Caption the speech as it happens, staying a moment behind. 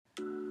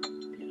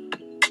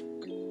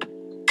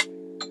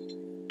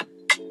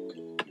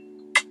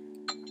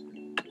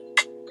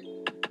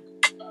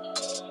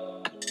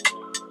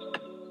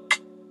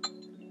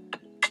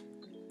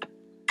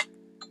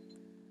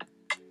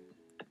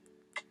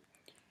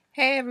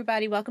Hey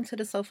everybody, welcome to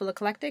the Soulful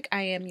Eclectic.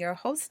 I am your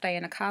host,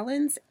 Diana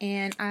Collins,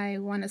 and I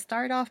want to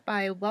start off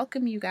by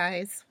welcoming you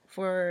guys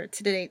to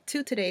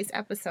today's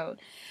episode.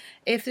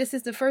 If this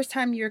is the first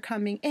time you're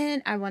coming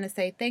in, I want to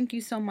say thank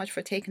you so much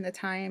for taking the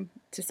time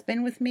to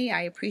spend with me.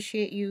 I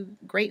appreciate you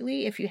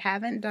greatly. If you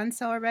haven't done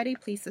so already,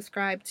 please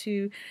subscribe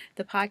to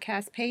the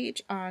podcast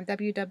page on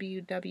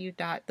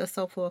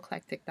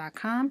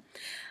www.thesoulfuleclectic.com.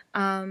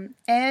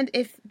 And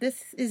if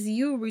this is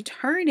you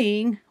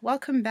returning,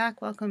 welcome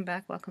back, welcome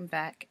back, welcome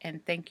back.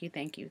 And thank you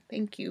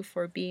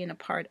for being a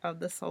part of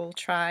the Soul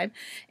Tribe.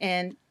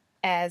 And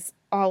as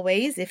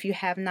always, if you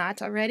have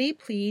not already,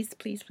 please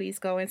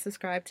go and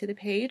subscribe to the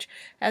page,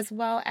 as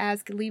well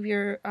as leave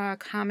your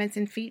comments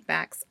and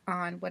feedbacks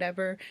on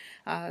whatever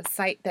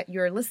site that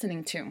you're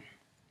listening to.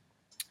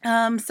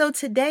 So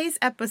today's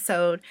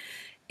episode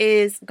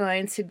is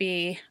going to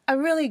be a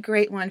really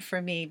great one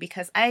for me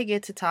because I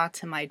get to talk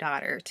to my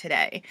daughter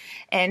today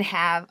and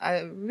have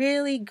a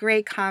really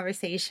great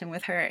conversation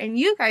with her. And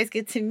you guys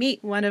get to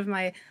meet one of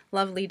my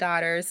lovely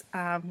daughters,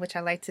 which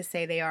I like to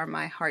say they are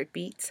my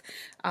heartbeats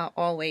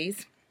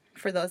always.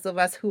 For those of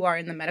us who are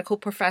in the medical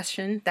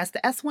profession, that's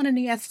the S1 and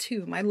the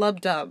S2, my love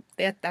dub.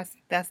 That's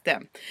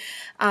them.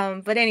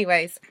 But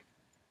anyways,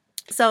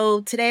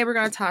 so today we're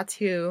going to talk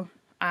to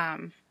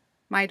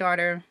my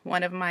daughter,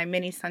 one of my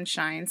mini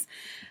sunshines,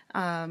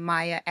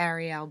 Maya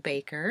Ariel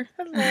Baker.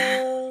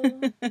 Hello.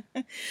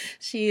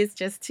 She is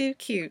just too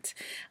cute.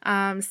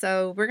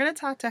 So we're going to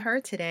talk to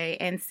her today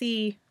and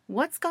see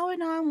what's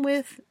going on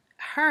with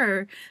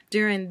her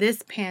during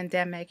this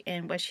pandemic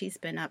and what she's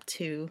been up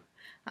to,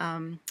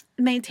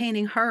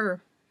 maintaining her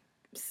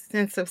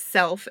sense of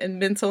self and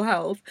mental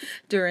health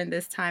during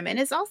this time. And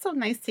it's also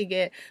nice to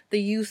get the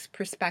youth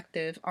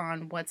perspective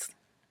on what's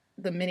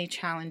the many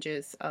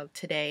challenges of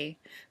today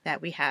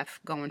that we have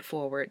going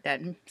forward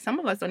that some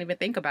of us don't even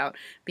think about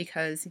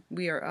because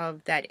we are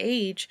of that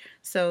age,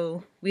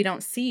 so we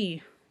don't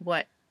see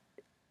what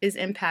is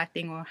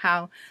impacting or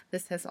how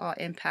this has all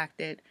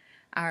impacted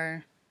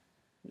our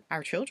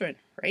children,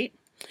 right?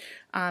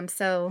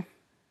 So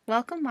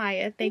welcome,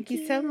 Maya. Thank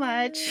you so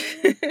much.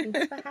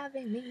 Thanks for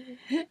having me.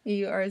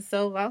 You are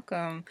so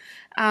welcome.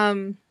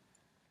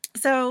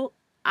 So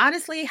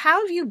honestly,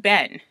 how have you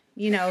been?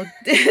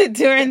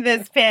 During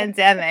this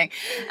pandemic.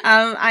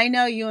 I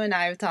know you and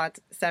I have talked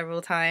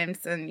several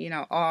times and,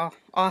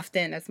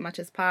 often as much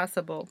as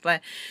possible. But,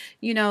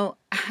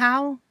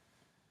 how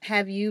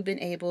have you been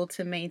able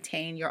to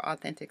maintain your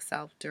authentic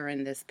self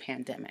during this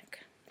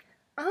pandemic?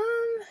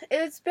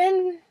 It's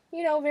been,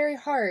 very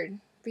hard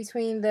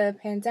between the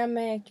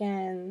pandemic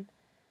and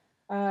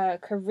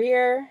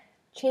career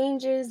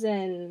changes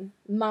and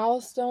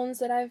milestones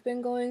that I've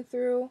been going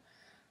through.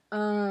 I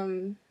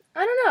don't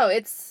know.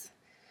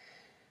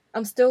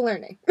 I'm still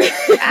learning.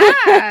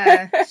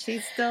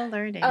 She's still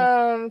learning.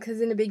 Because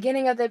in the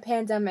beginning of the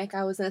pandemic,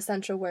 I was an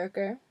essential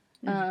worker.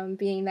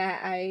 Being that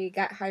I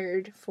got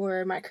hired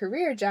for my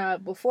career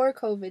job before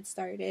COVID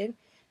started.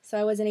 So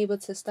I wasn't able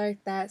to start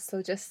that.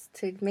 So just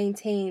to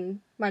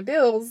maintain my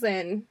bills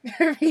and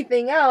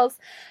everything else,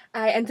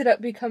 I ended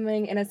up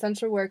becoming an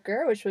essential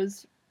worker, which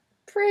was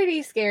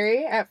pretty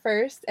scary at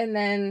first. And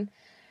then,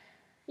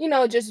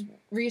 just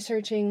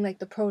researching like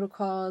the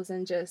protocols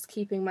and just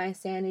keeping my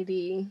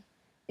sanity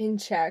in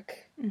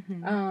check.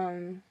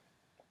 And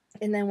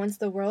then once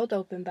the world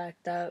opened back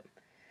up,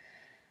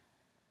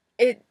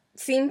 it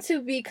seemed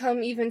to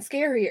become even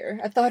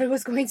scarier. I thought it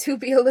was going to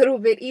be a little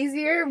bit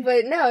easier,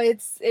 but no,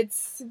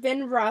 it's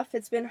been rough.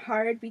 It's been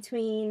hard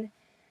between,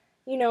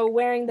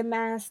 wearing the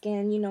mask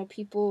and,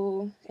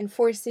 people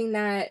enforcing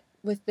that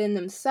within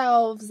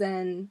themselves,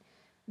 and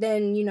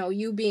then,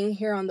 you being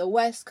here on the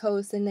West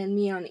Coast and then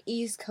me on the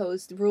East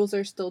Coast, the rules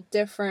are still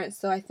different.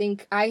 So I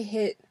think I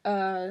hit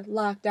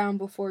lockdown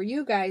before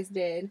you guys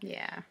did.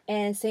 Yeah.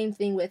 And same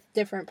thing with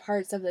different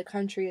parts of the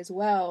country as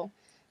well,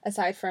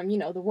 aside from,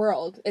 the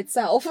world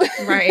itself.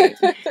 Right.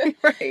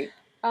 Right.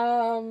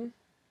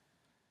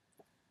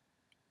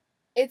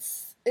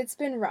 It's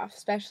been rough,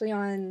 especially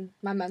on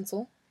my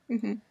mental.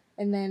 And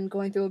then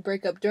going through a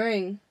breakup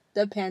during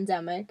the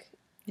pandemic.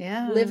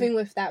 Yeah. Living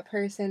with that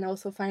person,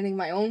 also finding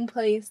my own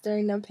place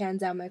during the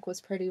pandemic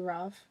was pretty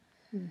rough.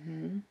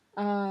 So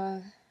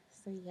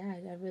yeah,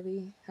 I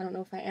don't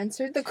know if I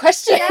answered the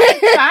question.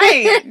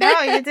 Fine. No,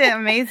 you did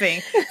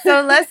amazing.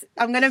 So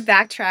I'm going to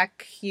backtrack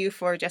you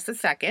for just a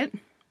second.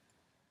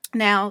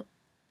 Now,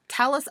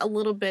 tell us a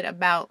little bit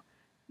about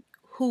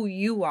who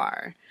you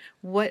are.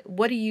 What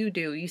do you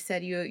do? You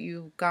said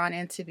you've gone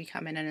into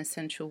becoming an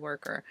essential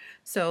worker.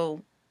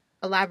 So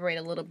elaborate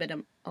a little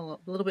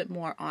bit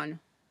more on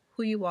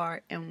who you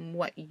are and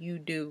what you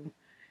do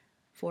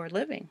for a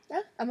living.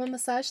 Yeah, I'm a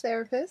massage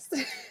therapist.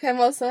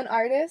 I'm also an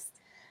artist.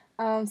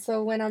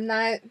 So when I'm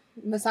not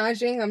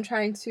massaging, I'm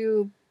trying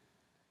to,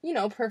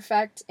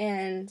 perfect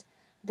and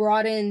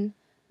broaden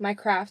my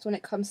craft when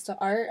it comes to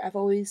art. I've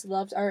always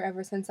loved art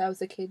ever since I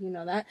was a kid, you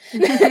know that.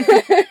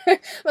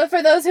 But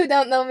for those who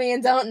don't know me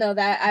and don't know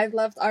that, I've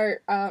loved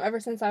art ever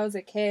since I was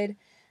a kid.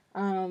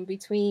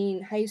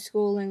 Between high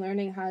school and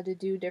learning how to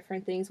do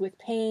different things with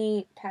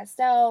paint,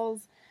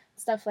 pastels,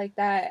 stuff like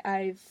that.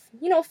 I've,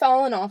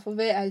 fallen off of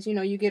it as,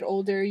 you get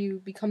older,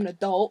 you become an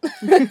adult.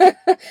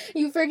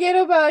 You forget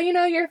about,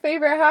 your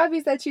favorite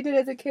hobbies that you did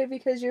as a kid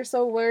because you're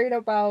so worried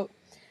about,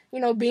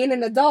 being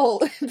an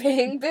adult,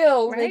 paying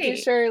bills, making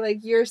sure,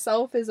 like,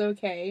 yourself is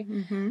okay.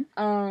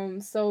 Mm-hmm.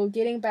 So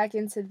getting back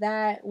into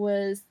that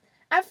was,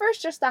 at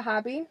first, just a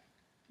hobby.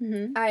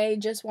 Mm-hmm. I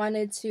just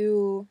wanted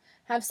to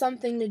have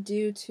something to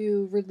do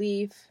to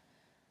relieve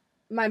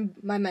my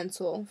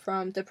mental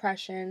from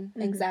depression,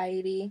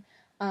 anxiety.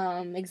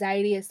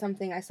 Anxiety is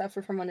something I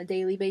suffer from on a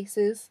daily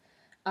basis.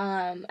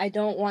 I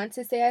don't want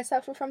to say I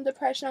suffer from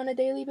depression on a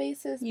daily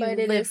basis, but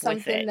it is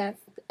something that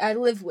I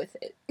live with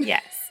it.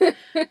 Yes.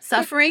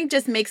 Suffering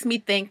just makes me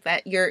think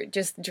that you're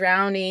just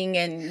drowning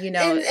and,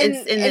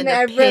 it's in the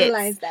I pits.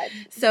 realize that.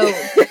 So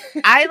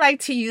I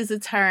like to use the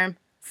term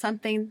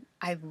something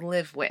I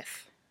live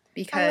with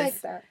because I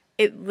like that.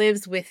 It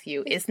lives with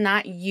you. It's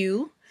not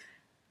you.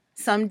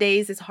 Some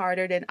days it's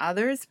harder than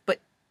others, but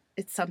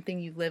it's something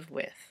you live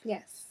with.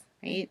 Yes.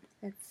 Right?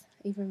 It's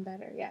even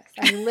better. Yes.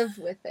 I live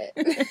with it.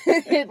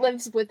 It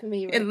lives with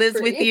me. It lives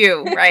with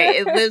you, right?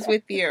 It lives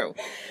with you.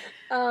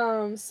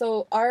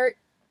 So art,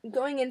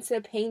 going into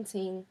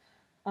painting,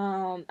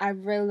 I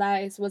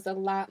realized was a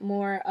lot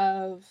more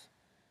of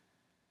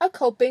a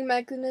coping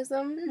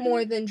mechanism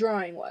more than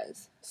drawing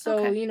was.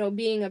 So,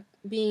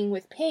 being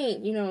with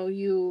paint,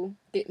 you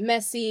get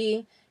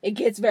messy. It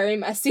gets very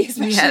messy,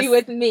 especially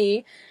with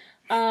me.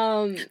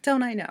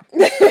 Don't I know?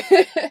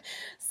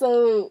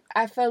 So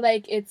I feel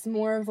like it's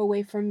more of a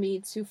way for me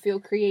to feel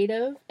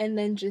creative, and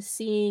then just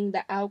seeing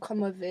the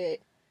outcome of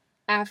it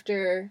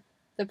after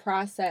the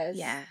process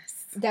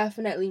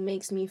definitely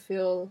makes me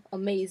feel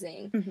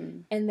amazing. Mm-hmm.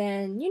 And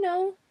then,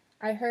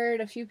 I heard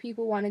a few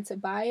people wanted to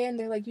buy it, and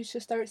they're like, you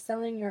should start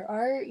selling your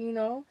art,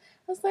 I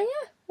was like,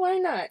 yeah, why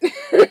not?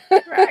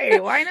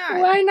 Right, why not?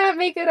 Why not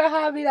make it a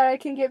hobby that I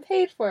can get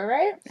paid for,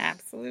 right?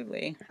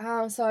 Absolutely.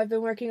 So I've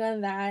been working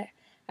on that.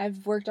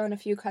 I've worked on a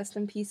few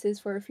custom pieces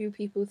for a few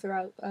people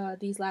throughout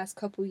these last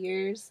couple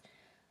years.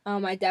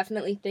 I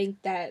definitely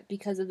think that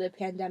because of the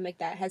pandemic,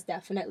 that has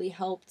definitely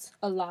helped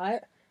a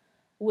lot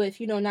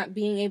with, not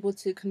being able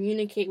to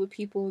communicate with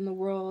people in the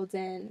world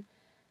and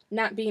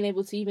not being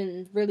able to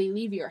even really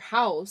leave your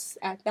house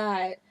at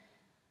that.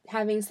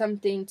 Having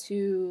something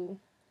to,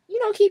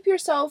 keep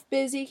yourself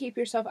busy, keep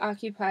yourself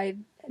occupied,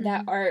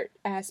 that art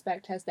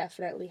aspect has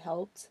definitely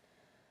helped.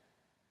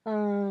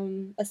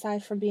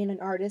 Aside from being an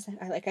artist,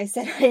 like I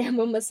said, I am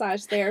a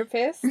massage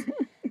therapist.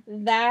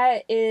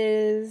 That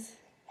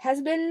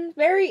has been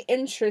very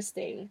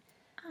interesting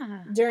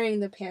during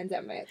the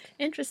pandemic.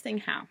 Interesting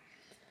how?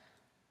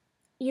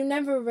 You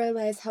never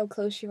realize how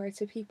close you are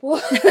to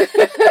people.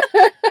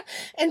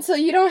 And so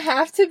you don't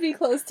have to be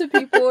close to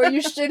people, or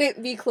you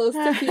shouldn't be close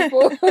to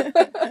people.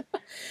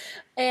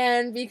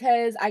 And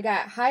because I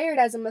got hired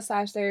as a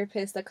massage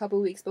therapist a couple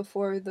weeks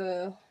before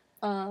the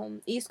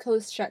East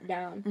Coast shut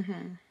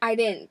down, I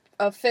didn't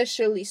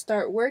officially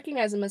start working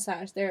as a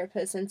massage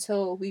therapist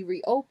until we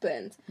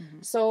reopened.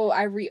 So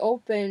I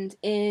reopened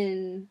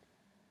in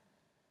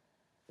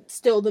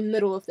still the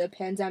middle of the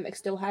pandemic,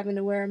 still having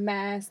to wear a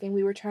mask, and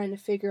we were trying to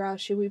figure out,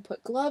 should we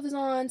put gloves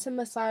on to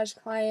massage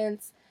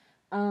clients?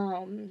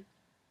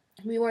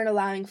 We weren't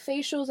allowing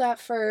facials at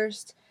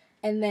first,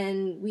 and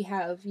then we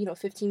have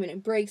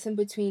 15-minute breaks in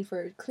between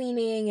for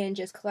cleaning and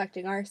just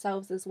collecting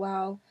ourselves as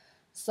well.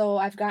 So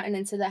I've gotten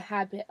into the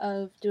habit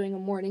of doing a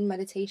morning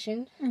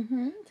meditation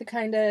to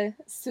kind of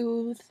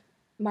soothe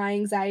my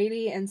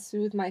anxiety and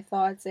soothe my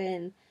thoughts,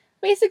 and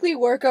basically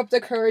work up the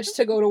courage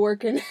to go to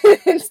work and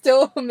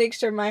still make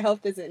sure my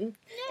health is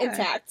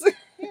intact.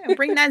 Yeah,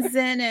 bring that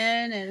zen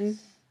in and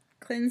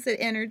cleanse the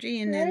energy,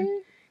 and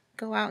then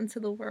go out into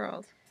the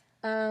world.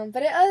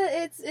 But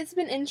it's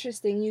been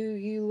interesting.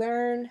 You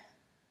learn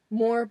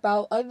more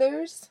about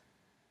others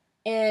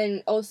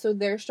and also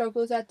their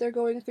struggles that they're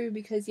going through,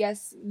 because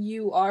yes,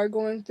 you are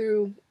going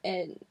through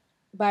and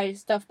by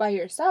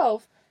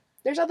yourself.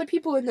 There's other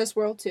people in this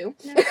world too.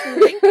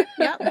 Absolutely.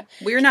 Yep.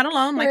 We're not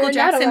alone. Michael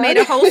Jackson made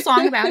a whole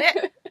song about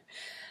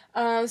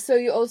it.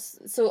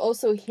 So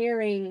also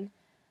hearing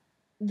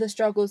the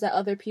struggles that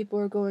other people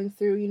are going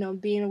through,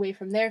 being away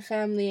from their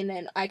family, and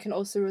then I can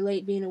also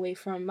relate being away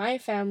from my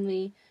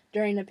family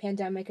during the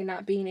pandemic and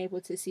not being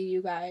able to see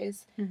you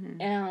guys.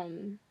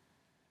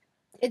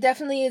 It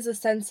definitely is a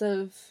sense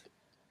of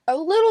a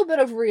little bit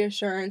of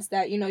reassurance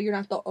that, you're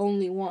not the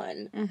only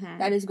one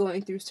that is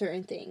going through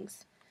certain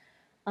things.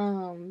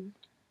 And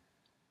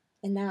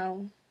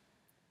now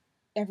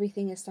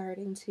everything is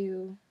starting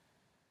to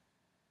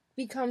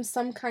become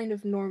some kind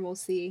of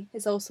normalcy.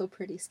 It's also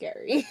pretty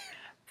scary.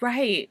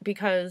 Right,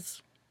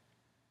 because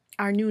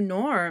our new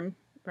norm,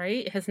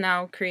 right, has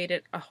now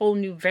created a whole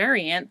new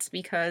variant,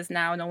 because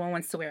now no one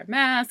wants to wear a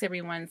mask.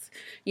 Everyone's,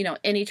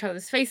 in each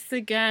other's faces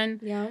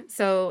again. Yeah.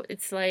 So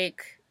it's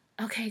like,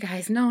 okay,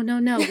 guys, no.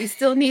 We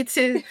still need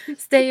to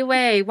stay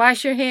away,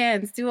 wash your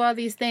hands, do all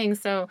these things.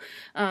 So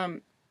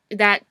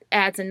that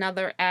adds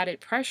another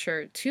added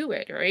pressure to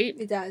it, right?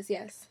 It does,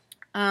 yes.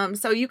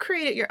 So you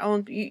created your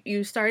own,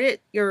 you started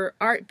your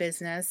art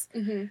business,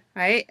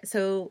 right?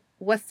 So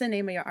what's the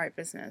name of your art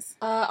business?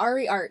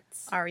 Ari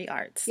Arts. Ari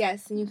Arts.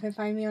 Yes, and you can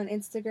find me on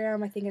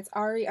Instagram. I think it's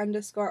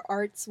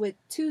Ari_arts with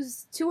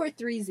two or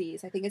three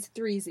Z's. I think it's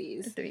three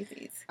Z's. Three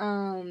Z's.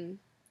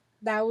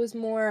 That was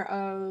more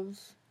of,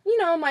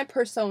 my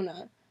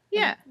persona.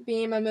 Yeah.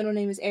 Being my middle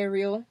name is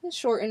Ariel,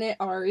 shorten it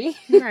Ari.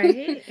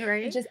 Right.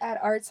 And just add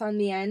arts on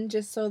the end,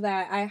 just so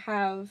that I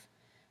have,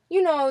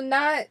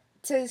 not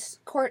to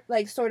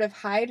sort of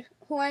hide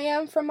who I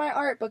am from my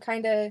art, but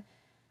kind of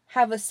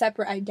have a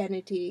separate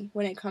identity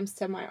when it comes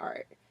to my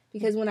art.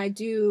 Because when I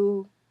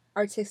do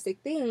artistic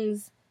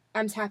things,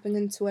 I'm tapping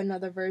into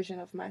another version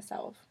of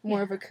myself,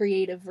 more of a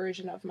creative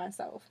version of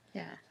myself.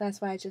 Yeah.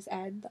 That's why I just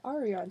add the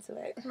Ari onto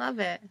it. Love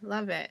it.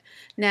 Love it.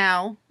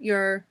 Now,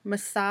 your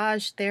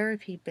massage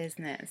therapy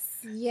business.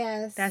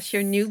 Yes. That's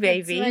your new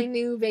baby. That's my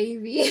new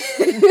baby.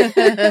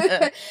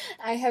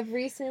 I have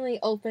recently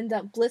opened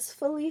up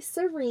Blissfully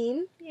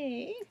Serene.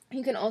 Yay.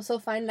 You can also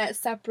find that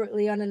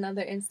separately on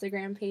another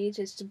Instagram page.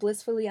 It's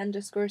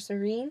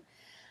blissfully_serene.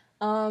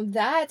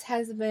 That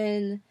has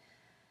been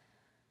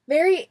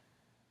very...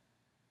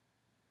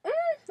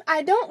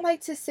 I don't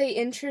like to say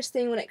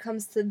interesting when it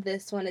comes to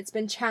this one. It's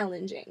been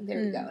challenging. There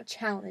we go.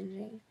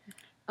 Challenging.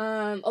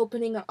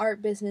 Opening an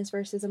art business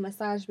versus a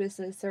massage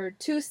business are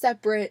two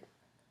separate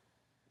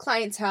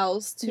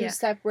clienteles, two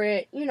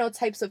separate,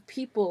 types of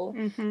people,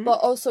 but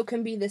also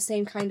can be the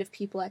same kind of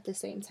people at the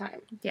same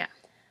time. Yeah.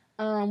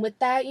 With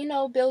that,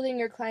 building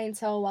your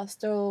clientele while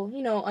still,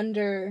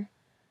 under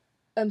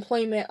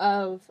employment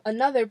of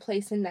another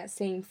place in that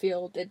same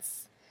field,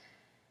 it's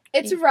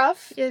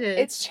rough. It is.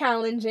 It's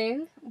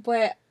challenging,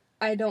 but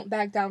I don't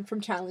back down from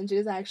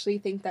challenges. I actually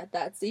think that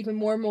that's even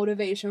more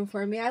motivation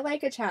for me. I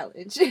like a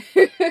challenge.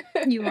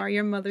 You are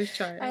your mother's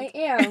child. I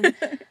am.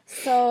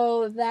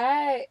 So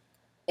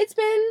it's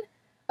been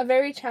a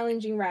very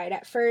challenging ride.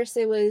 At first,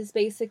 it was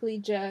basically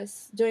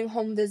just doing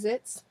home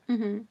visits.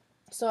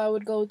 So I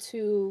would go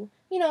to,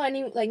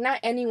 not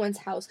anyone's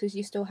house, because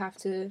you still have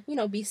to,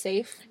 be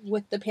safe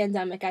with the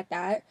pandemic at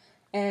that.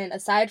 And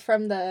aside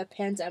from the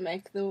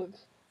pandemic, the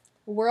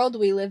world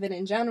we live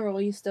in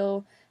general, you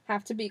still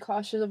have to be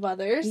cautious of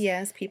others.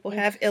 Yes, people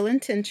have ill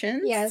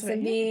intentions. Yes, right?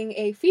 And being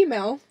a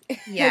female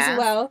as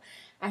well,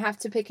 I have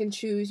to pick and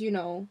choose,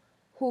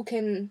 who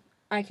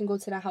I can go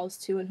to the house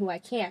to and who I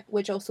can't,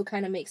 which also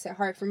kind of makes it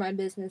hard for my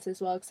business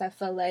as well, because I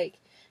feel like,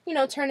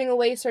 turning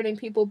away certain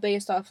people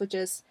based off of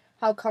just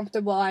how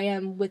comfortable I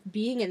am with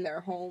being in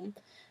their home.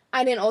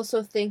 I didn't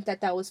also think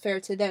that was fair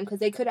to them, because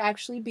they could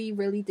actually be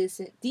really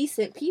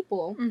decent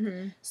people.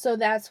 So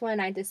that's when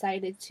I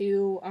decided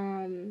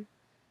to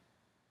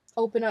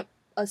open up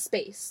a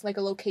space, like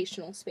a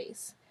locational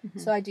space.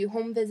 So I do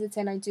home visits,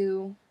 and I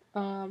do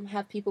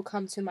have people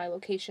come to my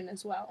location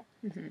as well.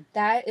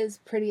 That is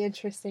pretty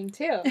interesting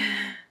too.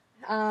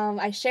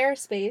 I share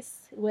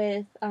space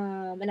with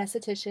an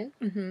esthetician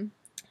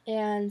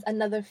and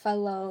another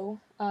fellow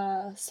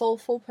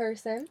soulful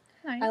person.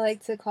 Nice. I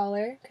like to call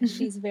her, because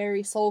she's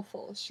very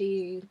soulful.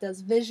 She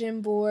does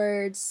vision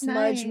boards,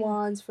 smudge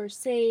wands for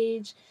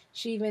sage.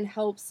 She even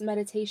helps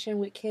meditation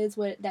with kids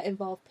that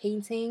involve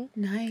painting.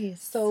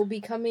 Nice. So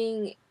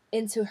becoming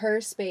into her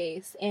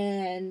space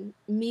and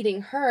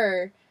meeting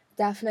her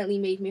definitely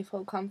made me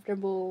feel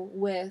comfortable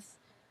with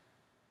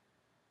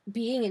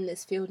being in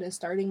this field and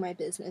starting my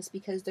business,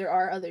 because there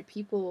are other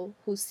people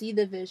who see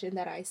the vision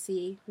that I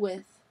see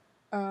with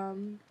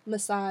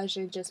massage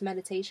and just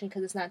meditation,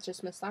 because it's not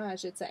just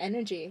massage, it's an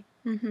energy.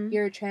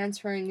 You're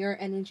transferring your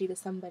energy to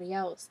somebody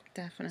else.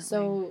 Definitely.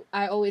 So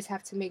I always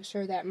have to make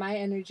sure that my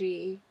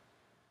energy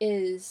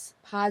is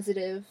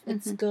positive,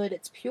 it's good,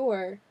 it's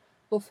pure,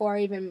 before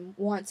I even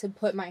want to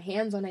put my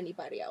hands on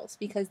anybody else,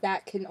 because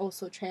that can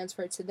also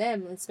transfer to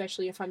them,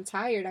 especially if I'm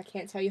tired. I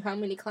can't tell you how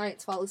many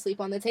clients fall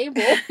asleep on the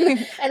table.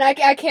 And I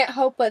can't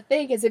help but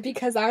think, is it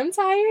because I'm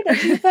tired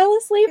and you fell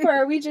asleep, or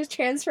are we just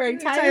transferring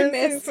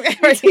tiredness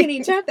between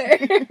each other?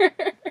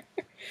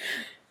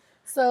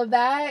 So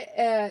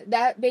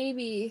that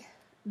baby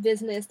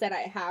business that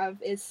I have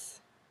it's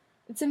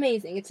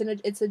amazing.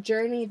 It's a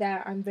journey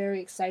that I'm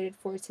very excited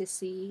for, to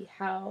see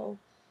how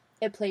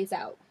it plays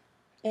out.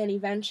 And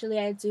eventually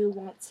I do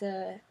want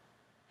to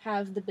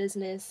have the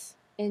business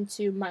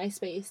into my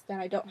space that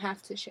I don't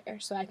have to share,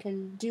 so I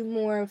can do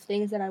more of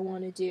things that I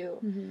want to do.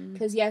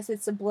 Because yes,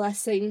 it's a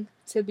blessing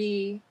to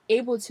be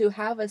able to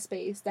have a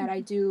space that I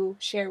do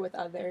share with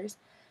others,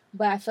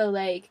 but I feel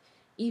like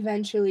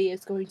eventually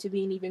it's going to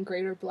be an even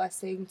greater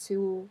blessing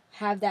to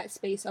have that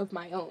space of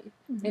my own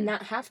and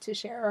not have to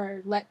share,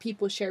 or let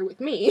people share with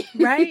me.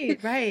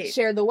 Right.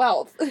 Share the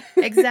wealth.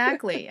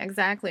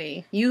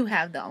 Exactly. You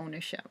have the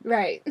ownership.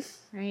 Right.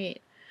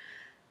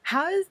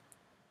 How is,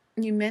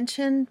 you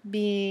mentioned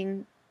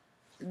being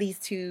these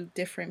two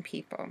different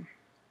people,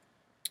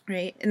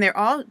 right? And they're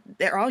all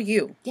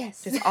you.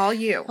 Yes. It's all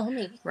you. All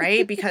me.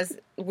 Right? Because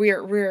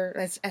we're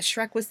as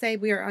Shrek would say,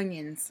 we are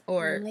onions,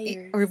 or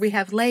we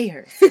have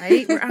layers,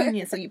 right? We're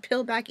onions. So you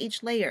peel back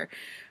each layer,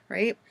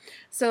 right?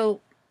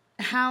 So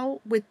how,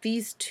 with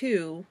these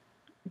two,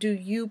 do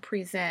you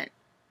present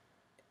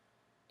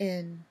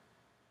in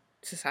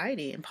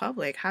society, in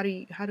public? How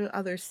do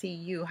others see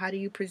you? How do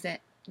you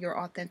present your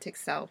authentic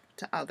self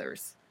to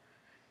others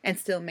and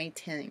still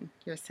maintain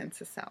your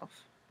sense of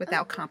self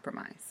without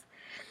compromise?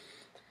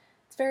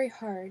 It's very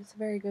hard. It's a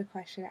very good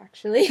question,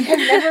 actually. I've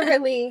never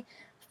really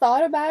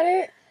thought about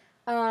it.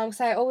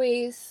 So I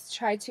always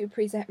try to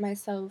present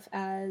myself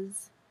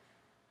as,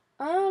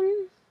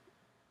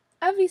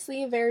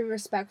 obviously a very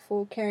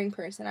respectful, caring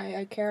person.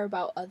 I care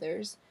about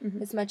others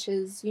as much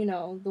as,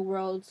 the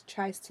world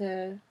tries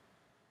to,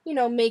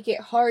 make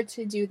it hard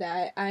to do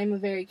that. I'm a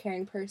very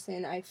caring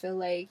person. I feel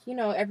like,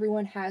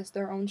 everyone has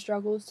their own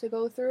struggles to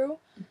go through.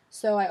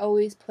 So I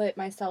always put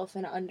myself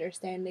in an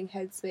understanding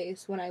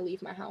headspace when I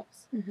leave my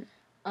house.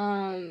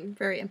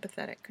 Very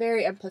empathetic.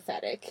 Very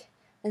empathetic.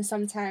 And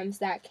sometimes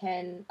that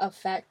can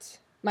affect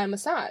my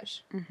massage.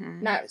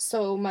 Not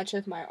so much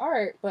of my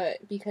art,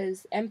 but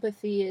because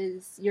empathy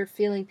is you're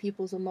feeling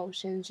people's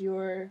emotions,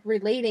 you're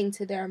relating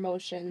to their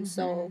emotions,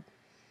 so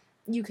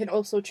you can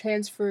also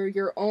transfer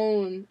your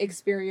own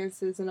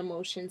experiences and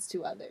emotions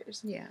to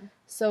others. Yeah.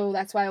 So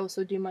that's why I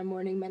also do my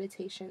morning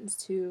meditations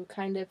to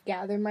kind of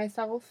gather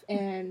myself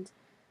and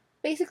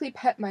basically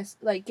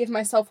give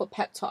myself a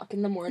pep talk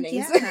in the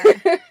mornings.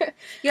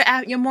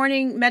 Yeah. Your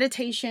morning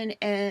meditation,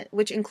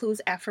 which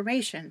includes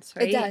affirmations,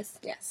 right? It does,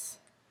 yes.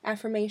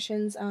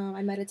 Affirmations.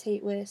 I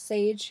meditate with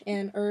sage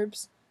and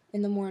herbs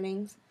in the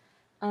mornings.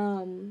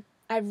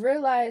 I've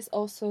realized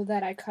also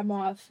that I come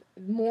off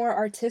more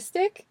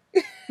artistic.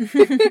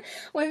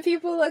 When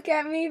people look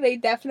at me, they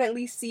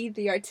definitely see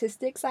the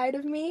artistic side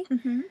of me,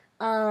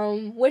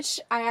 which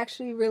I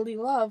actually really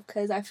love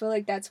because I feel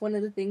like that's one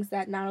of the things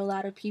that not a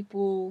lot of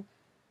people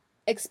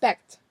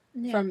expect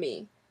from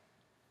me.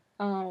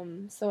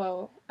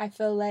 So I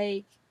feel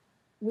like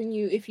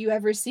if you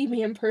ever see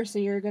me in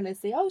person, you're gonna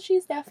say, "Oh,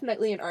 she's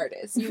definitely an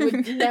artist." You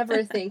would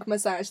never think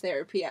massage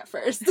therapy at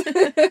first.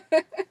 But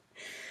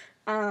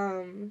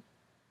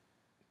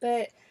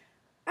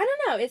I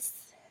don't know.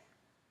 It's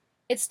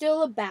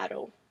still a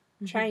battle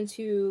trying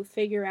to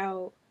figure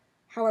out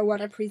how I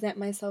want to present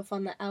myself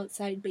on the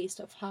outside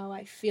based off how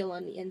I feel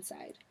on the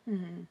inside.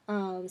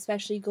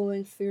 Especially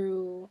going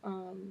through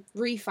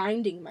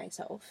refinding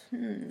myself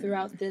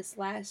throughout this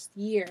last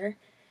year.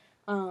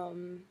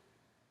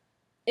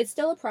 It's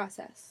still a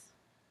process.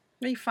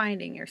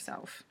 Refinding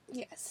yourself.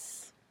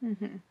 Yes.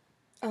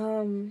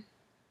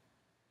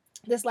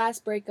 This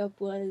last breakup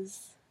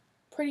was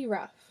pretty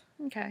rough.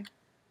 Okay.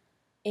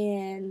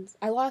 And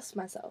I lost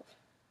myself.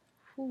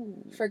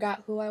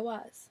 Forgot who I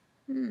was.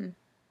 And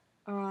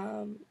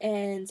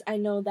I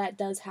know that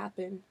does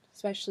happen,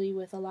 especially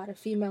with a lot of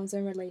females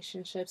in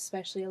relationships,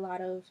 especially a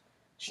lot of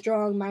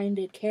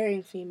strong-minded,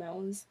 caring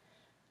females.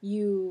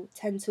 You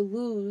tend to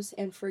lose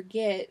and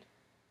forget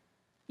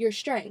your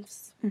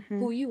strengths,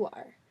 who you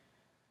are,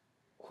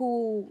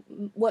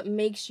 what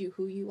makes you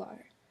who you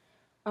are.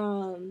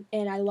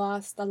 And I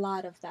lost a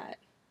lot of that.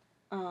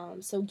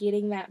 So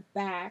getting that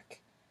back,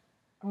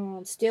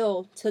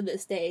 still to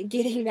this day,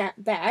 getting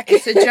that back.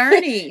 It's a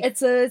journey.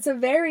 It's a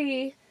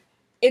very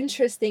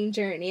interesting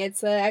journey.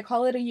 I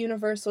call it a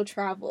universal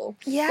travel.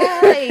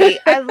 Yay!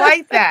 I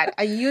like that.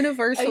 A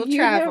universal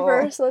travel.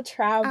 Universal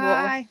travel.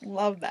 I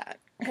love that.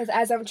 Because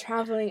as I'm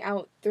traveling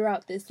out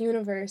throughout this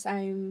universe,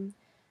 I'm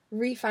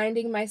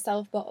refinding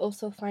myself, but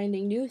also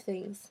finding new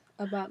things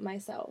about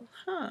myself.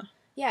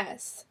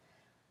 Yes.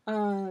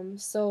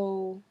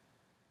 So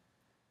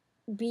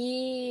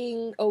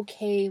being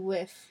okay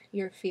with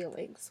your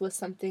feelings was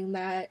something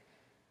that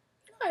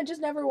I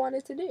just never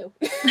wanted to do.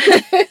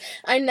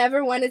 I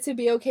never wanted to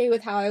be okay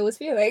with how I was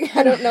feeling.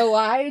 I don't know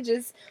why.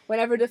 Just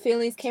whenever the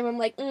feelings came, I'm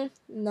like,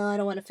 no, I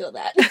don't want to feel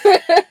that.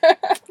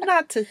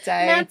 Not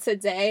today. Not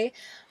today.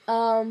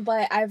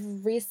 But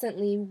I've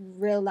recently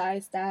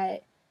realized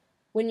that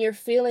when your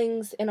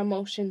feelings and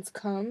emotions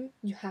come,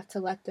 you have to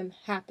let them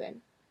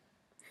happen.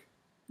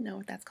 You know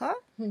what that's called?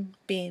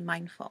 Being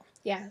mindful.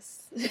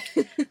 Yes.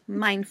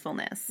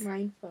 Mindfulness.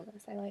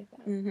 Mindfulness. I like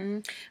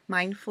that.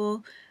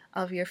 Mindful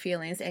of your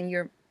feelings, and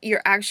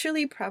you're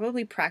actually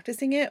probably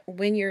practicing it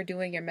when you're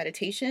doing your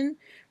meditation,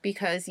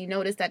 because you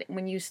notice that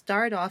when you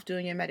start off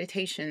doing your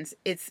meditations,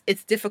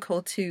 it's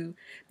difficult to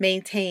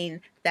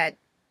maintain that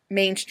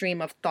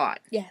mainstream of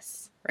thought.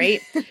 Yes.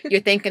 Right?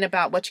 You're thinking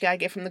about what you got to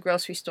get from the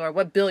grocery store,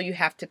 what bill you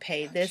have to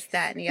pay, this,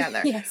 that, and the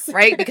other. Yes.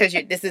 Right? Because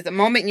this is the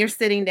moment you're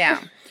sitting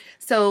down.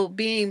 So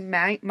being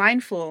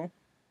mindful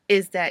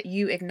is that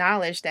you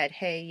acknowledge that,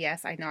 hey,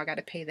 yes, I know I got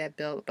to pay that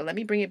bill, but let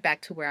me bring it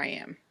back to where I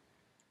am,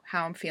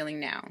 how I'm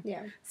feeling now.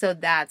 Yeah. So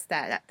that's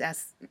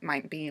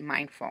being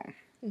mindful.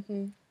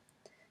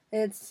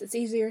 It's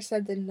easier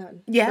said than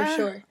done. Yeah. For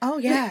sure. Oh,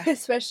 yeah.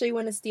 Especially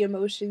when it's the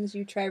emotions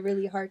you try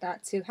really hard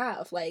not to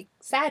have, like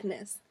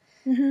sadness.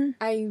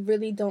 I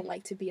really don't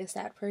like to be a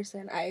sad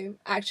person.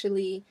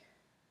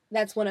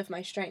 That's one of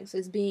my strengths,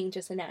 is being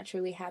just a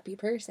naturally happy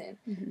person.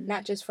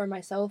 Not just for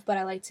myself, but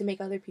I like to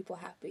make other people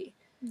happy.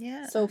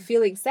 Yeah. So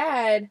feeling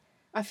sad,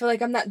 I feel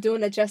like I'm not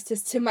doing a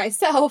justice to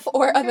myself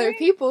or other Okay.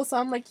 people, so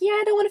I'm like, yeah,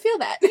 I don't want to feel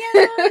that.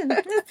 Yeah,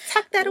 let's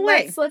tuck that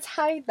away. Let's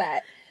hide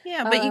that.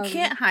 Yeah, but you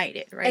can't hide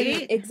it,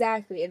 right?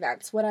 Exactly, and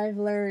that's what I've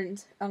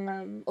learned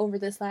over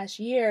this last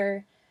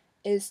year,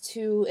 is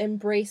to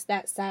embrace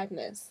that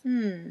sadness.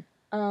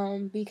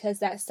 Because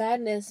that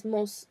sadness,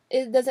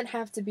 it doesn't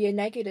have to be a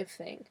negative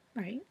thing.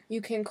 Right.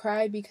 You can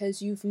cry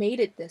because you've made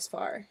it this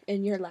far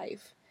in your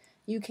life.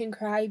 You can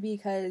cry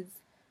because,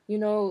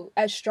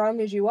 as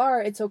strong as you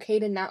are, it's okay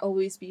to not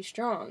always be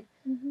strong.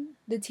 Mm-hmm.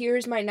 The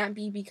tears might not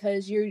be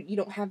because you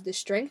don't have the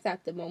strength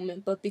at the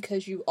moment, but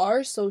because you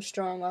are so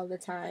strong all the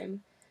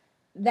time,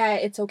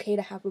 that it's okay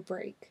to have a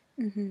break.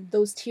 Mm-hmm.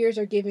 Those tears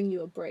are giving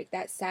you a break.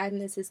 That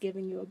sadness is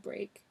giving you a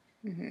break.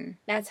 Mm-hmm.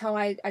 That's how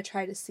I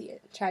try to see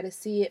it. Try to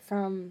see it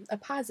from a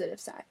positive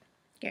side.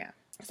 Yeah.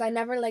 So I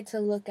never like to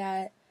look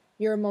at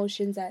your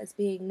emotions as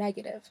being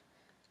negative.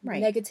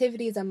 Right.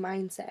 Negativity is a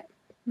mindset.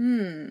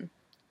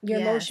 Your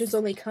emotions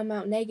only come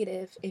out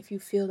negative if you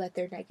feel that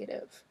they're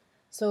negative.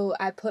 So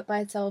I put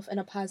myself in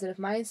a positive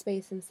mind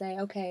space and say,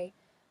 okay,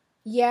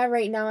 yeah,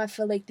 right now I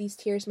feel like these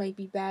tears might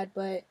be bad,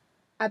 but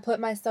I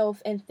put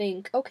myself and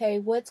think, okay,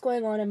 what's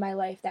going on in my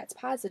life that's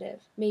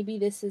positive? Maybe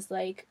this is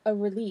like a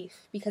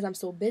relief because I'm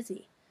so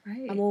busy.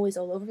 Right. I'm always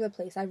all over the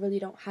place. I really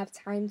don't have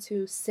time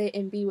to sit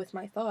and be with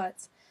my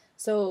thoughts.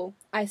 So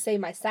I say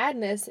my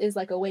sadness is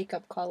like a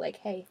wake-up call, like,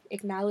 hey,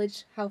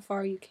 acknowledge how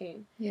far you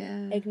came.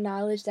 Yeah.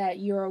 Acknowledge that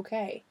you're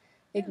okay.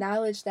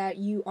 Acknowledge that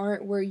you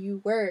aren't where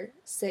you were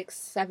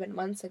 6-7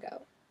 months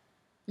ago.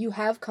 You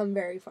have come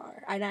very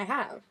far, and I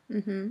have.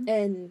 Mm-hmm.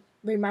 And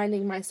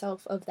reminding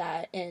myself of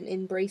that and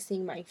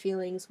embracing my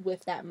feelings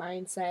with that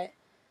mindset,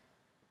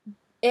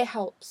 it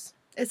helps.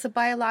 It's a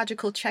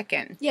biological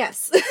check-in.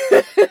 Yes.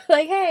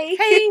 Like, hey.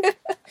 Hey,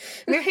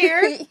 we're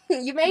here.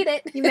 You made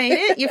it. You made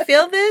it? You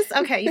feel this?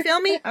 Okay, you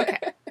feel me? Okay,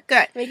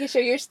 good. Making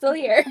sure you're still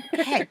here.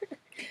 Okay.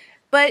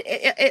 But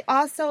it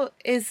also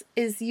is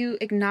you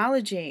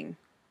acknowledging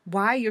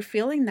why you're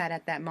feeling that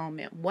at that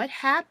moment. What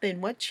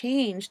happened? What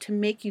changed to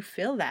make you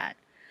feel that?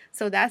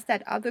 So that's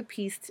that other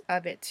piece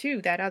of it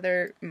too, that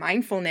other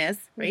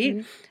mindfulness, right?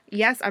 Mm-hmm.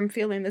 Yes, I'm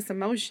feeling this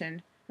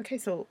emotion. Okay,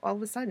 so all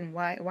of a sudden,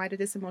 why did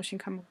this emotion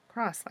come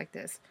across like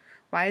this?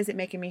 Why is it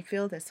making me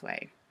feel this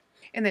way?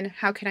 And then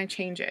how can I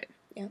change it?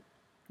 Yeah.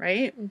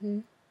 Right? Mm-hmm.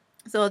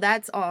 So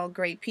that's all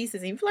great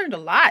pieces. And you've learned a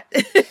lot.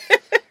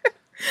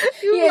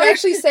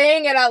 Actually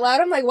saying it out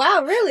loud, I'm like,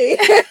 wow, really?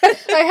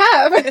 I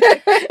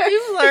have.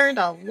 You've learned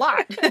a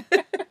lot.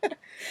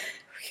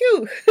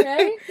 Phew.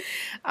 Right?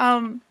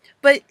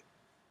 But,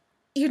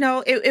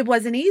 it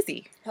wasn't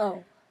easy.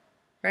 Oh.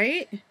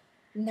 Right?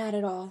 Not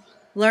at all.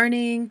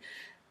 Learning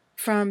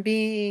from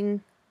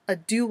being a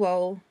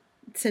duo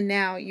to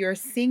now you're a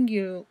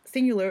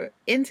singular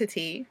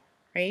entity,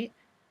 right?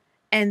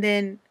 And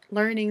then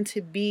learning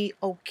to be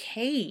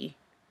okay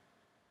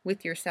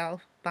with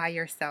yourself, by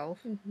yourself,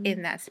 mm-hmm.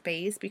 in that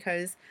space,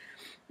 because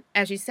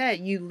as you said,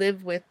 you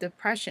live with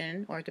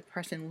depression, or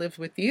depression lives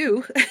with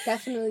you.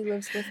 Definitely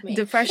lives with me.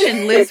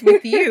 Depression lives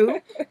with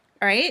you,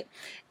 right?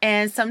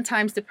 And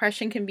sometimes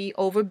depression can be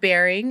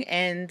overbearing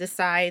and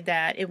decide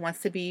that it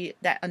wants to be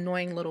that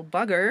annoying little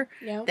bugger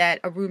that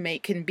a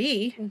roommate can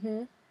be.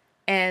 Mm-hmm.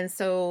 And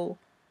so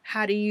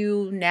how do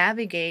you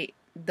navigate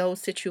those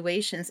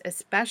situations,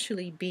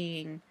 especially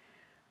being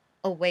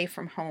away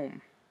from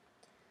home?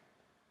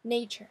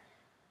 Nature.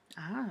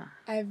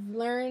 I've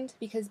learned,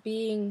 because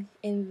being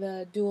in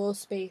the dual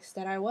space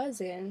that I was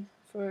in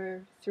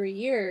for 3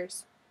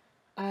 years,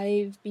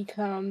 I've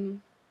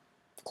become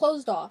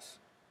closed off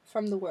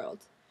from the world.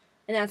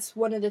 And that's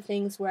one of the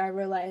things where I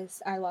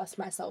realized I lost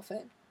myself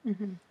in.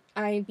 Mm-hmm.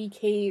 I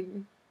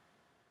became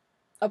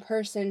a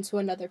person to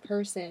another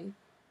person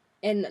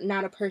and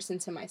not a person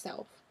to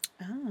myself.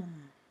 Oh.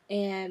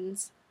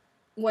 And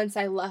once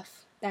I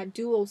left that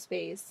dual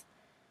space,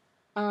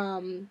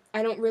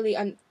 I don't really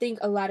think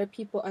a lot of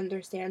people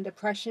understand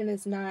depression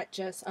is not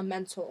just a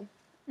mental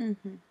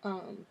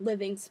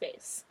living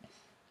space.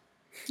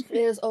 It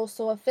is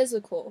also a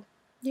physical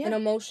and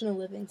emotional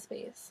living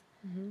space.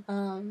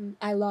 Mm-hmm.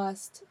 I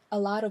lost a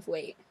lot of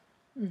weight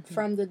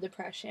from the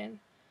depression.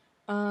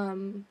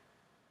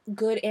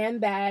 Good and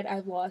bad,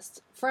 I've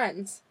lost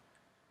friends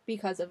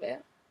because of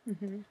it.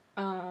 Mm-hmm.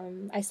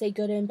 I say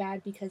good and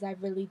bad because I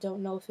really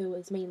don't know if it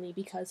was mainly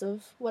because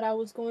of what I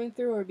was going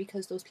through or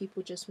because those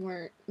people just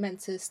weren't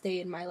meant to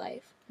stay in my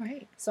life.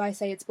 Right. So I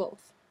say it's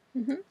both.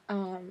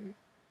 Mm-hmm.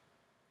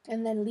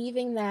 And then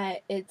leaving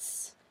that,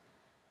 it's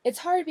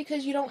hard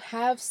because you don't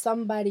have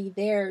somebody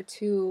there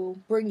to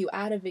bring you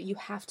out of it. You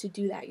have to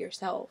do that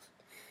yourself.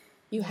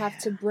 You have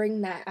to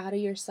bring that out of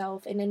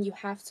yourself, and then you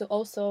have to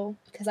also,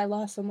 because I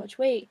lost so much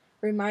weight,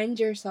 remind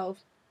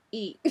yourself,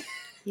 eat.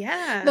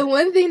 Yeah. The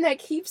one thing that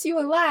keeps you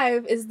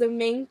alive is the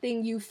main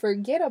thing you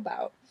forget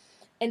about.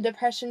 And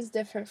depression's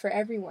different for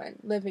everyone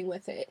living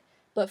with it.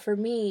 But for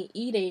me,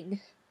 eating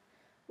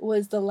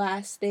was the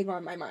last thing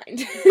on my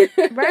mind.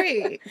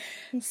 Right.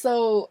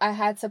 So I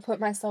had to put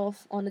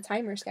myself on a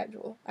timer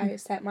schedule. I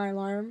set my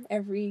alarm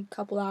every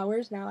couple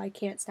hours. Now I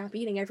can't stop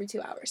eating every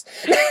 2 hours.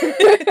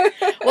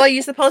 Well,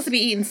 you're supposed to be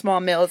eating small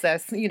meals,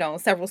 as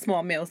several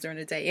small meals during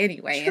the day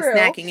anyway, True. and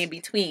snacking in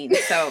between.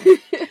 So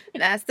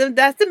that's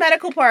the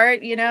medical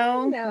part,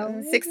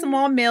 No. 6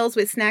 small meals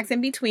with snacks in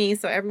between.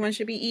 So everyone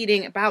should be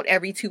eating about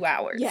every 2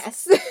 hours.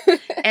 Yes.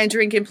 And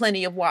drinking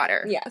plenty of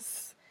water.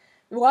 Yes.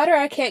 Water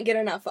I can't get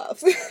enough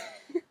of.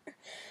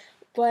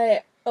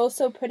 But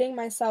also putting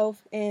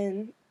myself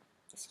in,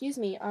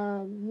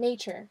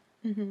 nature.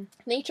 Mm-hmm.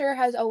 Nature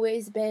has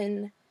always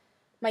been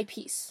my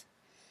peace.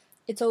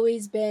 It's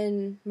always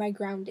been my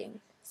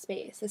grounding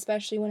space,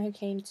 especially when it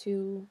came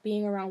to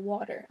being around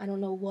water. I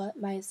don't know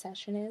what my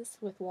obsession is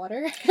with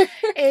water.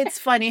 It's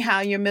funny how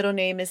your middle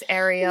name is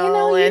Ariel, you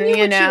knew what you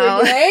were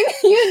doing.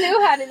 You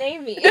knew how to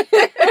name me.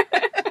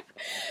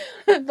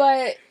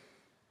 But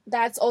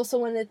that's also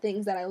one of the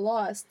things that I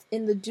lost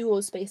in the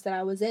duo space that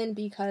I was in,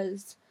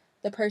 because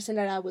the person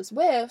that I was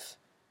with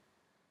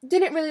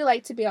didn't really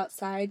like to be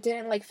outside,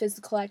 didn't like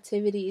physical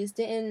activities,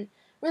 didn't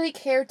really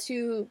care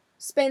to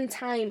spend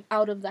time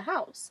out of the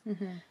house.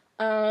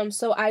 Mm-hmm.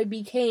 So I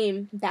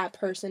became that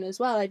person as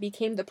well. I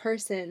became the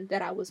person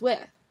that I was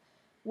with,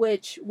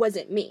 which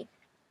wasn't me.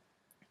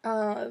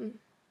 And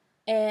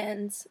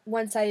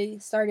once I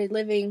started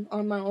living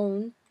on my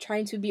own,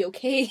 trying to be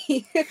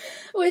okay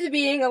with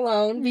being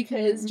alone,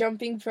 because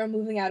jumping from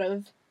moving out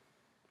of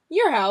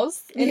your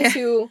house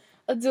into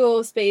a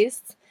dual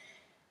space,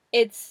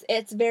 it's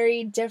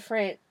very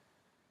different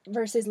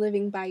versus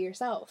living by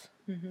yourself.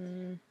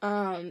 Mm-hmm.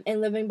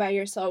 And living by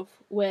yourself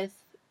with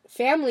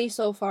family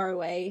so far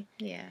away,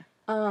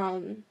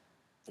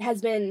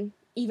 has been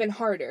even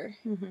harder.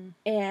 Mm-hmm.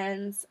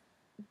 And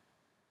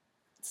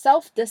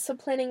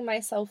self-disciplining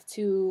myself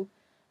to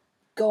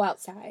go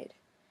outside,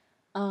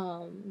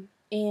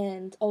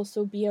 and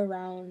also be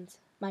around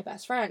my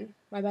best friend.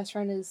 My best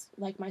friend is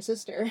like my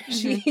sister. Mm-hmm.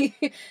 She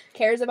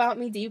cares about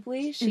me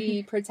deeply.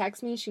 She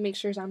protects me. She makes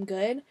sure I'm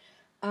good.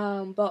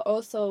 But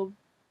also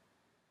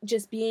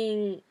just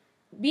being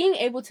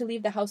able to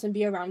leave the house and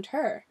be around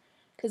her.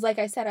 Because like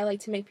I said, I like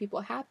to make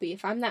people happy.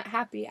 If I'm not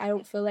happy, I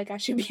don't feel like I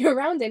should be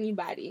around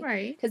anybody.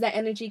 Right. Because that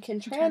energy can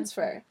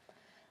transfer.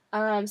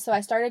 So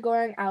I started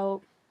going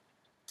out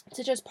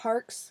to just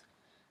parks.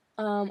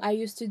 I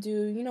used to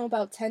do,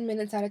 about 10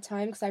 minutes at a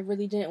time, because I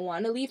really didn't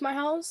want to leave my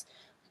house.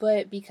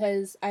 But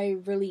because I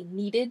really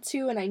needed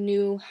to, and I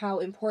knew how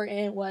important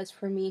it was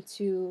for me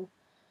to,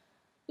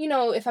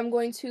 if I'm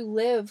going to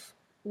live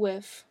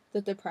with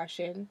the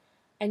depression,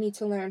 I need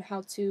to learn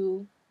how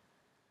to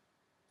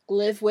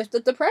live with the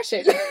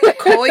depression.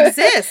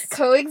 Coexist.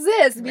 Right?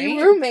 Be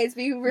roommates.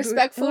 Be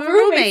respectful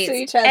roommates to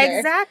each other.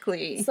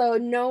 Exactly. So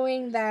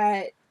knowing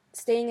that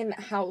staying in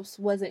the house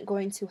wasn't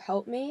going to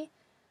help me,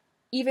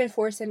 even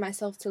forcing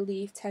myself to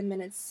leave 10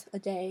 minutes a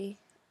day,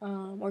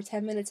 or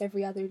 10 minutes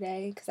every other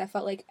day, because I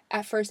felt like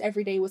at first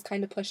every day was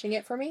kind of pushing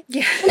it for me.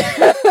 Yeah.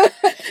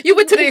 You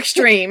went to the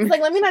extreme.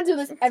 Like, let me not do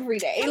this every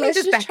day.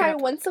 Let's just try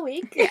once a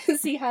week and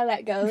see how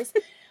that goes.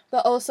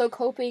 But also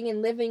coping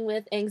and living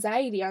with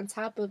anxiety on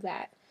top of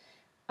that.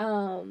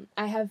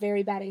 I have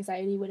very bad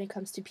anxiety when it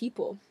comes to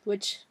people,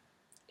 which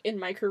in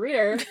my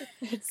career,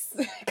 it's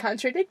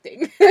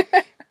contradicting.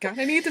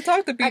 Kinda need to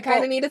talk to people. I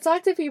kind of need to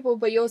talk to people,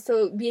 but you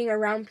also, being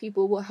around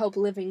people will help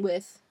living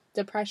with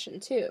depression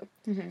too.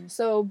 Mm-hmm.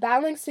 So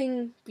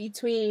balancing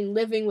between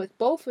living with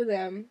both of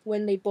them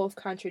when they both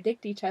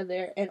contradict each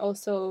other, and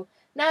also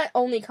not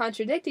only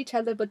contradict each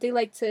other, but they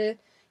like to,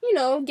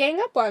 gang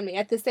up on me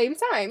at the same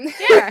time.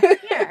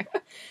 Yeah.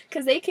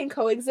 Because they can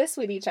coexist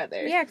with each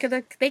other. Yeah,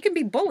 because they can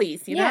be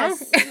bullies,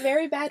 Yes,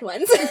 very bad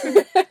ones.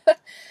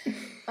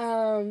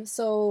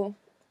 So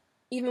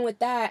even with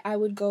that, I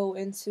would go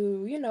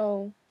into,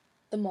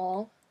 the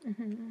mall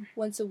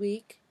once a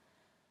week.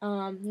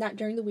 Not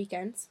during the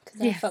weekends,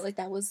 because I felt like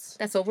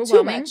that's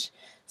overwhelming. Too much.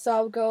 So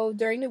I would go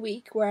during the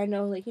week, where I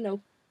know,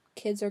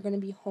 kids are going to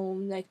be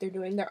home, they're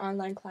doing their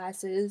online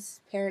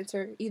classes, parents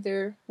are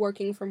either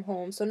working from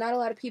home, so not a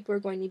lot of people are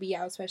going to be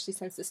out, especially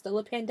since it's still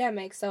a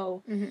pandemic,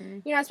 so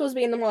you're not supposed to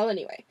be in the mall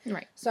anyway.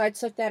 Right. So I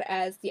took that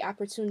as the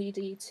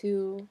opportunity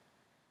to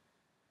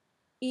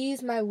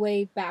ease my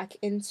way back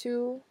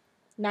into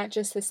not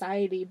just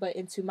society, but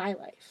into my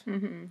life.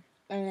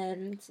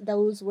 And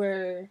those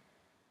were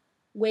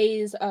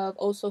ways of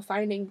also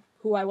finding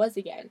who I was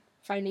again,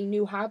 finding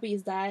new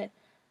hobbies that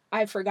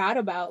I forgot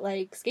about,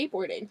 like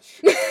skateboarding.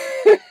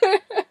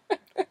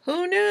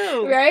 Who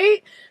knew?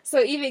 Right?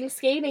 So even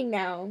skating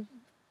now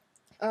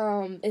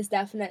is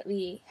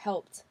definitely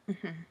helped.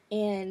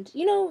 And,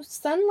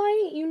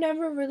 sunlight, you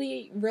never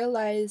really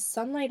realize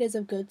sunlight is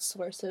a good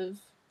source of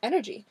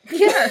energy.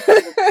 Yeah.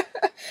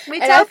 We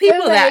tell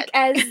people that.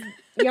 As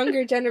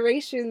younger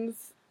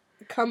generations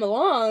come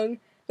along,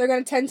 they're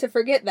going to tend to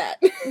forget that.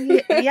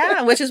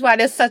 Yeah, which is why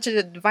there's such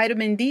a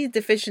vitamin D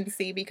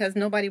deficiency, because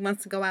nobody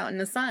wants to go out in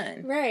the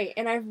sun. Right,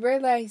 and I've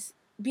realized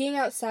being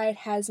outside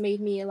has made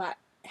me a lot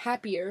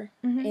happier,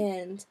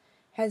 and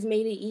has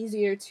made it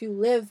easier to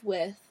live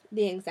with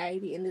the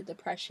anxiety and the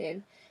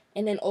depression,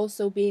 and then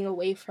also being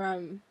away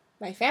from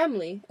my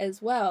family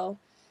as well.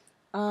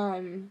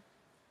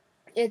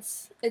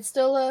 It's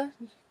still a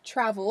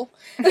travel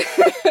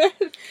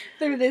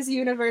through this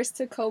universe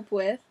to cope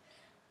with.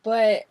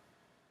 But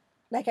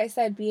like I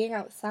said, being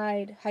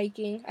outside,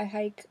 hiking, I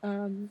hike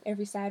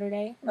every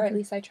Saturday, or at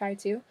least I try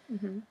to.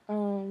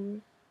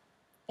 And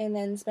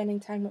then spending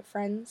time with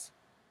friends.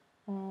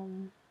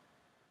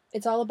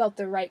 It's all about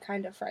the right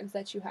kind of friends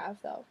that you have,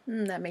 though.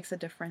 That makes a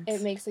difference.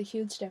 It makes a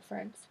huge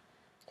difference.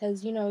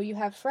 Because, you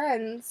have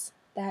friends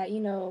that,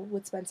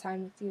 would spend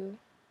time with you,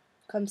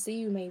 come see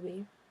you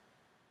maybe.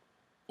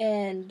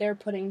 And they're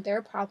putting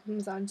their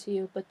problems onto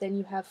you, but then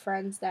you have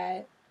friends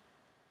that,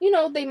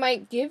 they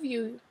might give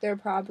you their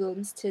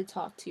problems to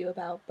talk to you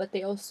about, but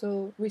they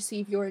also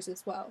receive yours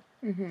as well.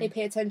 They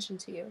pay attention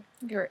to you.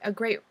 You're a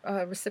great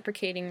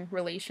reciprocating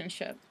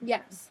relationship.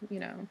 Yes.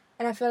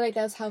 And I feel like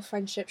that's how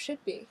friendship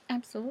should be.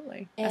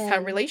 Absolutely. That's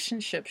how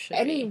relationships should be.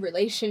 Any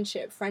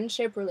relationship,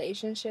 friendship,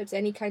 relationships,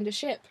 any kind of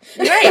ship.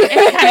 Right,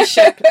 any kind of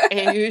ship.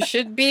 And you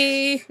should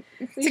be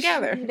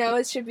together.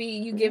 It should be,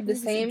 you give the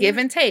same. Give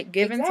and take,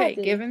 give Exactly. and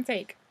take, give and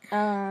take.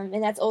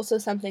 And that's also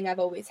something I've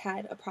always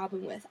had a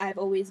problem with. I've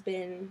always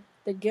been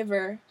the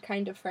giver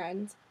kind of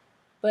friend,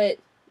 but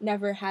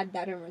never had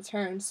that in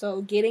return.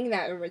 So getting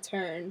that in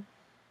return,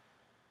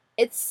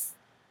 it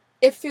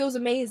feels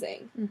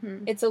amazing.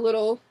 It's a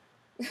little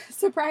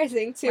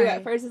surprising too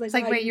at first. It's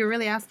like, wait, you're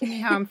really asking me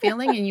how I'm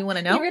feeling and you want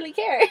to know? You really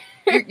care.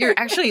 You're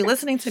actually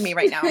listening to me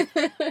right now.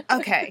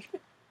 Okay.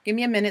 Give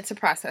me a minute to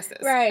process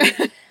this.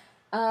 Right.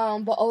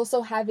 But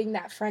also having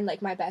that friend,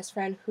 like my best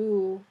friend,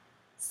 who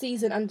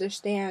sees and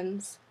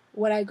understands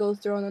what I go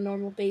through on a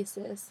normal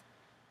basis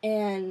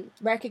and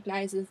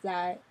recognizes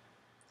that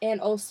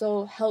and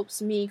also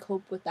helps me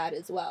cope with that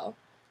as well.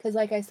 Because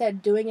like I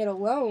said, doing it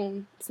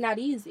alone, it's not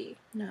easy.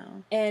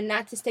 No. And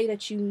not to say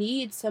that you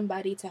need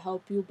somebody to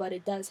help you, but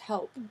it does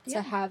help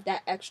to have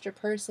that extra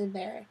person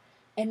there.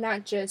 And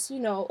not just,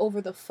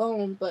 over the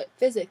phone, but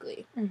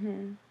physically.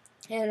 And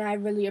I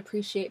really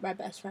appreciate my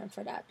best friend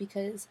for that,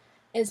 because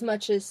as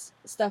much as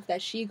stuff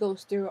that she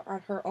goes through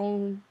on her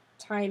own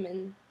time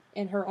and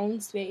in her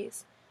own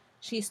space,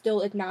 she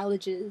still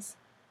acknowledges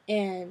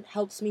and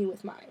helps me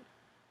with mine.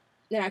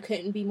 And I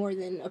couldn't be more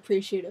than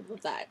appreciative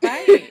of that.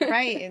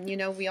 Right.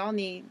 And, we all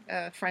need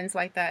friends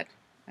like that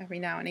every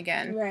now and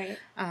again. Right.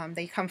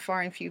 They come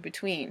far and few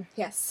between.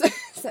 Yes.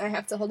 So I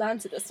have to hold on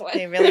to this one.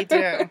 They really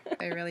do.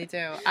 They really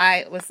do.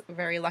 I was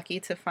very lucky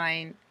to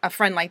find a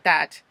friend like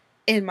that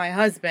in my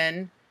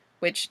husband,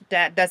 which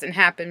that doesn't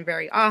happen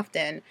very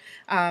often.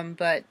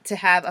 But to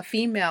have a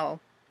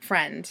female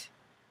friend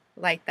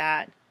like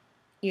that,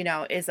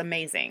 is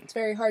amazing. It's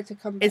very hard to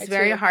come by. It's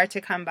very hard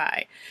to come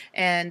by.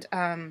 And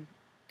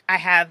I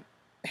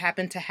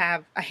happened to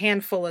have a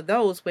handful of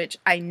those, which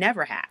I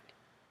never had.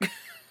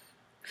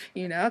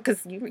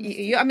 Because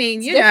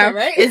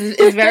right?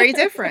 It's very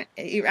different.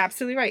 You're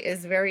absolutely right.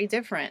 It's very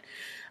different.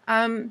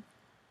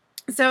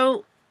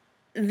 So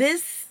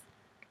this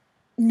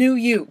new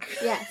you.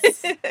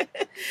 Yes.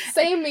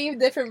 Same me,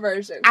 different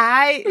version.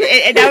 I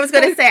was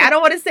going to say, I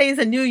don't want to say it's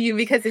a new you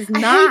because it's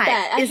not. I hate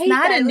that. It's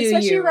not a new you.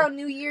 Especially around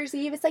New Year's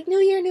Eve. It's like New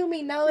Year, new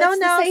me. No, it's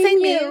the same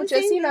you.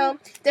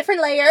 Just,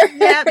 different layer.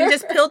 Yeah, you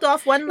just peeled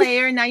off one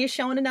layer and now you're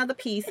showing another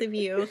piece of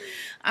you.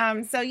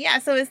 So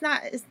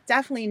it's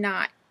definitely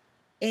not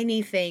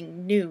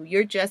anything new.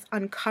 You're just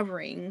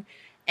uncovering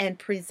and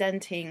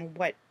presenting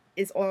what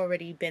is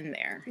already been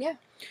there. Yeah.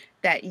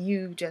 That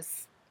you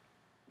just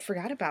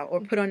forgot about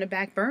or put on the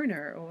back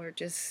burner or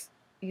just,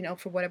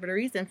 for whatever the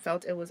reason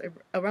felt it was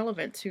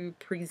irrelevant to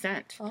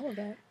present. All of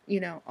that.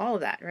 All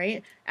of that,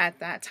 right? At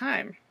that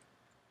time.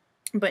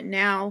 But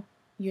now,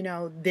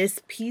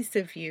 this piece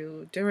of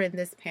you during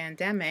this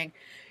pandemic,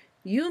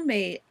 you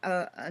made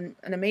an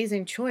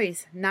amazing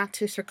choice not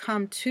to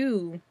succumb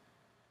to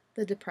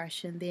the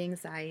depression, the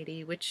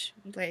anxiety, which,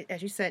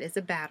 as you said, is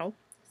a battle.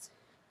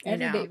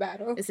 Everyday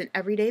battle. It's an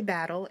everyday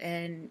battle,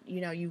 and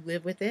you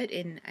live with it.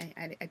 And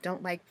I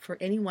don't like for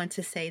anyone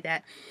to say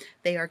that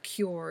they are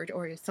cured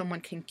or someone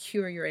can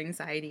cure your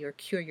anxiety or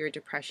cure your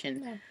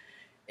depression. No.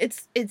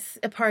 It's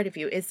a part of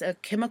you. It's a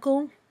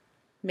chemical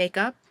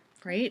makeup,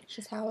 right? It's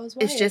just how I was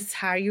wired. It's just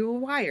how you were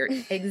wired.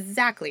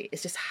 Exactly.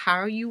 It's just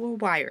how you were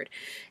wired,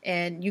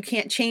 and you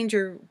can't change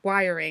your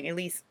wiring. At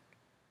least,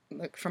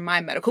 look, from my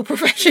medical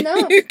profession.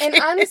 No,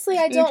 and honestly,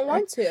 I don't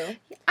want to,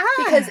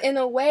 because in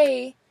a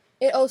way,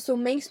 it also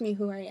makes me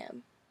who I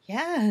am.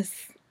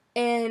 Yes.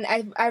 And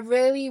I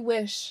really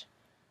wish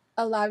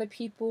a lot of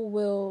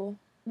people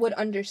would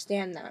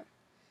understand that.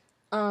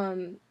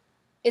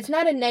 It's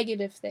not a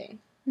negative thing.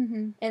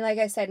 And like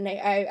I said,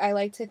 I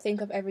like to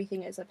think of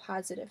everything as a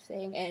positive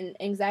thing. And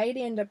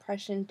anxiety and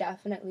depression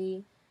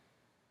definitely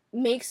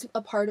makes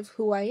a part of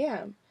who I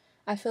am.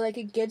 I feel like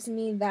it gives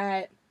me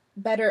that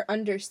better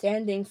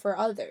understanding for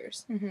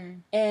others.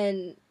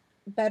 And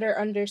better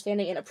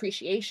understanding and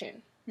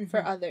appreciation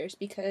for others,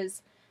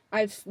 because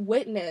I've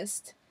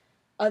witnessed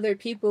other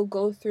people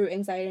go through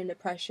anxiety and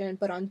depression,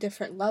 but on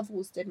different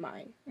levels than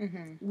mine,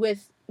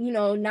 with,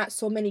 not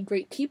so many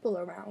great people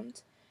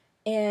around,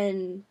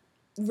 and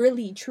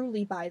really,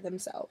 truly by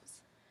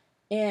themselves.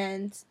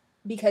 And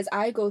because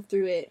I go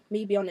through it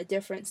maybe on a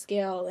different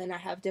scale and I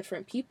have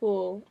different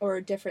people or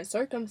different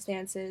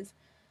circumstances,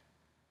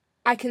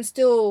 I can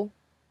still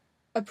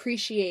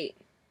appreciate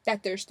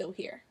that they're still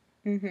here.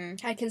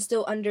 Mm-hmm. I can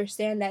still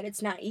understand that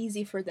it's not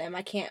easy for them.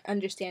 I can't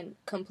understand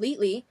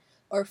completely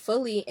or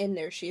fully in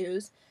their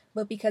shoes,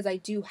 but because I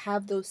do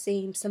have those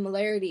same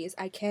similarities,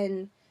 I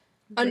can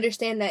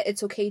understand that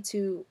it's okay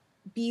to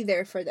be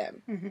there for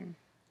them.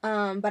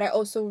 Mm-hmm. But I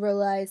also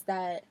realize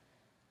that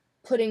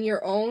putting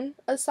your own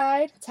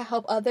aside to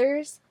help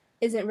others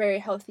isn't very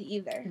healthy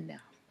either. No.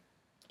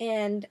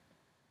 And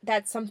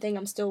that's something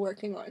I'm still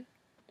working on.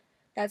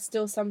 That's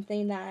still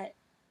something that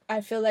I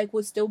feel like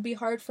would still be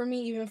hard for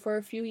me even for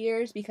a few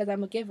years because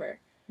I'm a giver.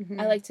 Mm-hmm.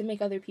 I like to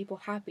make other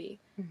people happy.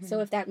 Mm-hmm. So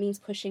if that means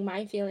pushing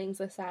my feelings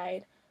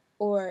aside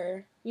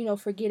or, you know,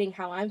 forgetting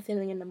how I'm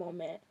feeling in the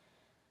moment,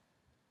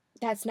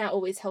 that's not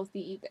always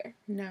healthy either.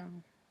 No.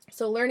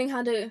 So learning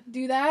how to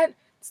do that,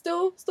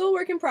 still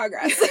work in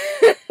progress.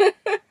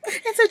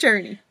 It's a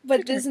journey.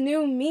 But this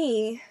new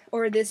me,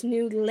 or this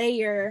new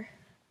layer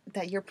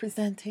that you're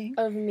presenting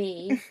of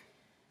me,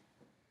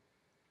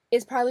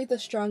 is probably the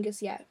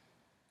strongest yet.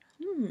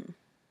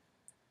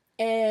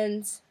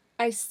 And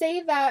I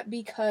say that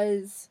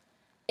because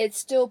it's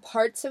still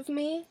parts of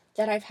me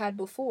that I've had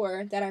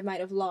before that I might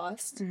have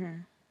lost,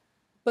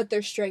 but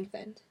they're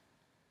strengthened.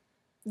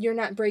 You're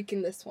not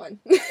breaking this one.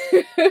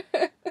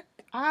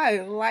 I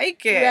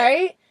like it.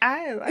 Right?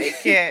 I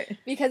like it.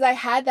 Because I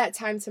had that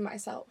time to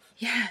myself.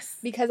 Yes.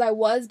 Because I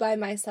was by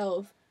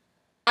myself.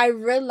 I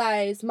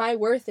realized my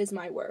worth is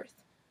my worth.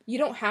 You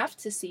don't have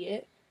to see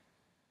it.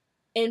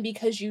 And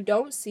because you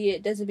don't see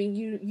it doesn't mean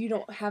you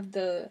don't have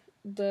the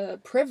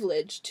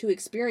privilege to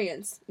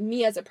experience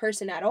me as a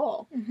person at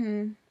all.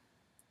 Mm-hmm.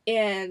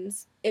 And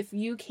if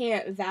you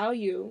can't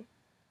value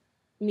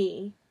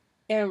me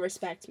and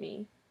respect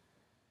me,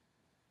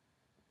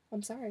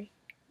 I'm sorry.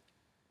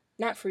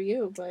 Not for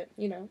you, but,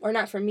 you know, or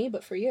not for me,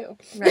 but for you.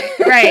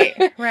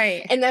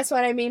 Right. And that's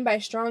what I mean by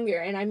stronger.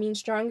 And I mean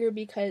stronger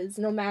because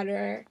no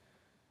matter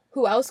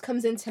who else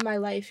comes into my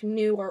life,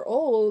 new or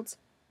old,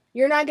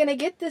 you're not going to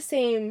get the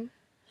same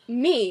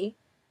me.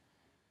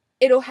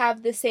 It'll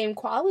have the same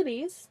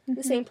qualities,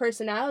 the same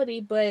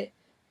personality, but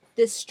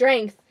the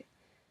strength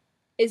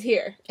is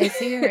here. It's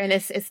here and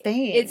it's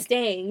staying. It's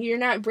staying. You're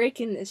not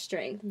breaking this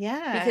strength.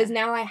 Yeah. Because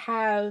now I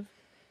have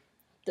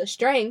the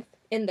strength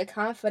and the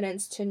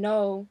confidence to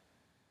know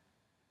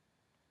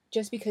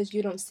just because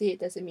you don't see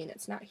it doesn't mean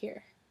it's not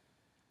here.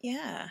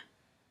 Yeah.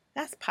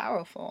 That's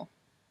powerful.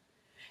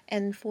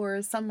 And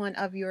for someone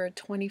of your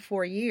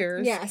 24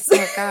 years. Yes.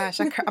 Oh, gosh.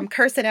 I'm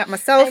cursing at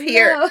myself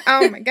here.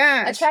 Oh, my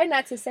gosh. I try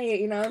not to say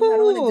it, you know. I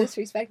don't want to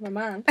disrespect my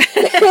mom.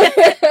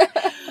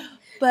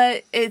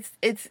 But it's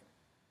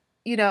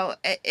you know,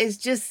 it's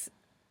just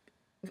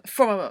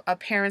from a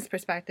parent's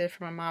perspective,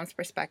 from a mom's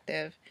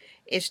perspective,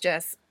 it's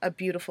just a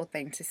beautiful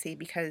thing to see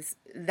because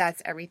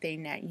that's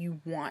everything that you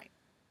want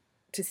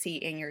to see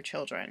in your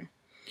children.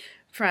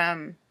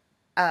 From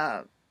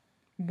a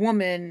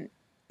woman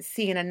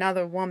seeing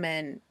another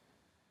woman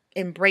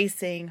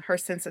embracing her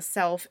sense of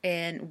self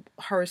and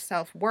her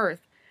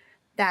self-worth,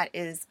 that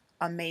is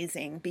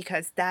amazing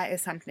because that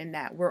is something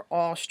that we're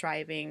all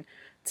striving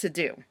to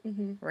do,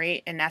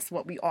 right? And that's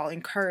what we all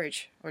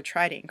encourage or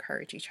try to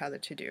encourage each other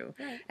to do.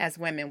 Right. As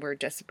women, we're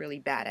just really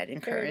bad at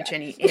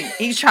encouraging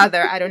each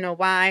other. I don't know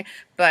why,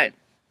 but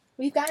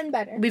we've gotten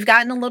better. We've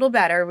gotten a little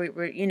better.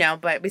 We're you know,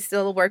 but we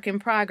still a work in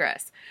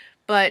progress.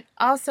 But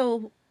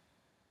also,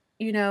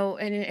 you know,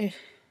 and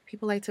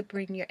people like to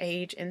bring your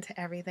age into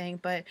everything,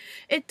 but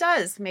it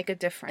does make a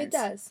difference. It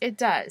does. It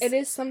does. It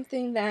is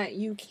something that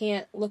you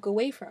can't look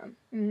away from.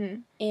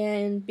 Mm-hmm.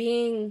 And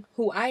being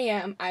who I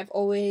am, I've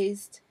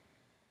always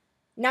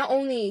not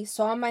only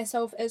saw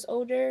myself as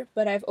older,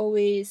 but I've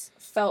always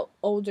felt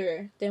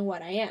older than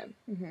what I am.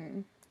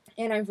 Mm-hmm.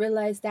 And I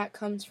realized that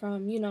comes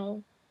from, you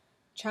know,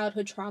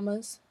 childhood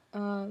traumas,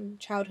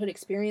 childhood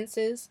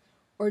experiences,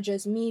 or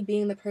just me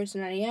being the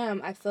person I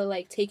am. I feel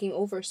like taking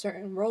over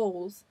certain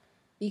roles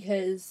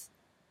because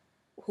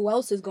who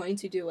else is going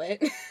to do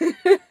it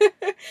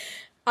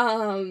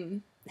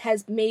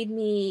has made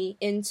me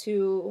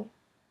into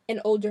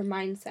an older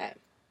mindset.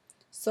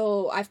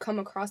 So I've come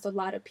across a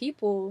lot of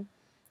people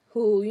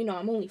who, you know,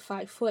 I'm only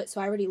 5 foot,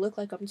 so I already look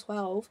like I'm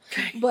 12.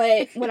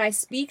 But when I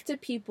speak to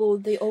people,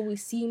 they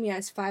always see me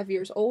as 5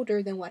 years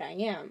older than what I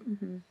am.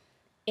 Mm-hmm.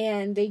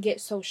 And they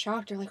get so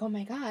shocked. They're like, oh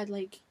my God,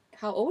 like,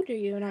 how old are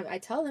you? And I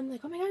tell them,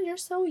 like, oh my God, you're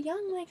so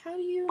young. Like, how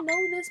do you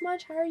know this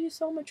much? How are you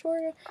so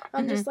mature?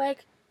 I'm just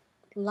like,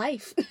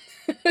 life.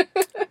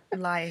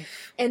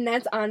 Life. And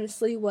that's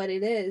honestly what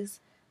it is.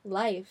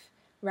 Life.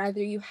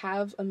 Rather you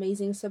have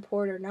amazing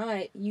support or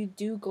not, you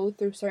do go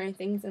through certain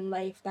things in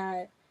life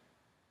that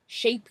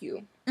shape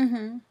you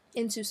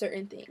into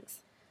certain things.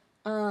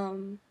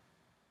 I'm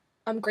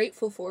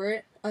grateful for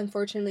it.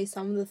 Unfortunately,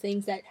 some of the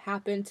things that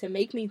happened to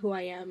make me who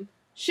I am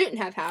shouldn't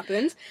have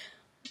happened.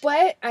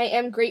 But I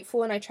am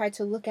grateful and I try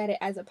to look at it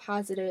as a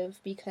positive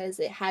because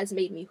it has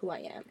made me who I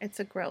am. It's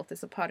a growth.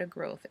 It's a part of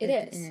growth. It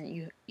is.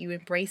 And you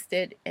embraced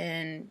it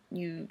and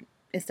you,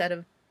 instead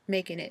of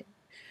making it,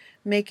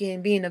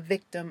 making being a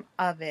victim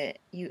of it,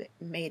 you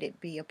made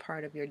it be a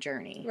part of your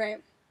journey.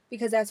 Right.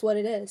 Because that's what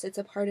it is. It's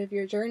a part of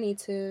your journey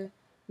to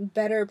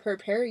better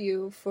prepare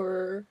you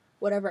for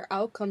whatever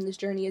outcome this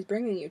journey is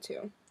bringing you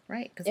to.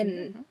 Right.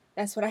 And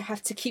that's what I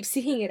have to keep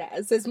seeing it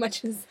as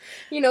much as,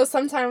 you know,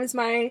 sometimes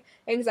my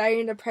anxiety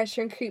and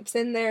depression creeps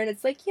in there and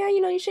it's like, yeah,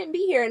 you know, you shouldn't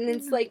be here. And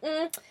it's like,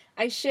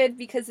 I should,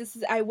 because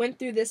I went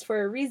through this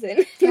for a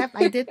reason. Yep,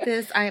 I did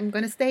this. I am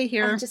going to stay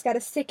here. I just got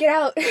to stick it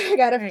out. I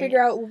got to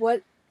figure out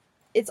what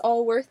it's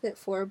all worth it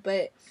for.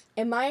 But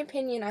in my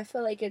opinion, I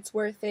feel like it's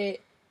worth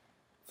it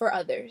for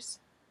others.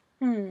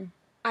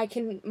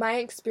 My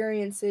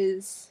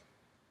experiences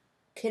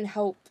can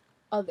help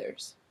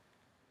others.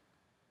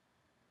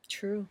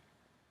 True.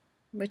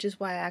 Which is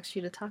why I asked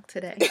you to talk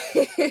today.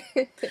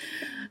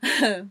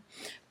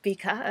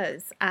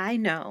 Because I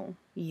know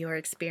your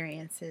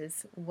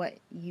experiences, what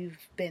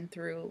you've been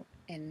through,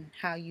 and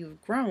how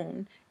you've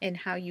grown, and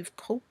how you've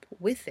coped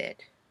with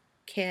it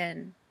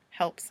can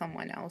help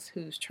someone else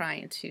who's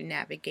trying to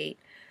navigate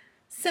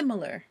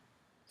similar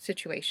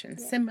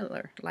situations,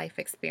 similar life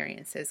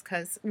experiences,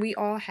 because we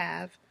all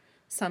have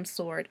some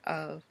sort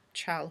of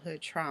childhood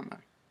trauma.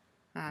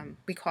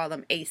 We call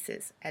them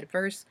ACEs,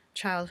 adverse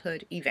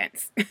childhood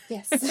events.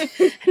 Yes.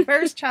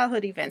 Adverse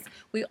childhood events.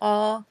 We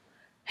all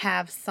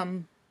have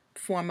some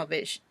form of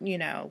it, you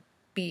know,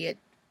 be it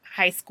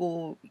high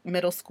school,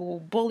 middle school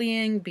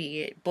bullying,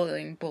 be it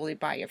bullied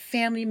by your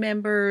family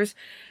members,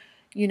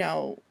 you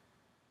know,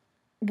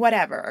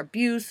 whatever,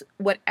 abuse,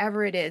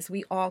 whatever it is,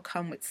 we all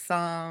come with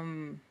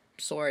some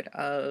sort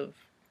of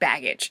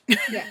baggage.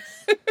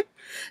 Yes.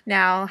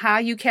 Now, how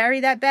you carry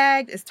that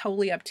bag is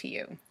totally up to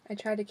you. I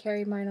try to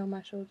carry mine on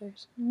my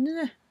shoulders.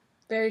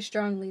 Very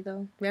strongly,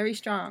 though. Very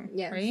strong.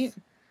 Yes. Right?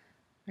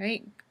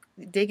 Right?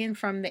 Digging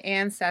from the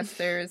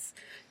ancestors,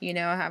 you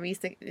know, how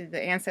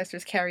the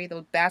ancestors carry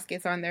those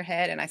baskets on their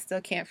head, and I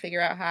still can't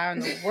figure out how in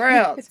the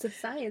world. It's a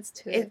science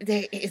to it.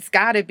 It's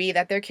got to be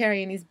that they're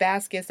carrying these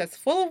baskets that's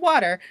full of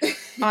water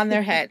on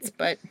their heads.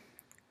 But,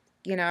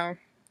 you know,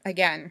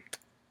 again,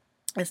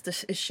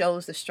 it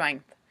shows the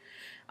strength.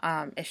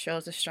 It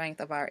shows the strength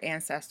of our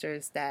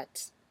ancestors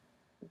that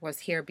was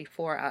here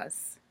before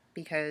us,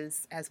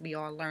 because as we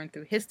all learned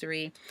through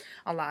history,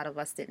 a lot of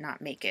us did not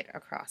make it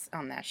across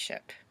on that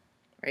ship,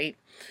 right?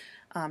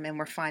 And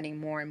we're finding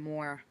more and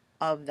more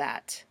of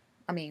that.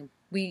 I mean,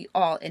 we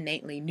all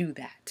innately knew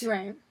that.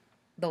 Right.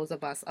 Those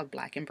of us of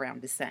Black and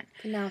brown descent.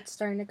 And now it's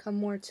starting to come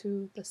more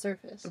to the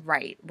surface.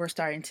 Right. We're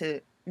starting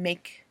to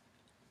make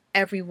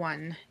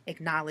everyone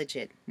acknowledge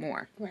it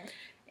more. Right.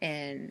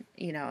 And,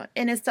 you know,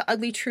 and it's the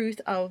ugly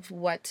truth of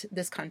what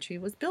this country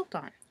was built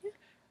on.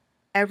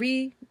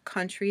 Every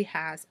country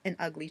has an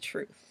ugly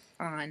truth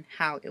on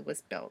how it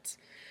was built.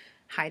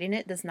 Hiding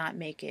it does not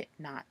make it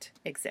not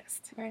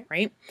exist,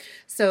 right?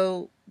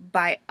 So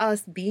by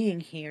us being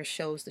here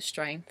shows the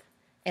strength,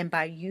 and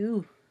by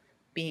you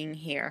being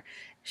here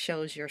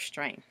shows your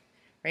strength,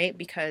 right?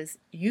 Because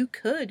you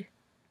could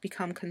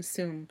become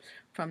consumed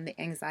from the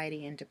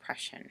anxiety and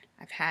depression.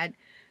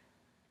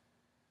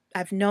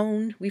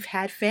 We've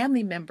had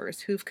family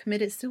members who've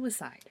committed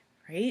suicide,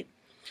 right?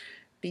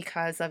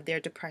 Because of their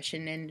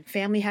depression, and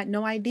family had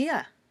no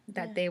idea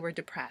that they were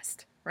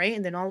depressed, right?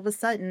 And then all of a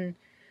sudden,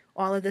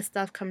 all of this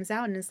stuff comes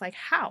out, and it's like,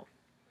 how?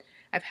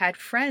 I've had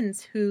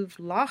friends who've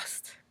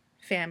lost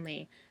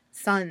family,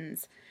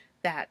 sons,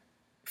 that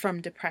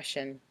from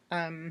depression.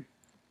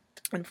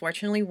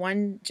 Unfortunately,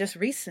 one just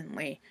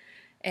recently,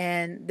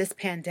 and this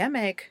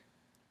pandemic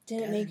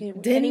didn't make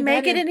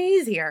it any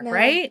easier,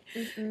 right?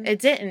 Mm-mm. It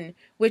didn't,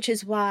 which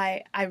is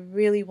why I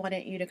really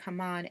wanted you to come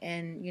on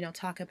and, you know,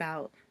 talk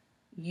about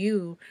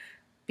you,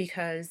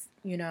 because,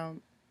 you know,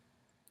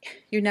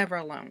 you're never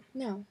alone.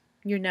 No.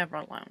 You're never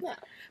alone. No.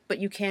 But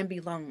you can be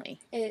lonely.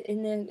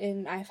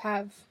 And I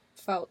have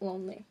felt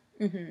lonely.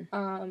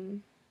 Mm-hmm.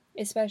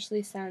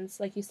 Especially since,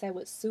 like you said,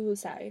 with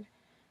suicide.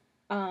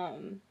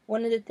 One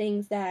of the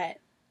things that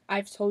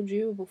I've told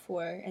you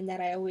before, and that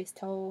I always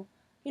tell,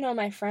 you know,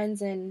 my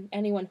friends and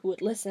anyone who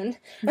would listen,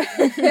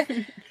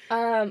 I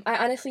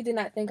honestly did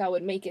not think I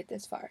would make it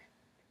this far.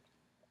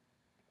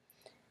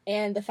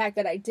 And the fact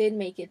that I did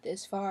make it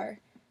this far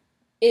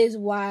is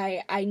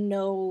why I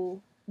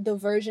know the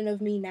version of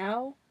me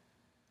now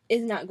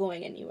is not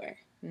going anywhere.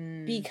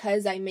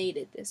 Because I made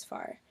it this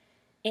far.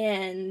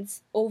 And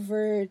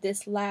over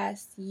this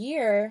last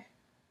year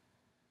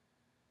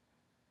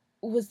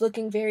was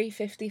looking very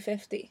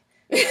 50-50.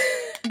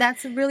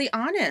 That's really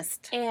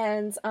honest.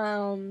 And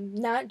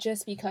not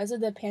just because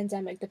of the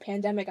pandemic. The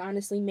pandemic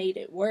honestly made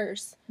it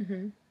worse.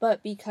 Mm-hmm.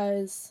 But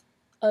because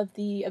of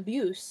the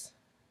abuse.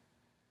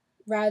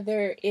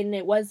 Rather, and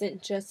it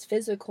wasn't just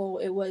physical,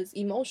 it was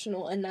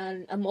emotional. And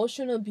then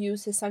emotional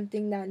abuse is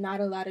something that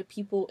not a lot of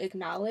people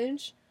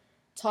acknowledge,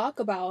 talk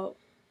about,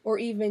 or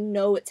even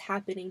know it's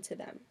happening to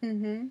them.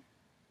 Mm-hmm.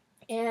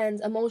 And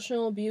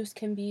emotional abuse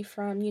can be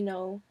from, you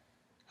know,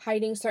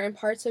 hiding certain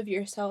parts of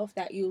yourself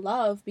that you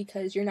love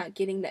because you're not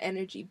getting the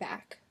energy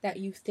back that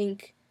you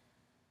think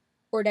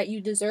or that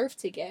you deserve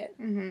to get.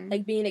 Mm-hmm.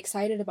 Like being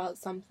excited about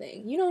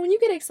something. You know, when you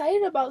get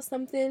excited about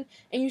something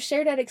and you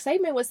share that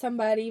excitement with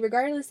somebody,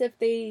 regardless if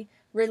they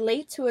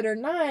relate to it or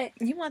not,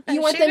 You want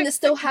them to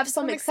still have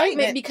some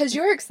excitement because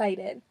you're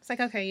excited. It's like,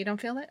 okay, you don't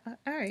feel it? All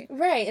right.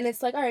 Right. And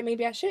it's like, all right,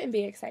 maybe I shouldn't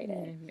be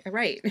excited.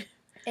 Right.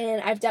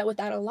 And I've dealt with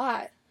that a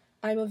lot.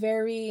 I'm a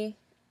very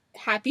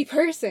happy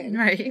person.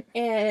 Right.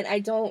 And I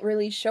don't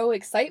really show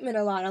excitement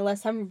a lot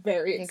unless I'm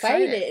very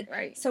excited.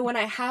 Right. So when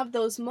I have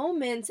those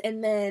moments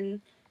and then,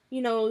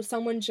 you know,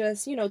 someone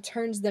just, you know,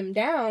 turns them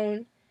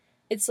down,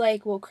 it's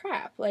like, well,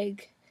 crap.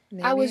 Like,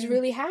 maybe I was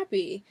really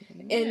happy.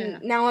 Yeah.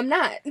 And now I'm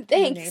not.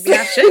 Thanks. Maybe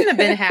I shouldn't have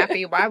been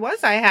happy. Why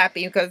was I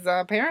happy? Because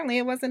apparently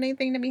it wasn't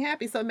anything to be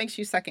happy. So it makes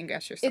you second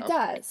guess yourself. It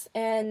does.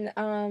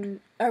 And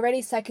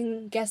already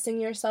second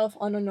guessing yourself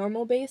on a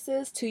normal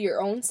basis to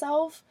your own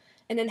self.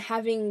 And then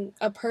having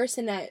a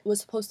person that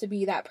was supposed to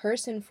be that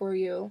person for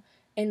you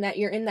and that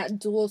you're in that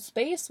dual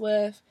space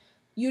with,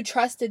 you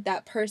trusted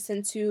that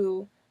person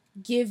to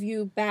give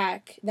you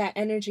back that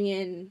energy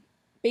and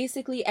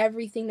basically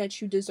everything that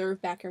you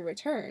deserve back in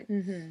return.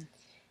 Mm-hmm.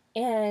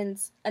 And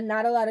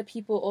not a lot of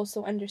people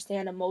also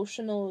understand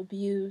emotional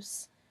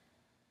abuse.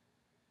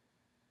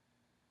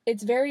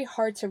 It's very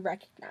hard to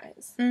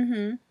recognize.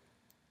 Mm-hmm.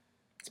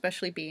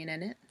 Especially being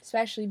in it.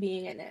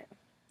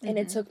 Mm-hmm. And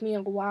it took me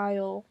a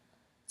while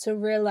to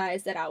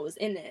realize that I was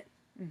in it.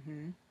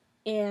 Mm-hmm.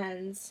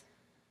 And,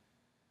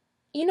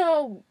 you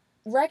know,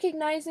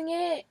 recognizing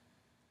it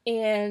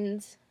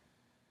and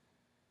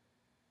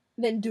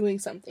then doing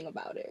something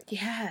about it.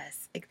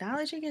 Yes,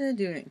 acknowledging it and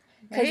doing.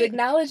 Because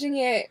acknowledging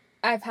it,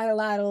 I've had a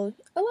lot of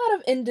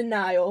in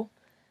denial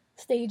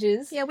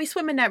stages. Yeah, we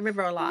swim in that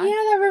river a lot. Yeah,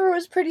 that river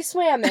was pretty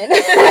swimming.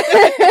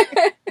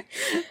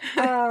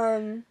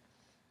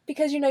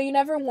 Because, you know, you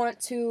never want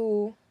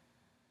to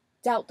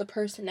doubt the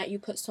person that you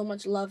put so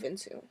much love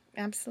into.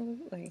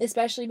 Absolutely.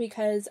 Especially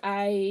because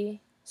I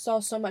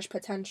saw so much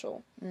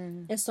potential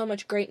and so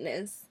much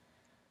greatness.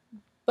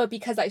 But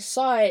because I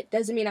saw it,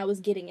 doesn't mean I was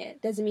getting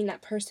it. Doesn't mean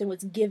that person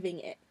was giving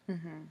it.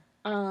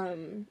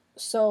 Mm-hmm.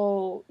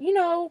 So, you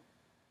know,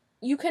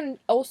 you can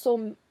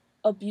also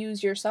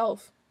abuse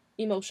yourself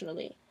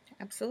emotionally.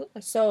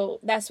 Absolutely. So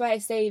that's why I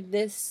say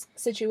this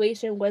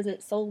situation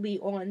wasn't solely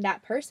on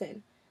that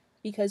person.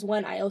 Because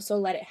one, I also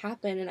let it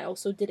happen and I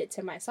also did it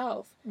to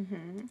myself.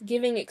 Mm-hmm.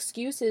 Giving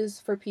excuses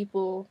for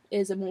people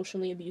is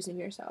emotionally abusing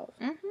yourself.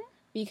 Mm-hmm.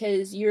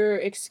 Because you're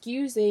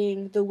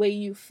excusing the way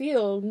you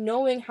feel,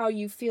 knowing how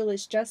you feel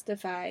is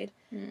justified.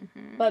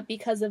 Mm-hmm. But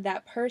because of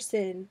that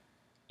person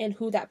and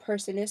who that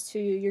person is to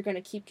you, you're going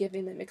to keep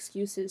giving them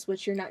excuses,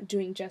 which you're not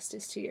doing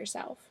justice to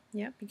yourself.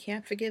 Yep, you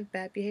can't forgive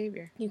bad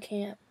behavior. You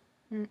can't.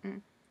 Mm-mm.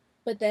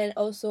 But then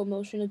also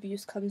emotional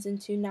abuse comes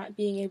into not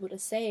being able to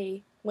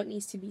say what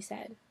needs to be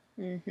said.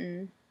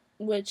 Mm-hmm.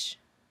 Which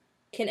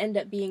can end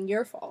up being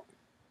your fault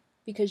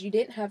because you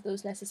didn't have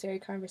those necessary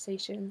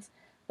conversations,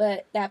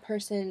 but that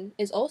person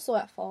is also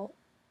at fault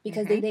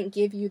because they didn't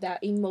give you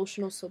that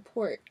emotional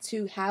support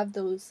to have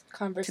those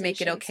conversations. To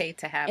make it okay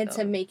to have and those.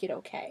 To make it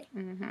okay.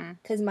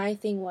 Because my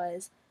thing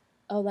was,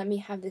 oh, let me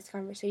have this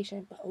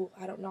conversation, but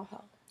I don't know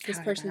how this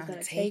person's going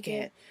to take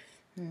it.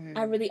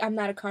 I'm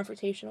not a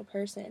confrontational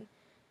person.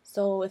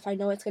 So if I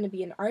know it's going to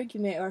be an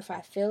argument or if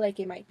I feel like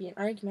it might be an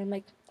argument, I'm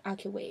like, I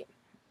can wait.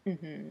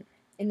 Mm-hmm.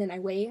 And then I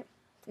wait,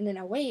 and then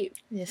I wait.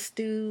 It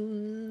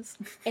stews.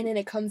 And then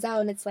it comes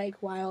out, and it's like,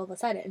 why all of a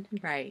sudden?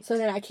 Right. So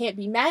then I can't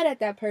be mad at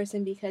that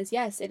person because,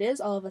 yes, it is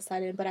all of a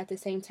sudden, but at the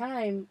same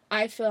time,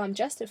 I feel I'm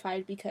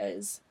justified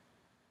because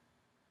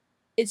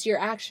it's your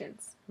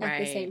actions at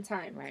the same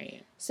time.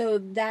 Right. So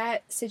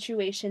that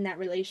situation, that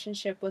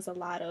relationship was a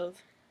lot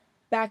of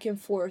back and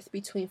forth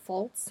between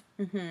faults.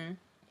 Mm-hmm.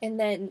 And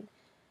then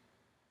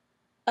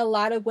a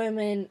lot of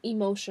women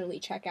emotionally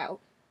check out.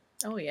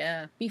 Oh,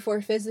 yeah. Before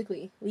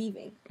physically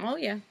leaving. Oh,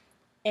 yeah.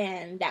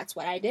 And that's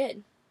what I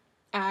did.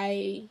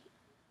 I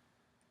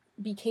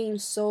became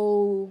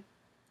so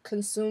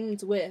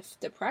consumed with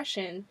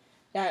depression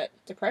that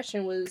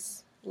depression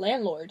was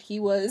landlord. He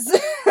was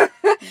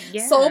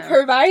sole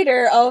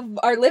provider of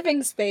our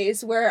living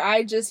space where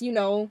I just, you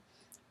know,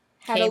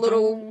 had a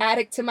little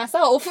attic to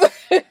myself.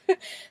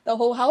 The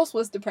whole house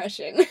was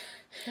depression.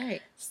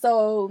 Right.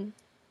 So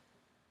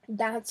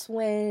that's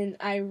when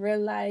I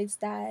realized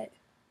that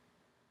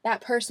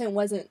person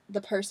wasn't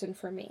the person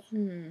for me.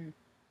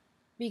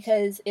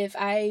 Because if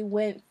I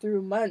went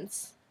through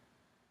months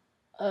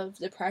of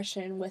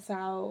depression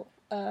without,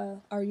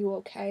 are you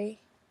okay?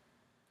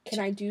 Can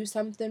I do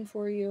something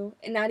for you?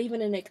 And not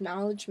even an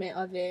acknowledgement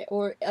of it,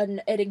 or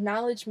an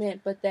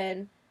acknowledgement, but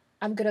then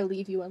I'm going to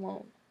leave you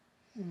alone.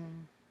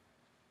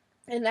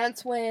 And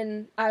that's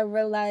when I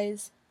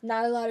realized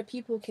not a lot of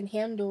people can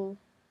handle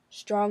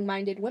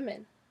strong-minded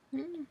women.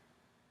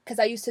 Because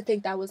I used to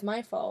think that was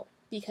my fault.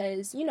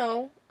 Because, you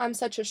know, I'm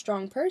such a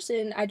strong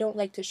person, I don't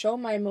like to show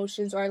my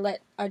emotions, or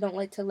I don't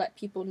like to let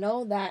people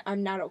know that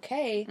I'm not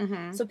okay.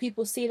 So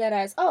people see that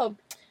as, oh,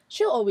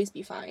 she'll always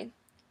be fine.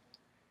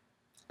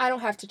 I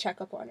don't have to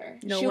check up on her.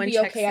 She'll be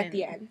okay at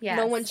the end. Yes.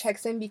 No one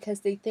checks in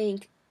because they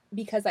think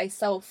because I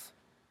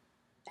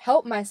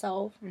help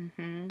myself,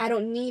 Mm-hmm. I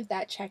don't need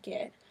that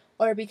check-in.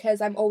 Or because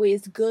I'm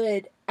always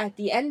good at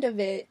the end of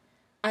it,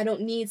 I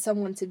don't need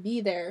someone to be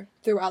there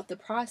throughout the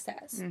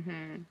process.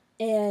 Mm-hmm.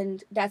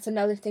 And that's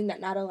another thing that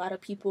not a lot of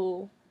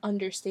people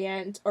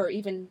understand or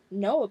even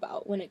know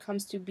about when it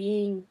comes to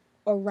being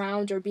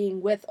around or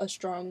being with a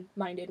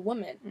strong-minded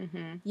woman.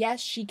 Mm-hmm. Yes,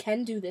 she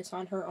can do this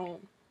on her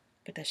own.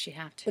 But does she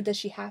have to? But does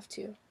she have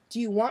to? Do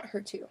you want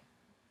her to?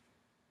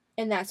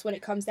 And that's what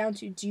it comes down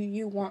to. Do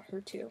you want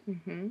her to?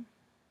 Mm-hmm.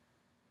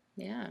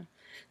 Yeah.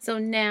 So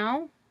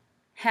now,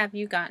 have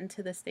you gotten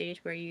to the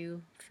stage where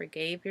you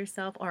forgave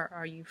yourself, or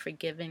are you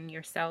forgiving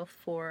yourself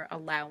for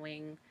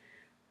allowing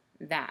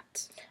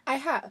that? I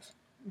have.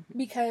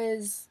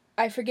 Because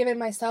I've forgiven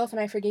myself and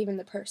I've forgiven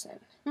the person.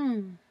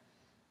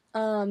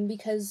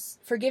 Because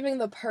forgiving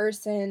the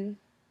person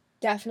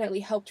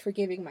definitely helped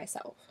forgiving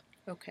myself.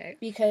 Okay.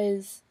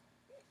 Because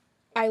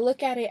I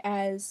look at it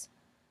as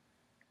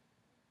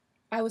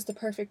I was the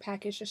perfect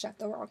package just at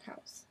the wrong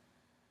house.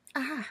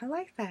 Ah, I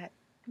like that.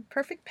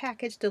 Perfect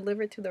package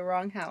delivered to the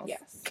wrong house.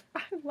 Yes.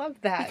 I love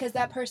that. Because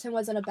that person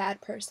wasn't a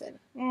bad person.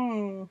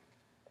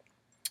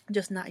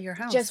 Just not your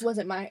house. Just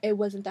it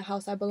wasn't the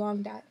house I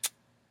belonged at.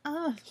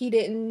 Oh. He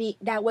didn't need,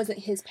 that wasn't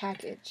his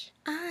package.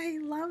 I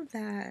love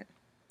that.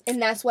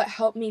 And that's what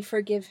helped me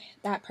forgive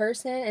that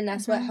person, and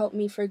that's what helped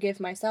me forgive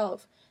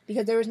myself.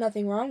 Because there was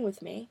nothing wrong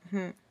with me.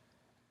 Gotcha.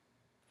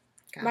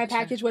 My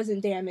package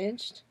wasn't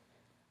damaged.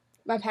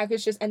 My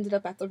package just ended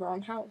up at the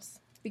wrong house.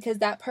 Because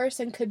that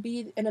person could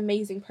be an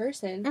amazing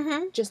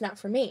person, just not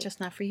for me. Just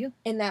not for you.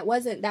 And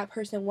that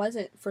person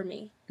wasn't for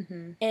me.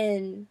 Mm-hmm.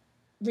 And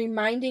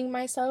reminding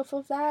myself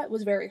of that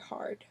was very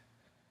hard.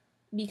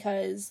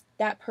 Because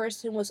that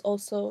person was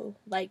also,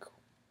 like,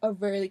 a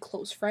really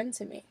close friend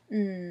to me.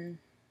 And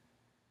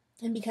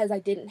because I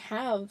didn't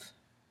have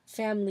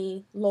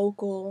family,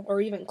 local, or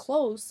even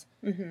close,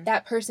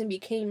 that person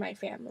became my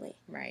family.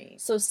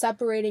 Right. So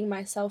separating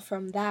myself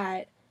from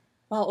that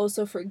while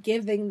also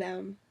forgiving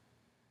them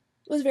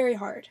was very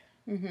hard.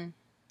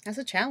 That's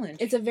a challenge.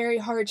 It's a very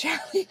hard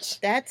challenge.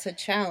 That's a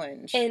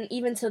challenge. And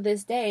even to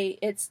this day,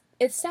 it's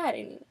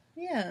saddening.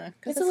 Yeah.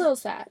 It's a little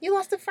sad. You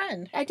lost a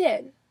friend. I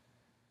did.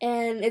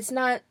 And it's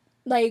not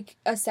like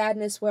a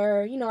sadness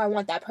where, I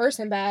want that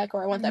person back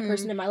or I want that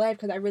person in my life,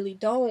 because I really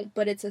don't.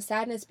 But it's a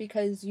sadness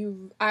because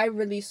I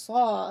really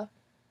saw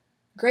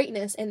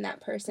greatness in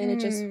that person. It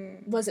just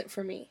wasn't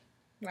for me.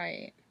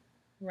 Right.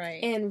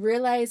 Right. And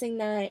realizing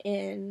that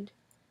and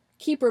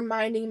keep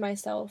reminding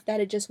myself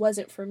that it just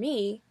wasn't for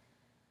me,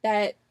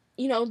 that,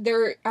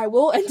 I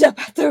will end up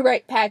at the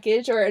right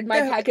package, or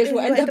my package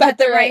will end up at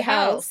the right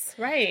house.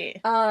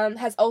 Right.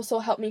 Has also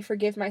helped me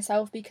forgive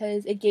myself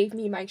because it gave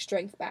me my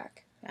strength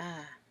back.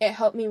 It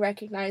helped me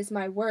recognize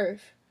my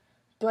worth,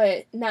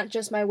 but not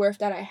just my worth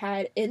that I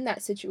had in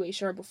that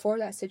situation or before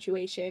that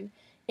situation.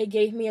 It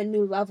gave me a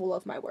new level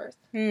of my worth.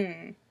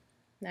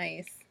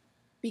 Nice.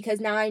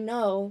 Because now I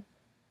know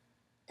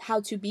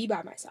how to be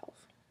by myself.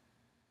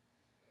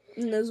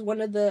 And this is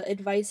one of the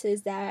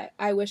advices that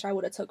I wish I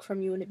would have took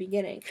from you in the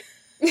beginning.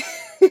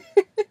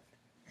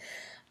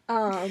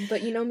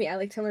 But you know me, I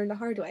like to learn the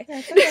hard way.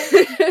 That's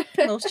okay.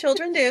 Most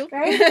children do.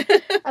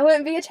 Right? I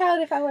wouldn't be a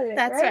child if I wasn't.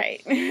 That's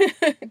right.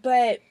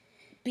 But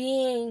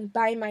being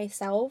by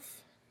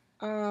myself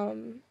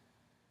has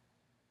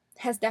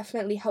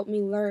definitely helped me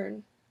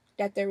learn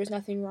that there was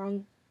nothing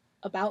wrong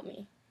about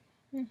me.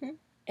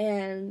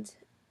 And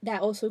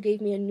that also gave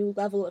me a new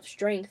level of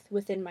strength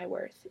within my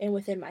worth and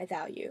within my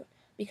value.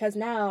 Because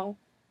now,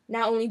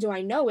 not only do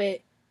I know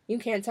it, you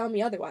can't tell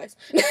me otherwise.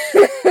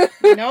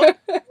 Nope.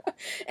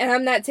 And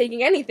I'm not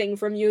taking anything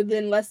from you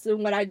than less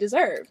than what I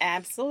deserve.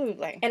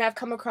 Absolutely. And I've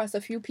come across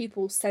a few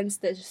people since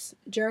this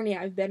journey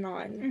I've been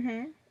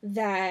on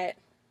that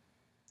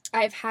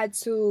I've had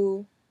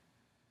to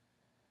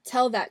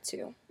tell that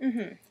to.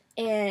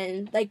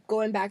 And, like,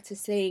 going back to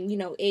saying,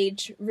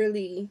 age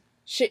really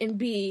shouldn't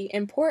be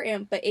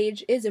important, but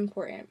age is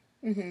important.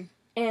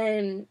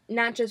 And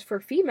not just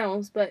for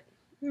females, but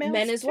Males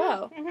men as too.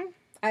 well.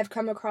 I've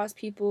come across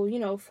people,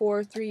 4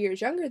 or 3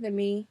 years younger than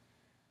me,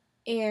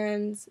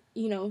 and,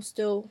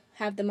 still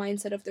have the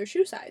mindset of their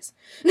shoe size.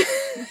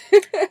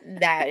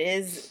 That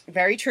is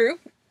very true.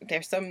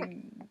 There's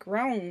some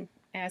grown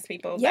ass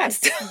people.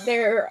 Yes,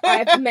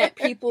 I've met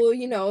people,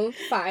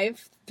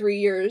 3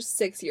 years,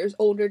 6 years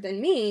older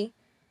than me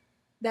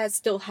that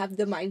still have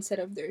the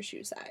mindset of their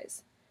shoe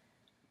size.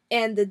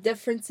 And the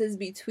differences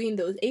between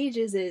those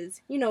ages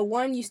is,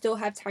 one, you still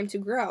have time to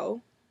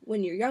grow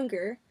when you're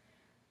younger.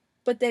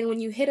 But then when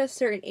you hit a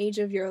certain age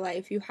of your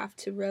life, you have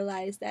to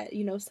realize that,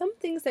 some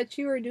things that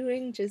you are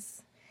doing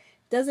just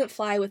doesn't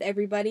fly with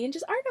everybody and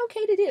just aren't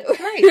okay to do.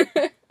 Right.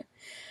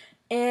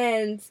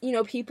 And,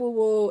 people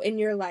will, in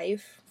your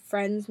life,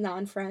 friends,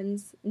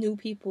 non-friends, new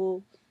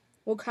people,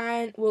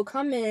 will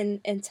come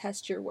in and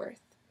test your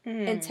worth.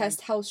 And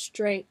test how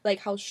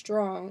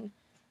strong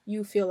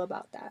you feel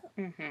about that.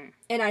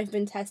 And I've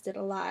been tested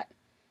a lot.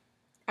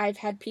 I've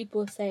had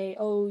people say,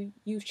 oh,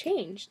 you've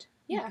changed.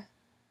 Yeah,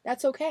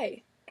 that's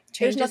okay.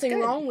 There's nothing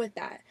wrong with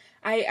that.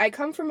 I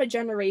come from a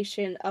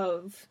generation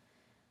of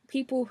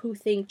people who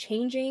think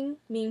changing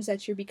means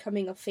that you're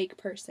becoming a fake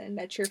person,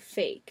 that you're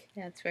fake.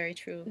 That's very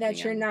true.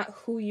 That you're not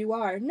who you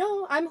are.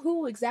 No, I'm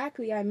who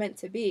exactly I'm meant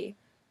to be.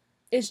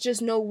 It's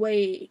just no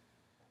way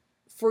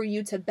for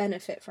you to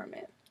benefit from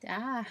it.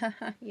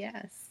 Ah,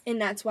 yes. And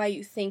that's why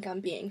you think I'm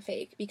being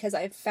fake, because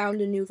I've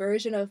found a new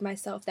version of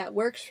myself that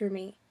works for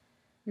me.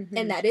 Mm-hmm.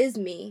 And that is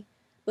me.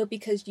 But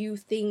because you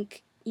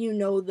think you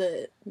know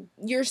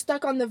you're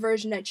stuck on the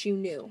version that you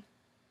knew.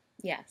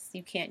 Yes,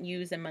 you can't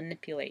use and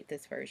manipulate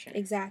this version.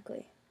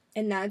 Exactly.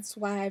 And that's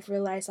why I've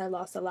realized I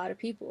lost a lot of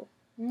people.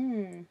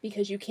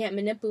 Because you can't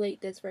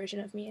manipulate this version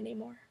of me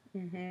anymore.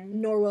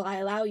 Mm-hmm. Nor will I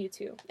allow you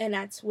to. And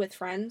that's with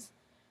friends.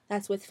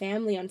 That's with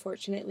family,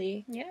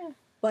 unfortunately. Yeah.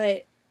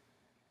 But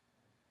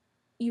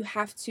you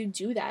have to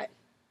do that.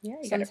 Yeah,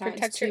 you gotta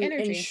protect your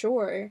energy.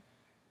 Ensure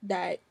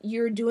that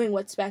you're doing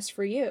what's best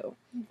for you.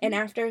 Mm-hmm. And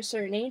after a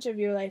certain age of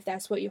your life,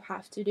 that's what you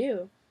have to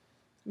do.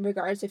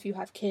 Regardless if you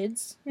have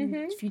kids,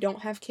 if you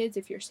don't have kids,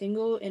 if you're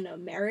single, in a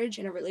marriage,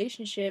 in a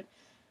relationship,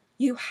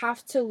 you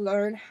have to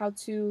learn how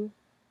to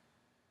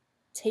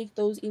take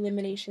those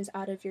eliminations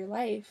out of your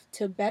life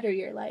to better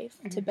your life,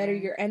 to better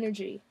your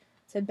energy,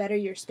 to better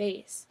your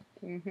space.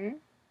 I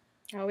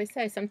always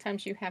say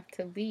sometimes you have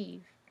to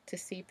leave to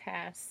see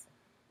past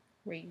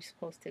where you're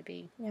supposed to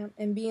be. Yeah,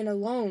 and being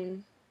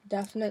alone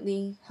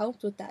definitely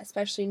helped with that,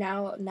 especially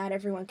now not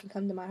everyone can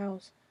come to my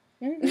house.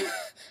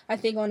 I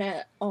think on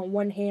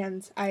one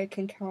hand, I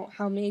can count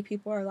how many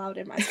people are allowed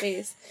in my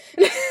space.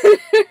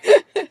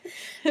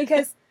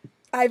 Because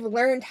I've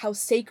learned how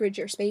sacred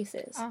your space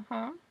is.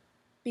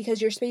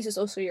 Because your space is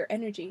also your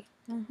energy.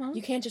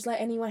 You can't just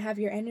let anyone have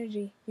your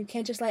energy. You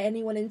can't just let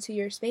anyone into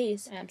your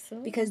space.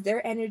 Absolutely. Because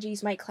their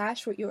energies might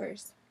clash with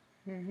yours.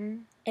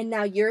 And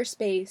now your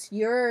space,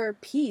 your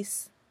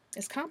peace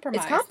is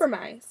compromised. It's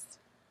compromised.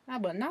 I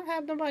will not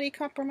have nobody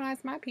compromise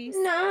my peace.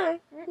 Nah,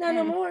 not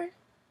no more.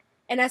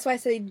 And that's why I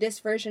say this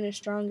version is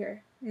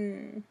stronger.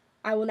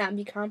 I will not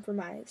be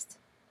compromised.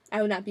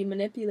 I will not be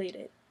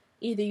manipulated.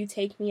 Either you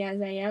take me as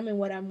I am and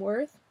what I'm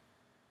worth,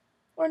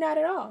 or not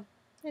at all.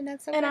 And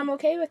that's okay. And I'm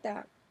okay with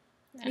that.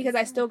 Because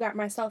I still got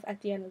myself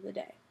at the end of the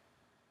day.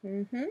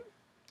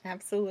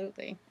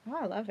 Absolutely. Oh,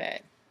 I love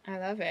it. I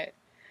love it.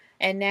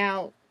 And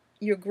now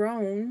you're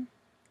grown.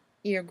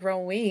 You're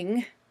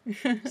growing.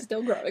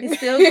 Still growing.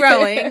 Still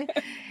growing.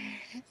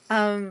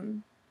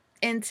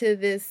 Into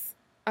this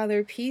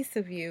other piece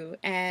of you,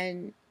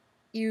 and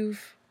you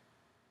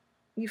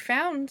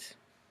found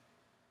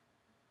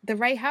the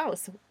right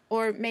house,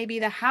 or maybe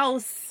the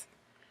house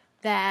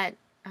that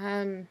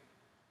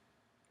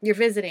you're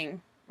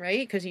visiting, right?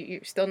 Because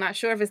you're still not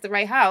sure if it's the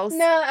right house.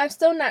 No, I'm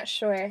still not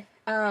sure.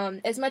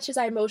 As much as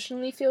I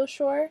emotionally feel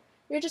sure,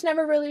 you're just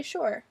never really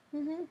sure.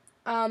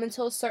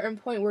 Until a certain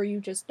point where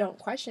you just don't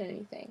question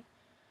anything.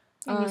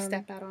 And you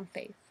step out on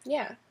faith.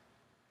 Yeah.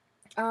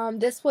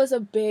 This was a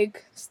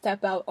big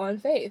step out on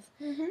faith.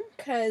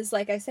 Because,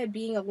 like I said,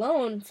 being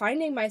alone,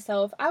 finding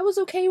myself, I was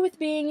okay with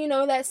being,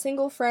 that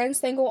single friend,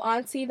 single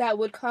auntie that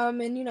would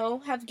come and,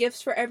 have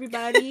gifts for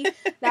everybody.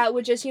 That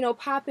would just,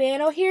 pop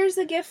in. Oh, here's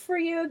a gift for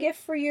you, a gift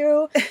for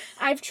you.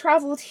 I've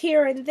traveled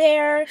here and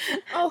there.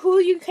 Oh, who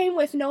you came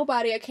with?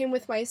 Nobody. I came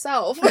with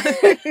myself.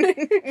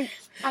 I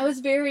was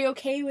very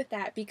okay with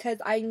that because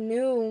I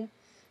knew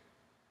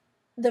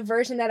the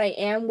version that I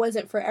am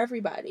wasn't for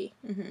everybody.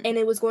 And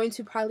it was going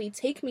to probably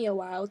take me a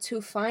while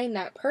to find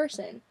that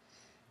person.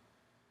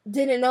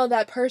 Didn't know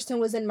that person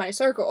was in my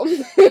circle. Who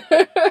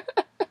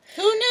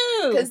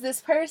knew? Because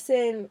this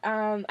person,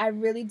 I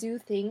really do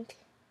think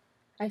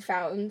I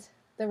found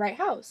the right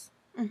house.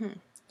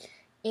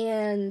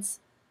 And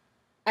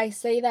I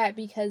say that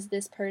because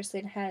this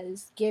person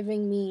has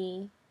given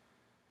me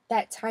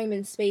that time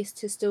and space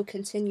to still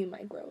continue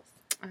my growth.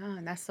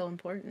 And that's so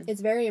important.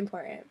 It's very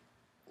important.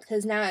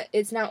 Because now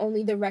it's not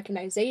only the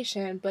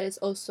recognition, but it's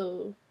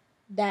also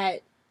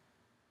that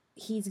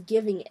he's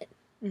giving it.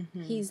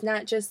 He's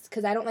not just,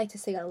 because I don't like to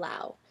say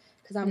allow,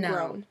 because I'm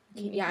grown.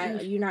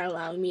 Yeah, you're not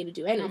allowing me to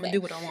do anything. I'm going to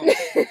do what I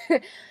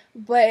want.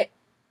 But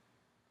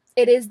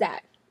it is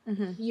that.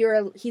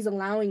 He's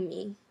allowing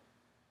me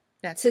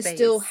to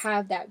still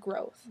have that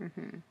growth.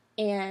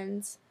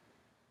 And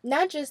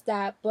not just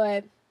that,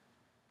 but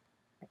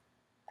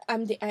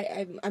I'm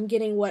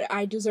getting what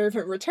I deserve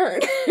in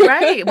return.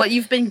 Right, what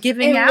you've been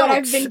giving out. What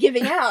I've been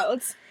giving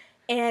out.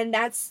 And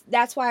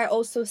that's why I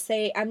also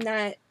say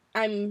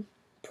I'm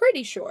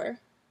pretty sure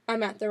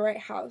I'm at the right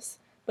house.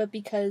 But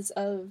because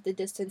of the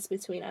distance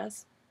between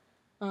us,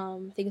 I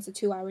think it's a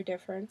 2-hour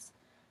difference.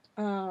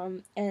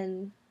 And,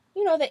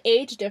 the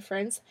age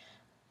difference.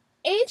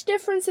 Age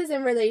differences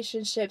in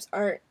relationships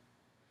aren't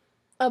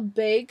a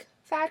big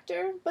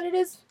factor, but it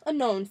is a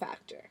known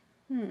factor.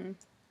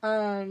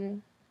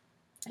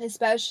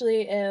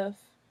 Especially if,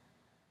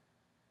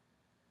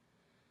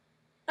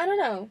 I don't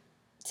know,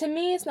 to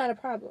me it's not a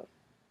problem.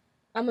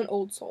 I'm an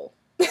old soul.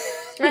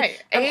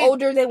 Right. I'm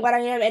older than what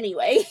I am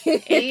anyway.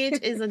 Age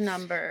is a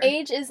number.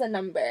 Age is a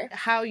number.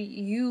 How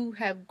you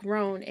have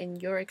grown in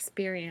your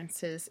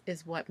experiences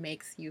is what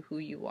makes you who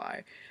you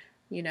are.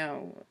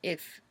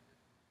 If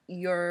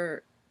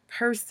your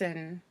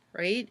person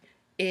right,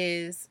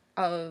 is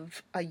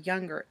of a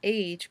younger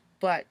age,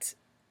 but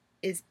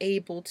is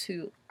able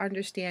to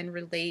understand,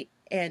 relate,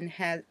 and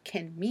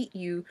can meet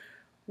you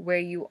where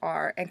you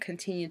are and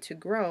continue to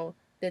grow,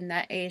 then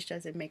that age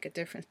doesn't make a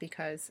difference,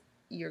 because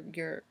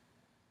your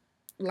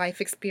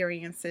life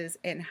experiences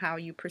and how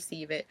you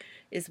perceive it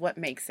is what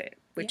makes it,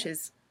 which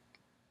is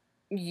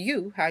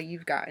how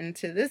you've gotten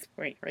to this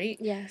point, right?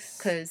 Yes.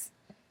 Because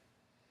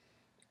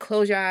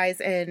close your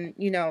eyes and,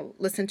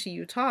 listen to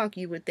you talk,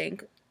 you would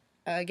think,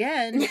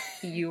 again,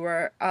 you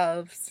were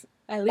of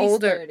at least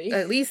older, 30.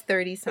 at least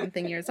 30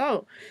 something years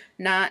old,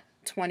 not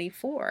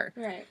 24.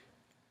 Right.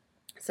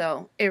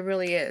 So it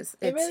really is.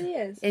 It really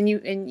is. And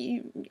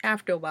you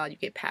after a while you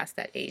get past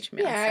that age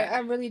mindset. Yeah, I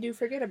really do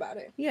forget about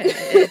it. Yeah,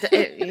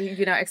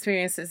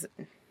 experiences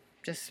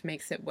just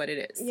makes it what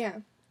it is. Yeah.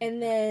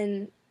 And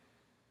then,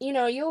 you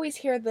always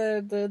hear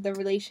the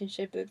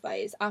relationship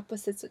advice,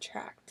 opposites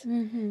attract.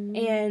 Mm-hmm.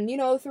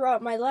 And,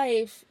 throughout my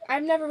life,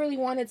 I've never really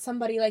wanted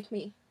somebody like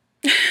me.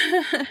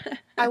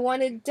 I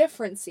wanted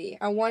differency.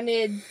 I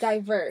wanted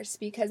diverse,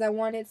 because I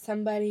wanted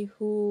somebody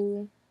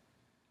who,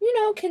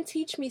 can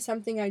teach me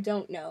something I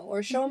don't know,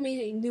 or show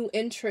me new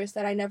interests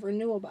that I never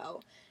knew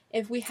about.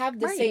 If we have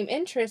the same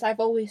interests, I've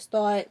always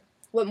thought,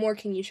 what more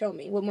can you show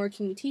me? What more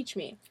can you teach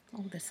me?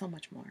 Oh, there's so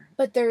much more.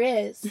 But there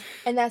is.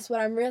 And that's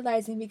what I'm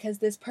realizing, because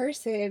this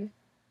person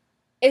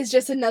is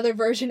just another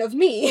version of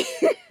me.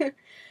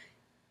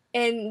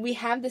 And we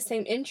have the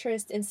same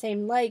interests and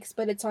same likes,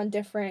 but it's on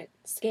different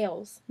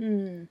scales.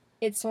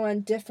 It's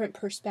on different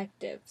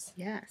perspectives.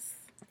 Yes.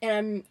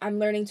 And I'm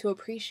learning to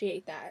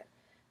appreciate that,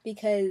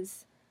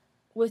 because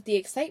with the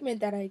excitement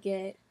that I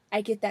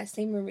get that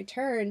same in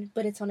return,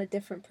 but it's on a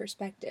different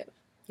perspective.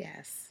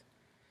 Yes.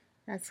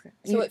 That's good.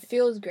 So it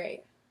feels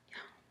great.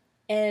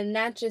 And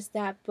not just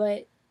that,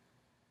 but,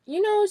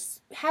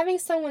 having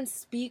someone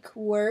speak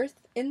worth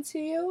into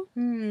you,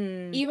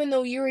 even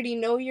though you already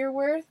know your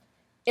worth,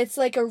 it's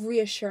like a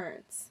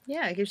reassurance.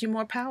 Yeah, it gives you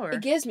more power.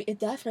 It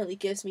definitely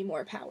gives me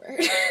more power.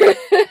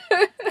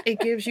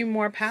 It gives you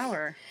more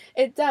power.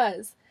 It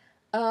does.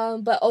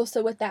 But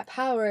also with that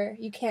power,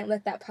 you can't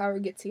let that power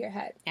get to your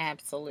head.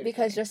 Absolutely.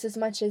 Because just as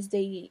much as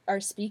they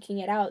are speaking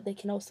it out, they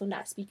can also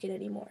not speak it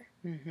anymore.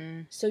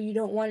 Mm-hmm. So you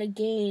don't want to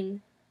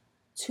gain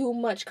too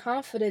much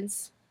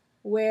confidence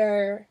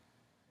where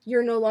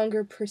you're no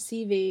longer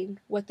perceiving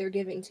what they're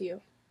giving to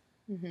you.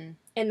 Mm-hmm.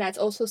 And that's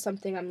also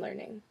something I'm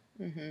learning.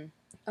 Mm-hmm.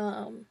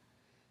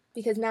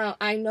 Because now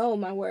I know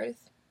my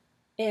worth,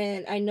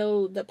 and I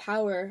know the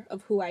power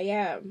of who I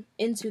am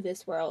into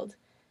this world.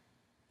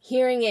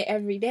 Hearing it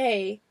every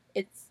day,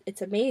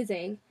 it's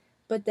amazing.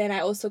 But then I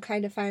also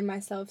kind of find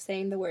myself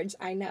saying the words,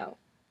 I know.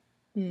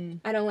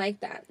 I don't like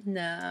that.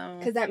 No.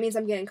 Because that means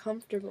I'm getting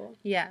comfortable.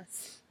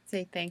 Yes.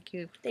 Say thank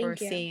you for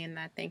seeing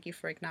that. Thank you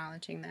for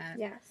acknowledging that.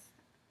 Yes.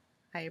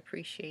 I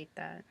appreciate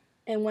that.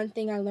 And one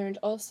thing I learned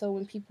also,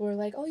 when people were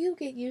like, oh, you'll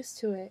get used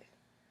to it.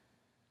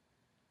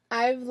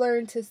 I've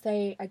learned to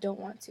say, I don't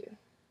want to.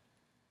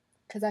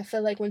 Because I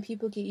feel like when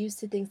people get used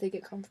to things, they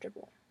get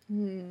comfortable.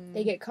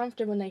 They get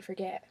comfortable and they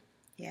forget.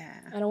 Yeah.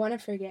 I don't want to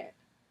forget.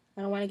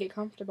 I don't want to get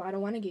comfortable. I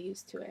don't want to get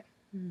used to it.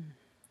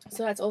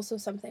 So that's also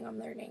something I'm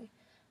learning.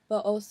 But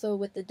also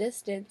with the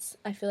distance,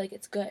 I feel like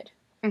it's good.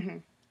 Mm-hmm.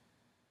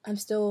 I'm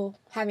still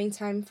having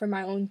time for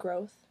my own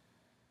growth.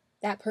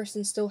 That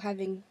person's still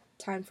having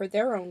time for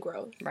their own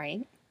growth.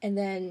 Right. And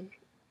then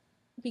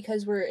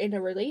because we're in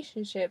a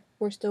relationship,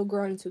 we're still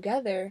growing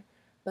together,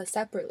 but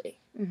separately.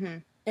 Mm-hmm.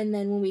 And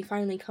then when we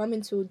finally come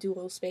into a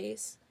dual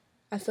space,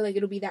 I feel like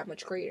it'll be that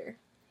much greater.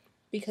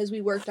 Because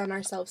we worked on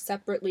ourselves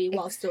separately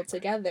while still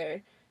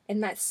together.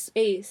 And that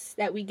space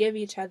that we give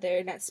each other,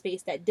 and that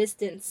space, that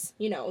distance,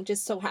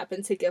 just so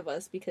happened to give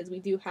us, because we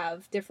do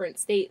have different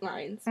state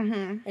lines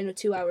and a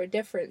 2-hour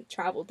different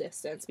travel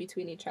distance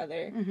between each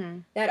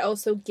other. That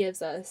also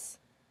gives us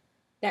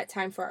that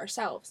time for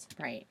ourselves.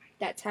 Right.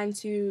 That time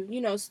to,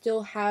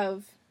 still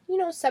have,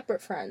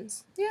 separate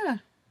friends. Yeah.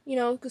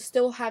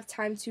 Still have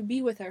time to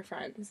be with our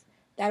friends.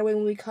 That way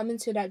when we come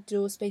into that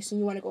dual space and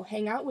you want to go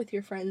hang out with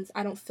your friends,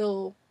 I don't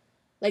feel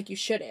like you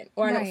shouldn't.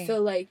 Or I don't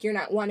feel like you're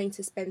not wanting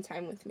to spend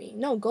time with me.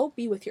 No, go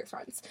be with your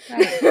friends.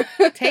 Right.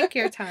 Take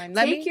your time.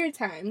 Take your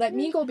time. Let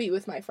me go be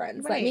with my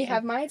friends. Let me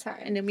have my time.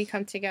 And then we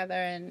come together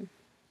and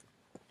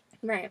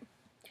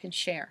can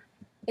share.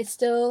 It's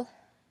still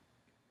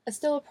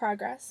a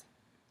progress.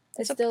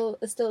 It's still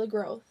a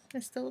growth.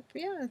 It's still,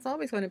 it's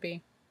always going to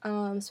be.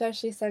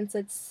 Especially since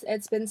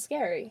it's been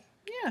scary.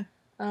 Yeah.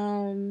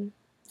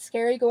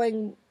 Scary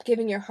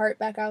giving your heart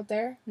back out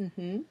there.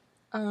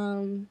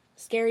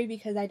 Scary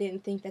because I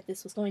didn't think that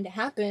this was going to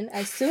happen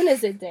as soon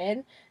as it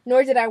did,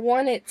 nor did I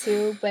want it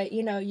to, but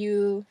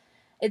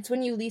it's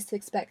when you least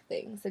expect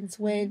things. It's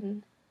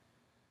when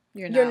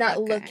you're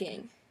not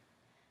looking.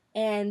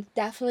 And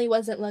definitely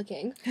wasn't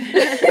looking.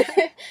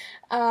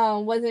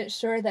 Wasn't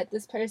sure that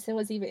this person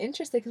was even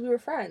interested, because we were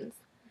friends.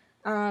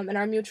 And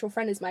our mutual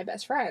friend is my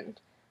best friend,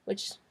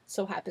 which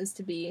so happens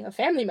to be a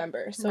family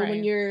member. So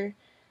when you're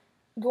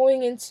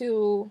going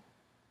into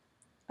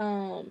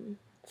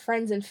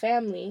friends and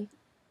family,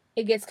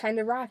 it gets kind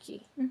of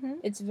rocky. Mm-hmm.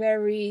 It's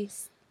very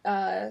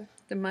The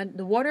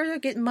water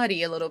get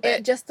muddy a little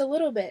bit. just a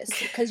little bit,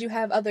 because you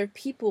have other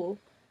people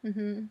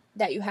Mm-hmm.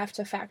 that you have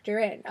to factor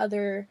in,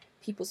 other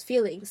people's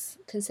feelings,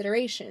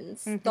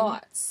 considerations, Mm-hmm.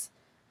 thoughts,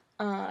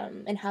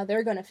 and how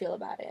they're going to feel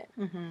about it.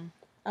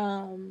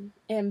 Mm-hmm.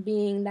 And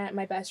being that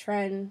my best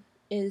friend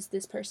is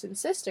this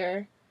person's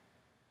sister,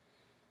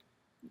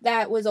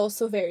 that was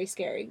also very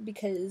scary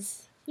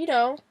because, you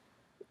know,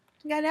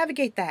 You gotta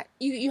navigate that.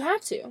 you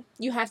have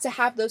to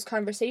have those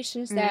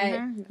conversations that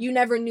Mm-hmm. you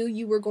never knew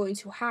you were going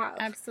to have.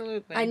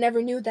 Absolutely. I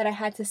never knew that I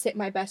had to sit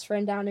my best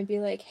friend down and be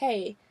like,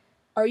 hey,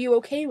 are you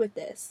okay with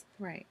this?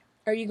 Right.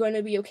 Are you going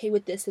to be okay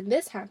with this and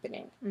this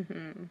happening?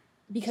 Mm-hmm.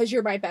 Because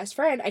you're my best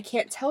friend, I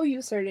can't tell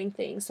you certain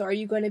things. So are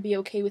you going to be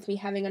okay with me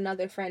having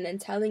another friend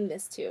and telling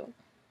this to?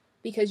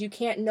 Because you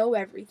can't know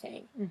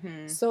everything.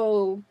 Mm-hmm.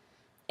 So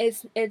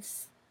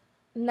it's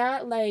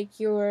not like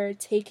you're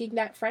taking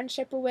that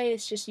friendship away.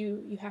 It's just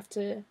you have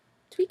to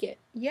tweak it.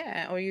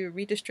 Yeah, or you're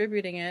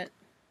redistributing it.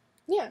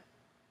 Yeah.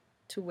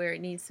 To where it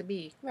needs to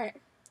be. Right.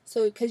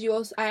 So,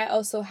 because I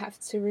also have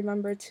to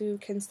remember to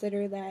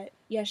consider that,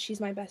 yes, she's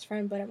my best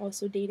friend, but I'm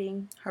also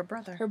dating her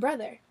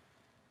brother.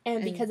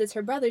 And because it's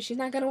her brother, she's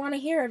not going to want to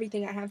hear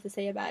everything I have to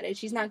say about it.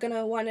 She's not going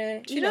to want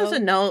to, She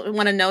doesn't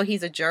want to know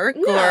he's a jerk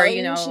no,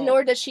 or,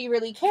 nor does she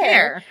really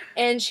care.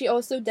 And she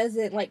also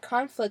doesn't like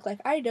conflict like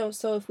I don't.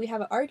 So if we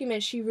have an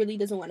argument, she really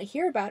doesn't want to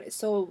hear about it.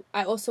 So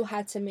I also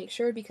had to make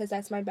sure, because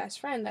that's my best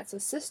friend, that's a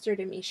sister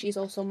to me. She's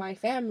also my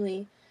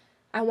family.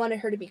 I wanted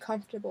her to be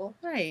comfortable.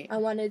 Right. I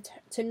wanted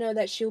to know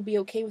that she'll be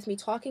okay with me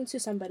talking to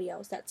somebody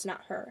else that's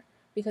not her,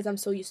 because I'm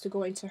so used to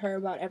going to her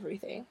about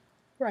everything.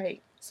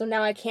 Right. So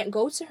now I can't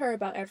go to her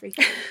about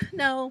everything.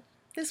 No,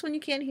 this one you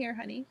can't hear,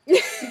 honey.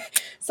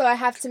 So I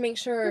have to make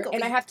sure,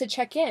 and I have to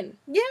check in.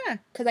 Yeah.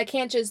 Because I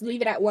can't just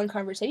leave it at one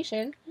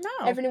conversation. No.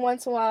 Every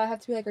once in a while I have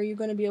to be like, are you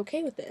going to be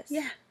okay with this?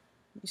 Yeah.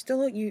 We're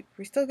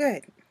still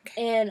good.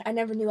 And I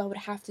never knew I would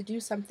have to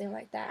do something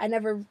like that. I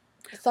never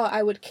thought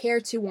I would care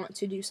to want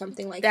to do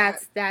something like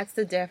that. That's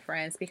the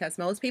difference, because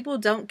most people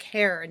don't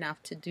care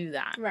enough to do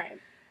that. Right.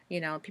 You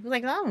know, people are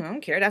like, oh, I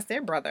don't care. That's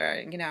their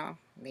brother. You know,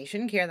 they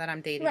shouldn't care that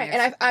I'm dating. Right.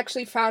 And I've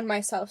actually found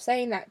myself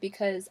saying that,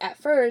 because at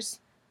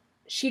first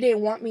she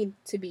didn't want me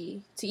to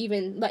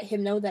even let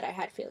him know that I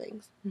had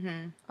feelings.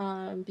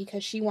 Mm-hmm.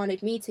 Because she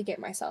wanted me to get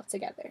myself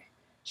together.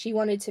 She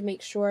wanted to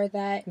make sure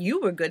that you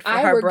were good for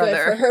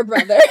her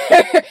brother.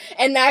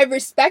 And I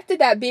respected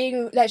that,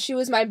 being that she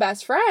was my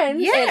best friend.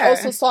 Yeah. And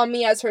also saw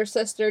me as her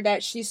sister,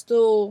 that she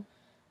still,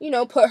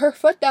 put her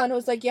foot down and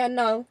was like, yeah,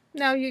 no.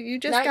 No, you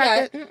just not got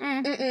yet.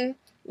 Mm-mm.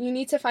 You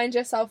need to find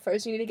yourself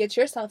first. You need to get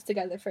yourself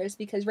together first,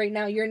 because right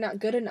now you're not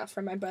good enough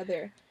for my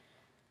brother.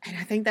 And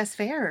I think that's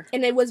fair.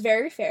 And it was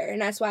very fair.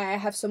 And that's why I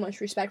have so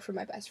much respect for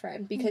my best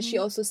friend, because she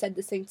also said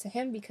the same to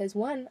him, because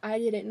one, I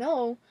didn't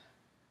know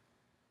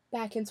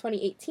back in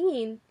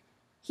 2018,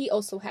 he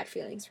also had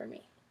feelings for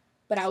me.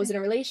 But I was in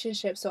a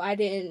relationship, so I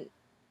didn't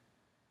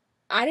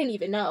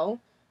even know,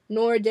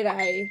 nor did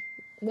I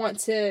want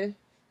to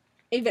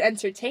even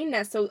entertain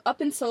that. So up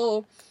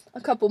until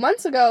a couple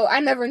months ago, I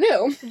never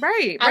knew.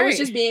 Right. I was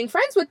just being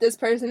friends with this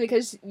person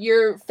because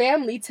you're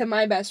family to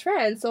my best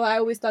friend. So I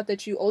always thought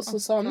that you also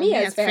saw me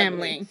as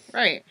family.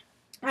 Right.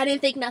 I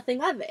didn't think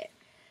nothing of it.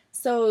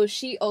 So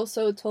she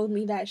also told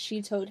me that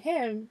she told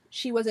him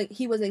he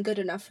wasn't good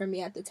enough for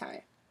me at the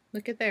time.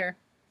 Look at there.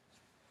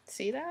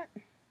 See that?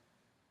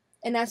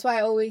 And that's why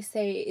I always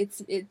say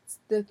it's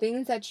the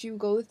things that you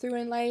go through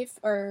in life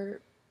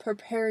are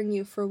preparing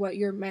you for what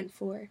you're meant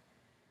for.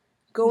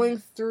 Going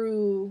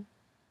through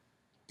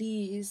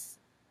these,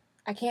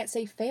 I can't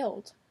say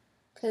failed,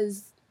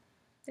 because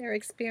they're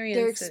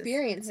experiences.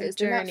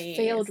 They're not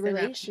failed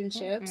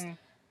relationships.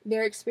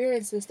 They're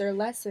experiences, they're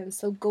lessons.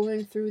 So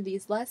going through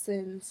these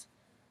lessons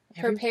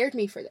prepared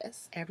me for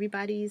this.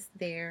 Everybody's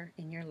there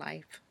in your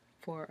life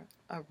for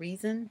a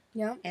reason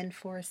and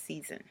for a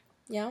season.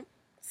 Yeah.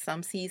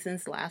 Some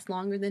seasons last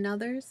longer than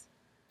others.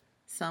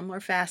 Some are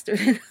faster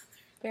than others.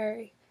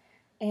 Very.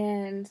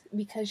 And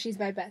because she's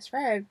my best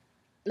friend,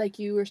 like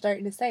you were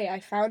starting to say, I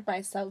found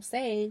myself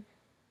saying,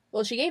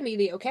 well, she gave me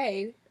the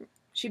okay.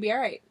 She'd be all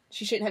right.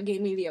 She shouldn't have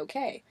gave me the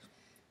okay.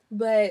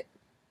 But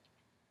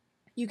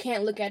you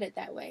can't look at it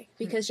that way,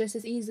 because just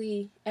as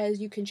easily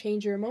as you can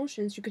change your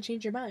emotions, you can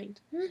change your mind.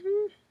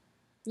 Mm-hmm.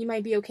 You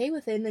might be okay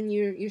with it, and then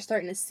you're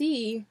starting to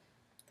see,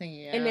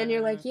 and then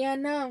you're like, yeah,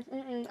 no,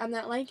 I'm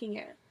not liking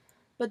it.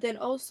 But then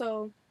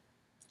also,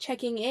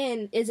 checking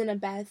in isn't a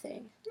bad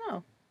thing.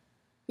 No.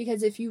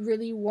 Because if you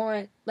really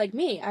want, like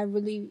me, I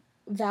really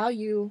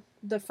value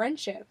the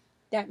friendship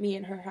that me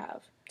and her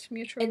have. It's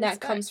mutual and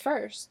respect. That comes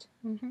first.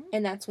 Mm-hmm.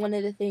 And that's one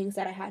of the things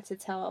that I had to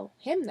tell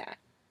him, that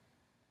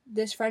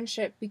this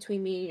friendship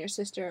between me and your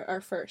sister are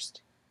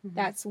first. Mm-hmm.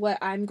 That's what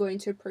I'm going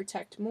to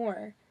protect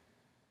more.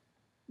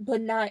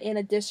 But not in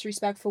a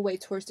disrespectful way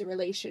towards the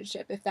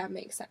relationship, if that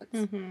makes sense.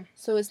 Mm-hmm.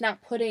 So it's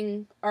not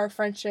putting our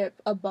friendship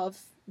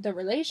above the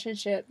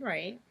relationship.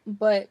 Right.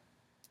 But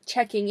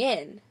checking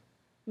in.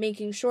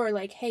 Making sure,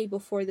 like, hey,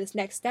 before this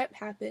next step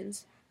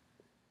happens,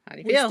 How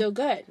do you we're feel? still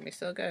good. We're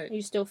still good.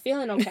 You're still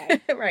feeling okay.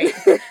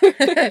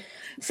 Right.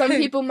 Some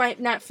people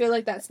might not feel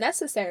like that's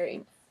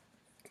necessary.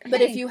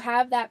 But if you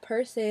have that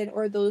person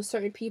or those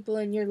certain people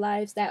in your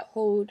lives that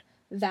hold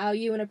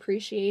value and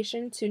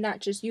appreciation to not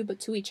just you but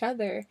to each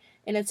other,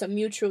 and it's a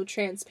mutual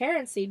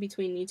transparency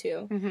between you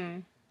two, mm-hmm.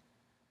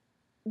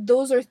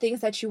 those are things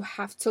that you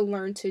have to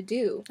learn to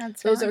do.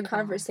 That's those valuable. are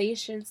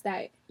conversations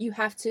that you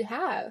have to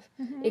have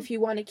mm-hmm. if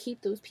you want to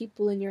keep those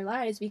people in your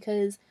lives,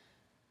 because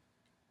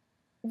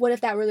what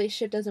if that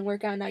relationship doesn't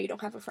work out? Now you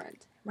don't have a friend.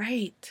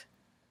 Right.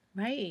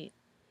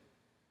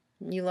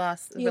 You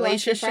lost your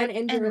friend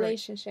and your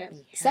relationship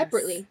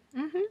separately.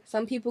 Mm-hmm.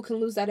 Some people can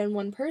lose that in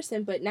one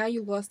person, but now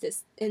you lost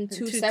this in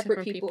two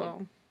separate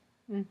people.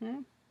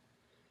 Mm-hmm.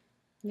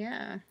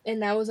 Yeah.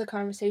 And that was a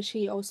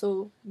conversation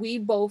we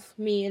both,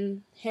 me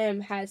and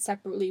him, had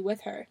separately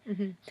with her.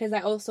 Because I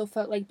also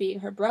felt like being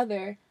her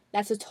brother,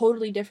 that's a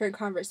totally different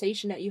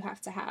conversation that you have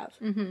to have.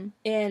 Mm-hmm.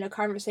 And a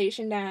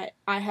conversation that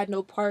I had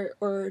no part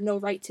or no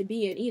right to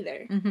be in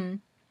either. Mm-hmm.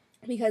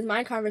 Because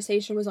my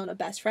conversation was on a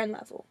best friend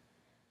level.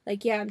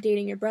 Like, yeah, I'm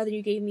dating your brother,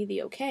 you gave me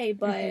the okay,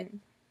 but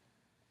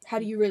how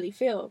do you really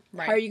feel?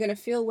 Right. How are you going to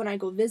feel when I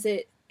go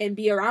visit and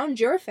be around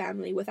your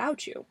family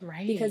without you?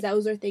 Right. Because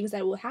those are things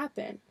that will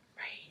happen.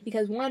 Right.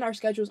 Because one, our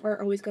schedules aren't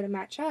always going to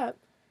match up,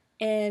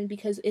 and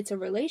because it's a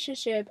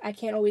relationship, I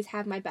can't always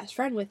have my best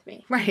friend with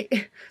me.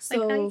 Right.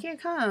 So like, no, you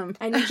can't come.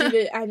 I need you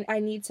to. I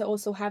need to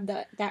also have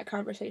that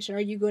conversation. Are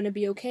you going to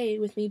be okay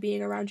with me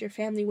being around your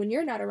family when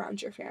you're not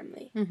around your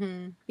family?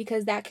 Mm-hmm.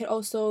 Because that could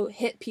also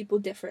hit people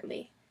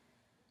differently.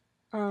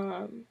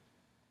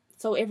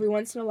 So every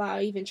once in a while,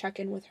 I even check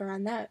in with her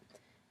on that.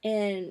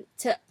 And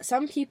to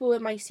some people,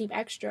 it might seem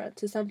extra.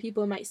 To some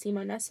people, it might seem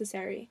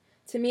unnecessary.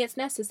 To me, it's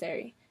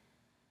necessary.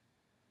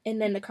 And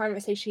then the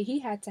conversation he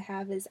had to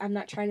have is, I'm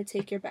not trying to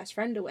take your best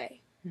friend away.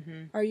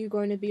 Mm-hmm. Are you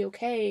going to be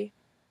okay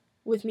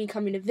with me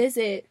coming to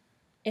visit?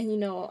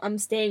 And, I'm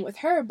staying with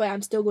her, but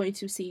I'm still going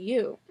to see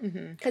you.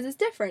 Because it's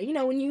different.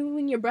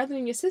 When your brother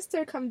and your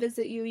sister come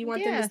visit you, you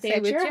want them to stay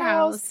at your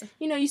house.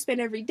 You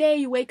spend every day,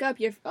 you wake up,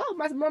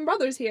 my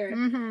brother's here.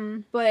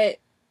 Mm-hmm. But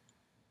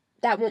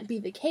that won't be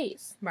the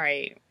case.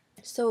 Right.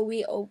 So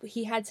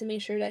he had to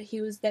make sure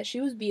that she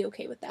was be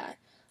okay with that.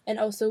 And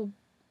also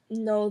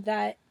know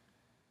that,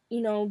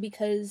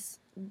 because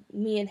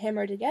me and him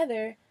are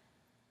together,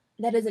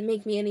 that doesn't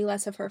make me any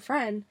less of her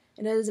friend,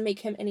 and that doesn't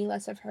make him any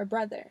less of her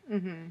brother.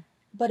 Mm-hmm.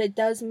 But it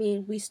does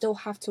mean we still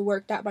have to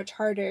work that much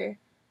harder,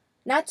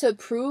 not to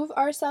prove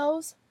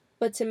ourselves,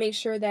 but to make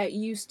sure that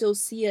you still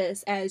see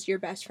us as your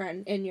best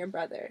friend and your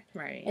brother.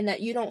 Right. And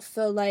that you don't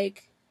feel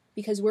like,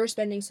 because we're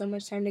spending so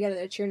much time together,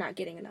 that you're not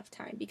getting enough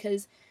time.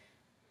 Because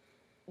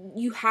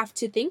you have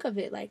to think of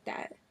it like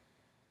that.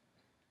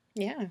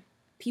 Yeah.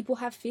 People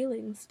have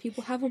feelings.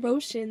 People have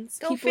emotions.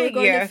 Go people are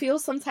going to feel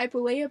some type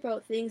of way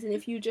about things. And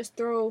if you just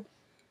throw,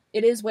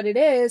 it is what it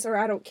is, or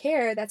I don't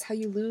care, that's how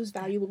you lose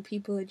valuable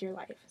people in your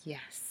life.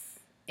 Yes.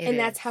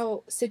 That's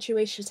how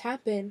situations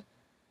happen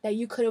that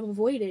you could have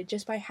avoided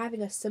just by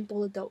having a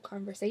simple adult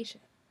conversation.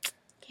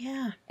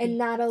 Yeah. And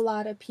not a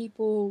lot of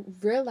people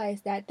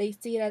realize that. They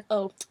see it as,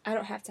 oh, I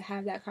don't have to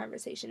have that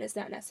conversation. It's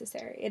not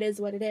necessary. It is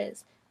what it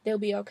is. They'll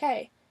be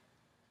okay.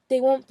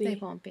 They won't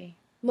be.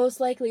 Most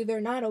likely they're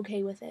not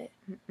okay with it.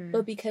 Mm-mm.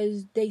 But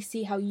because they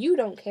see how you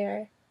don't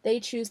care, they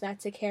choose not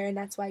to care, and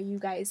that's why you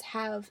guys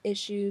have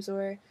issues,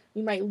 or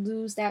you might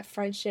lose that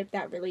friendship,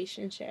 that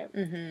relationship.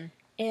 Mm-hmm.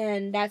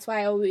 And that's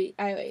why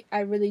I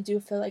really do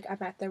feel like I'm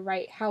at the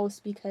right house,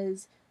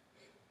 because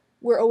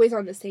we're always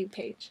on the same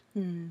page.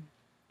 Mm.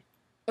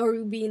 Or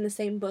we be in the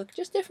same book,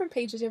 just different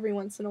pages every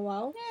once in a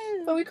while.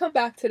 Yeah. But we come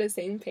back to the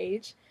same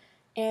page,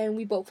 and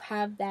we both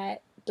have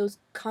those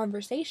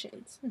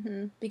conversations.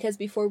 Mm-hmm. Because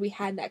before we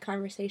had that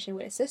conversation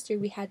with a sister,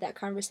 we had that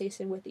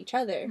conversation with each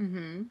other.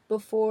 Mm-hmm.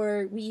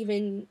 Before we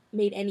even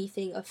made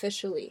anything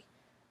officially,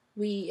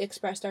 we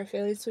expressed our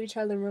feelings to each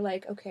other, and we're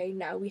like, okay,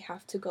 now we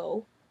have to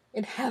go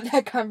and have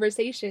that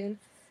conversation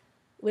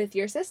with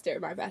your sister,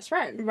 my best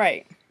friend.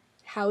 Right.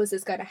 How is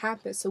this going to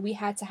happen? So we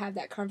had to have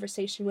that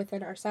conversation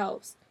within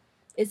ourselves.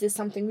 Is this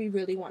something we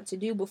really want to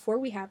do before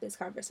we have this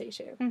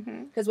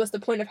conversation? Because what's the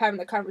point of having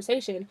the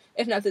conversation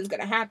if nothing's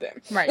going to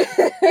happen? Right.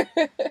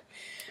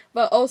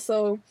 But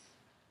also,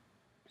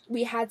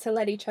 we had to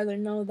let each other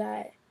know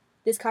that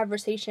this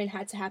conversation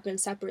had to happen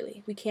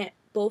separately. We can't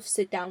both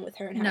sit down with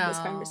her and have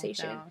this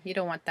conversation. No, you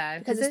don't want that.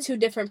 Because it's two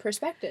different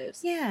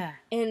perspectives. Yeah.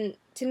 And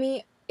to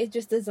me, it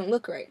just doesn't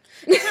look right.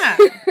 Yeah.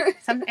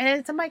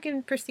 And somebody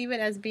can perceive it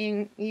as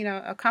being,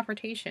 a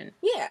confrontation.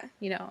 Yeah.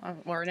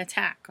 Or an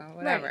attack or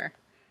whatever. Right.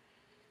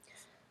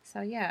 So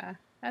yeah,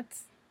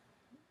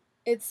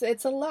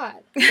 it's a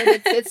lot, but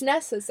it's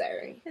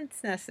necessary.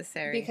 It's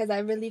necessary. Because I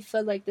really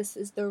feel like this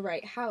is the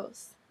right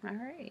house. All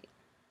right.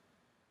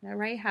 The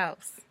right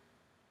house.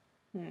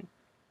 All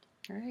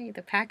right.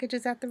 The package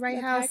is at the right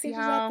house, y'all. The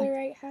package is at the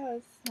right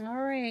house.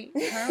 All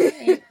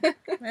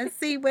right. Let's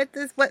see what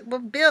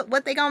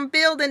they gonna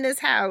build in this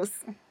house.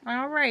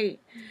 All right.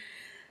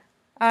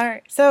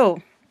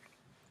 So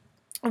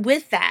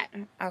with that,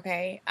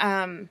 okay,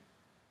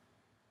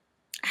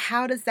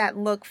 how does that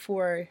look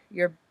for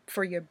your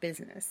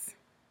business?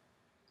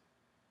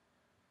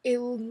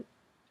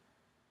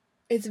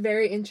 It's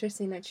very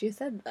interesting that you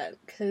said that,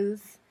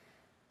 because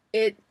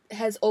it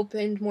has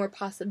opened more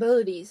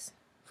possibilities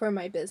for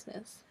my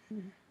business.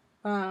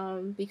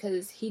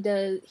 Because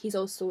he's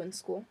also in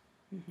school.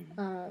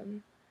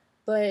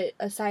 But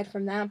aside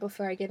from that,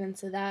 before I get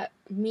into that,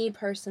 me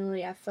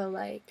personally, I feel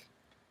like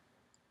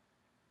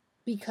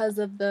because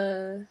of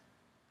the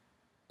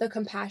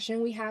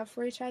compassion we have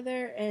for each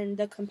other and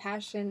the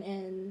compassion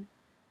and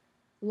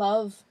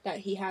love that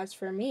he has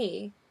for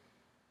me,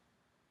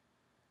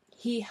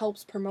 he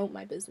helps promote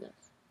my business.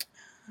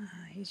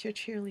 He's your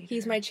cheerleader.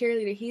 He's my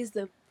cheerleader. He's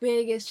the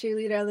biggest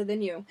cheerleader other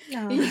than you.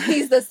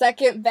 He's the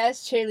second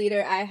best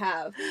cheerleader I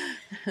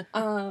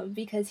have.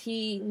 Because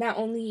he not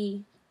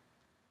only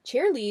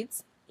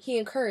cheerleads, he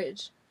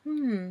encourages.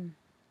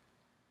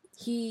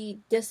 He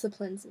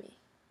disciplines me.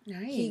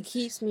 Nice. He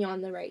keeps me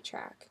on the right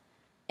track.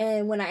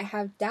 And when I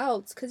have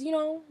doubts, because,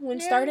 when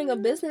starting a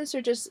business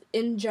or just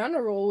in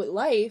general with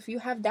life, you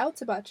have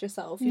doubts about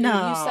yourself. You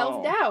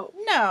self-doubt.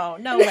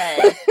 No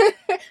way.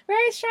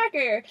 Right,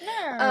 shocker.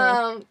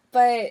 No.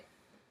 But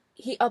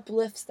he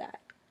uplifts that.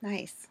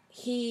 Nice.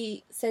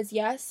 He says,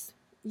 yes,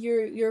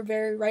 you're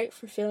very right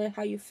for feeling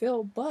how you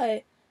feel,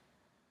 but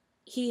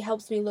he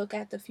helps me look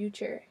at the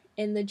future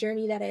and the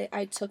journey that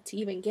I took to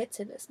even get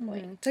to this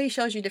point. So he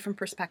shows you different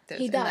perspectives.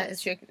 He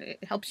does. It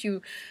helps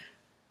you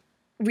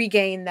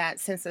regain that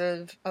sense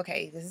of,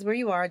 okay, this is where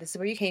you are, this is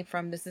where you came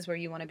from, this is where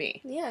you want to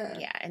be. Yeah.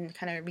 Yeah, and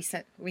kind of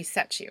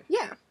reset you.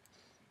 Yeah.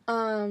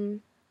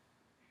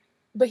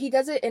 But he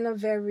does it in a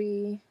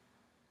very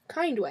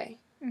kind way.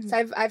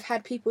 So I've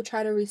had people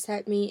try to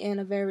reset me in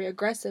a very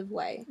aggressive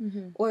way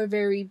or a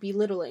very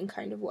belittling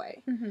kind of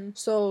way.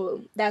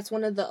 So that's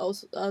one of the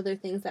other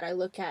things that I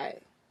look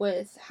at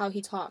with how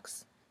he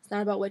talks. It's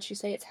not about what you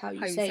say, it's how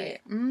you say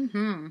it.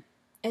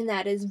 And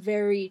that is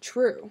very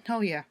true.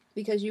 Oh, yeah.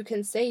 Because you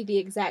can say the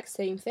exact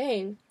same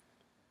thing,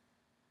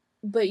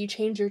 but you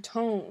change your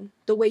tone,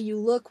 the way you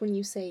look when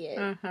you say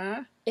it.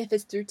 If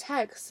it's through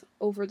text,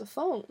 over the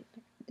phone.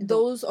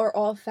 Those are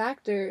all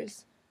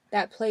factors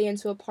that play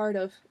into a part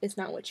of it's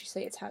not what you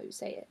say, it's how you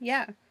say it.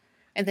 Yeah.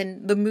 And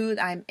then the mood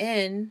I'm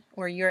in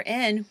or you're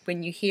in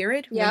when you hear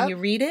it, when you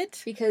read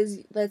it. Because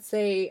let's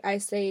say I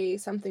say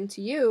something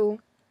to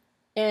you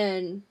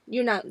and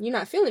you're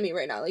not feeling me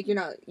right now. Like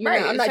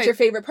I'm not your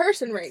favorite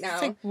person right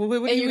now. Like,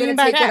 what and you're going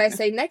to take what I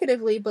say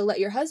negatively, but let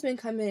your husband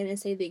come in and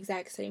say the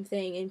exact same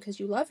thing. And because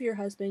you love your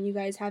husband, you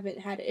guys haven't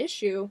had an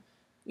issue.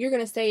 You're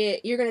going to say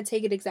it, you're going to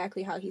take it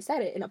exactly how he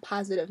said it in a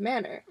positive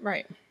manner.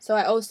 Right. So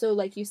I also,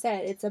 like you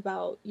said, it's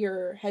about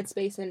your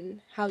headspace and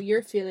how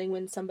you're feeling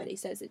when somebody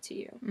says it to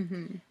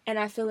you. And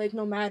I feel like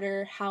no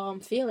matter how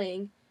I'm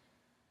feeling,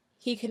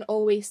 he can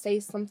always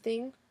say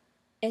something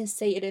and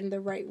say it in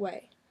the right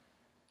way.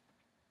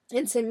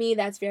 And to me,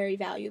 that's very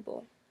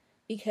valuable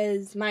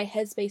because my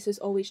headspace is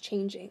always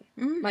changing.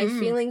 My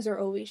feelings are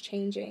always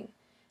changing.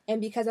 And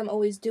because I'm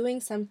always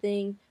doing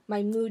something,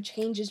 my mood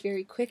changes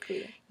very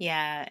quickly.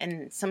 Yeah,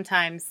 and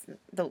sometimes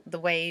the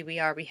way we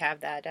have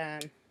that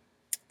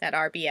that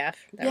RBF.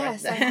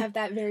 Yes, I have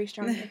that very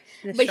strongly.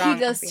 But he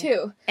does RBF.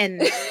 Too.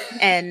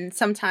 And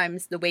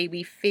sometimes the way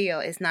we feel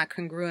is not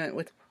congruent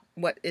with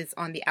what is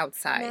on the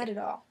outside. Not at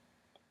all.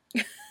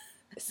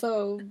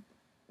 So,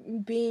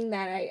 being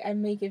that I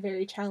make it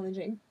very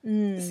challenging,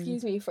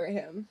 excuse me, for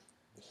him,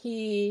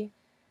 he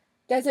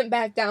doesn't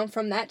back down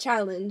from that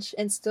challenge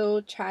and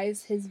still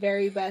tries his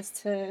very best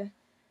to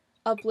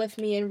uplift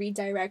me and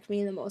redirect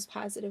me in the most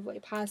positive way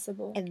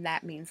possible. And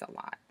that means a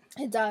lot.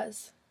 It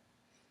does.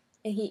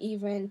 And he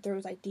even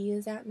throws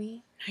ideas at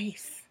me.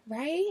 Nice.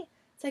 Right?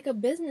 It's like a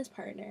business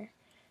partner.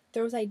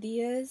 Throws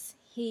ideas.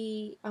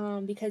 He,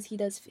 because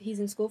he's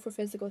in school for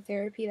physical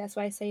therapy, that's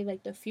why I say,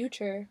 like, the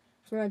future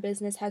for my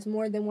business has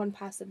more than one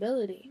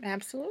possibility.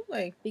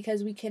 Absolutely.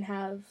 Because we can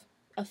have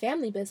a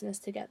family business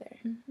together.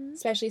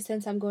 Especially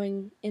since I'm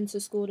going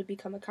into school to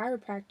become a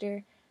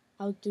chiropractor.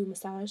 I'll do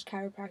massage,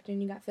 chiropractor,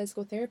 and you got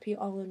physical therapy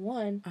all in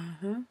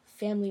one.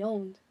 Family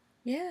owned.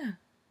 Yeah.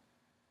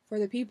 For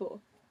the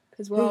people.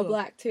 Because we're all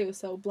black too,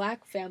 so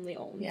black family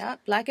owned. Yeah,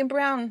 black and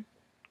brown.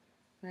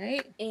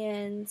 Right?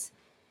 And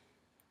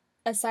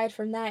aside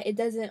from that, it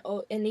doesn't,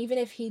 and even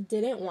if he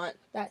didn't want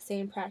that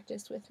same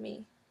practice with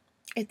me,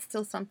 it's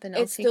still something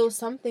else. It's still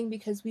something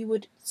because we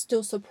would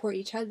still support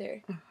each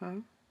other.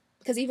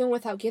 Because even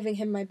without giving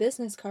him my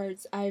business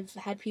cards, I've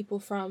had people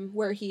from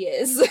where he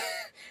is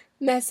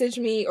message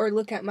me or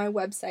look at my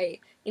website.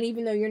 And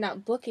even though you're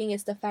not booking,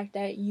 it's the fact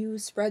that you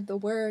spread the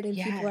word and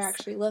people are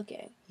actually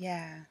looking.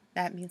 Yeah,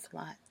 that means a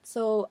lot.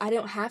 So I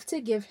don't have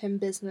to give him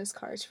business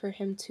cards for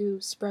him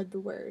to spread the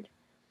word.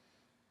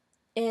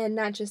 And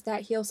not just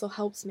that, he also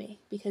helps me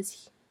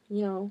because,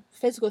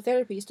 physical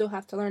therapy, you still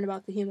have to learn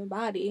about the human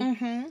body.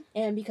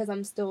 And because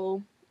I'm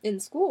still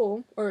in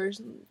school or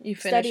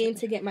studying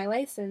to get my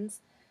license,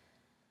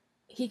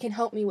 he can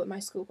help me with my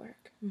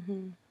schoolwork.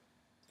 And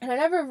I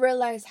never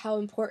realized how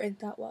important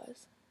that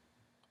was.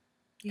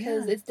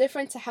 Because it's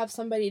different to have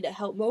somebody to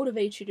help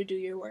motivate you to do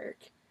your work.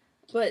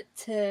 but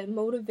to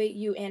motivate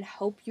you and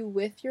help you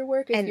with your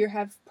work if you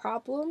have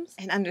problems.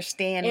 And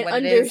understand and what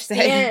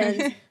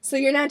understand. it is. So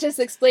you're not just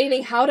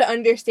explaining how to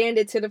understand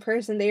it to the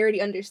person, they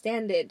already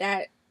understand it.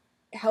 That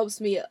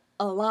helps me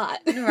a lot.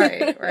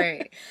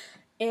 Right.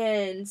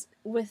 And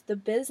with the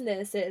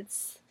business,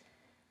 it's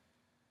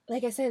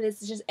like I said,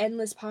 it's just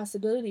endless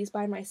possibilities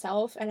by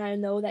myself, and I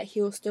know that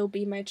he'll still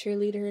be my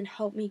cheerleader and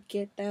help me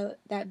get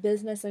that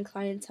business and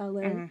clientele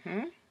in.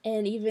 Mm-hmm.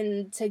 And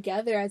even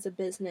together as a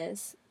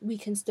business, we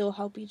can still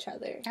help each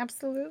other.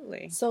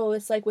 Absolutely. So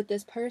it's like with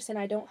this person,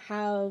 I don't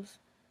have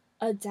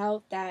a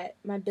doubt that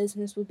my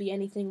business will be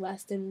anything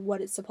less than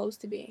what it's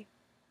supposed to be.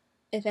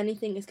 If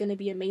anything, it's going to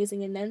be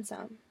amazing and then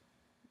some.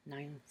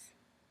 Nice.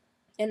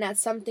 And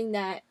that's something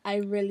that I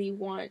really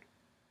want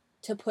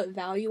to put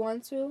value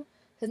onto,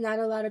 because not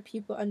a lot of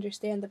people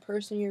understand the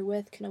person you're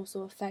with can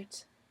also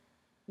affect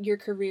your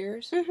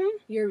careers,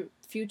 your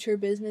future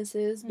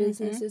businesses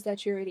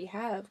that you already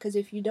have. Because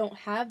if you don't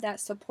have that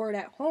support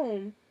at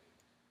home,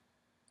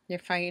 you're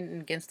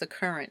fighting against the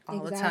current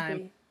all the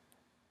time.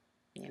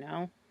 You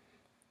know,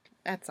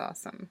 that's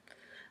awesome.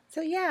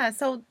 So yeah,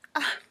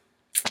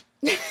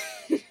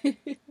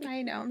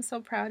 I know, I'm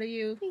so proud of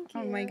you. Thank you.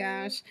 Oh my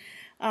gosh.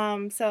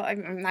 So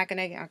I'm not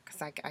gonna,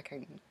 because I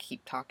can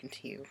keep talking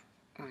to you.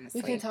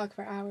 Honestly, we can talk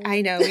for hours.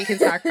 I know we can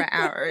talk for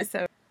hours.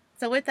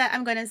 So with that,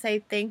 I'm going to say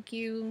thank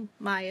you,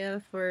 Maya,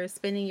 for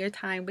spending your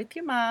time with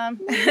your mom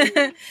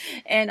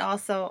and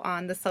also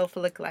on the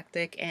Soulful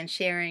Eclectic and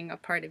sharing a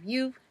part of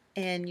you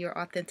and your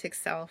authentic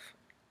self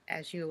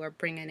as you are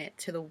bringing it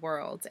to the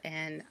world.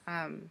 And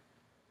from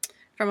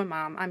a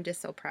mom, I'm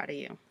just so proud of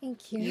you.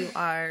 Thank you. You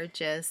are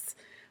just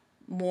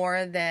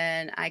more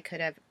than I could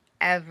have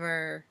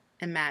ever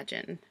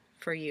imagined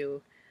for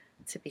you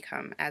to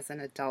become as an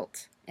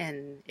adult,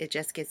 and it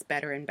just gets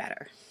better and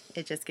better.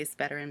 It just gets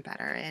better and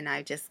better, and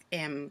I just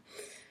am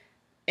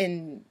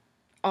in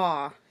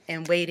awe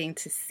and waiting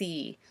to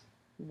see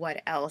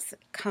what else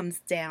comes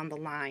down the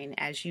line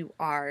as you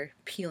are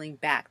peeling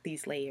back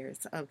these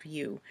layers of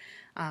you.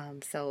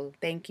 So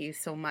thank you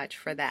so much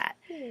for that.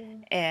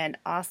 And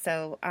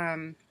also,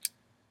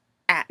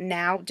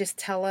 now just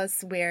tell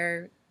us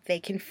where they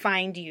can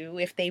find you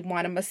if they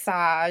want a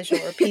massage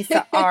or a piece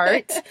of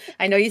art.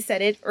 I know you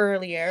said it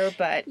earlier,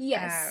 but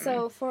yes.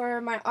 So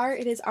for my art,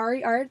 it is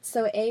Ari Art.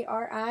 So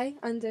ARI_ART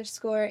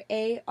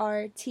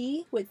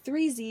with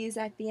 3 Z's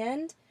at the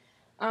end.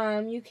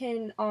 You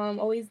can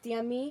always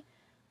DM me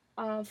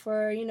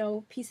for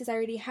pieces I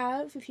already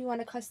have. If you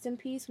want a custom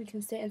piece, we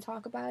can sit and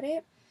talk about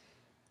it.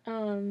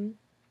 And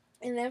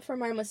then for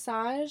my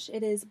massage,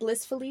 it is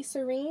Blissfully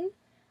Serene.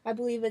 I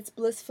believe it's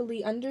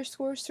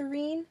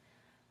blissfully_serene.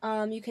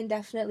 You can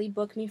definitely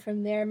book me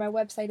from there. My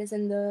website is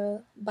in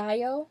the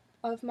bio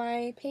of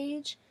my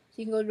page.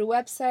 So you can go to the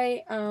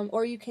website,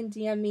 or you can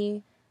DM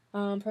me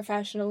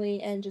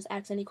professionally and just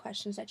ask any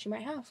questions that you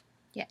might have.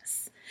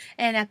 Yes.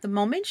 And at the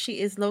moment, she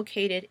is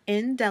located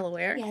in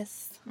Delaware.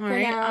 Yes. All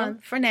right.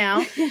 For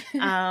now.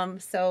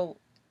 So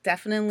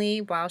definitely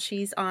while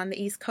she's on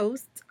the East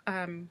Coast,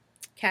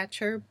 catch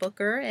her, book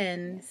her,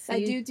 and yes, see.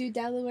 I do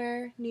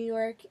Delaware, New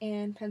York,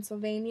 and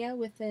Pennsylvania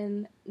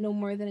within no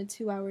more than a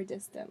 2-hour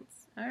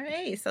distance. All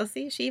right. So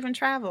see, she even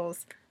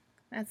travels.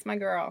 That's my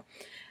girl.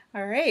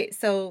 All right.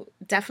 So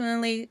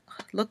definitely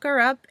look her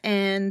up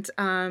and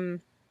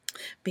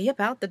be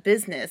about the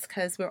business,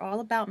 because we're all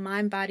about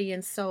mind, body,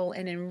 and soul,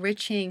 and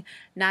enriching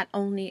not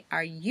only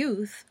our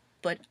youth,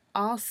 but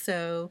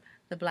also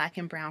the Black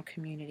and Brown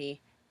community,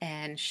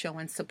 and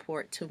showing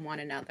support to one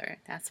another.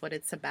 That's what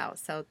it's about.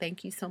 So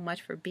thank you so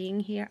much for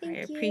being here. I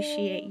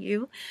appreciate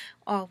you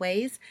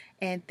always.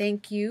 And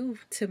thank you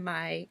to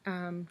my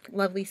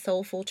lovely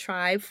soulful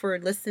tribe for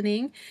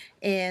listening.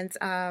 And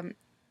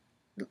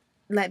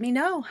let me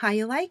know how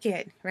you like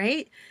it,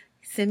 right?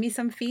 Send me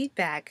some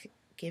feedback.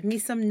 Give me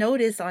some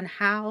notice on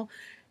how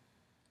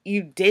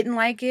you didn't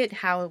like it,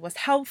 how it was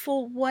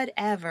helpful,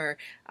 whatever.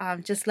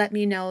 Just let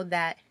me know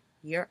that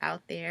you're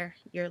out there,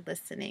 you're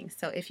listening.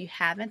 So if you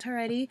haven't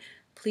already,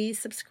 please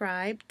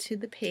subscribe to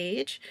the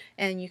page,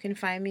 and you can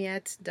find me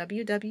at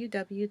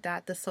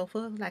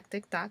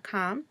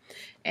www.thesoulfuleclectic.com,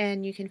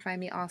 and you can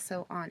find me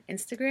also on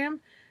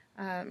Instagram,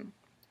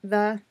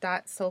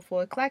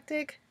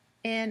 the.soulfuleclectic,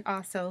 and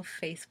also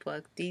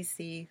Facebook,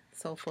 DC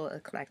Soulful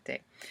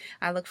Eclectic.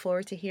 I look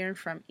forward to hearing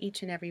from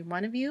each and every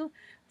one of you.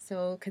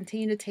 So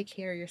continue to take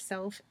care of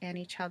yourself and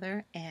each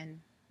other, and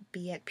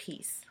be at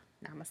peace.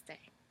 Namaste.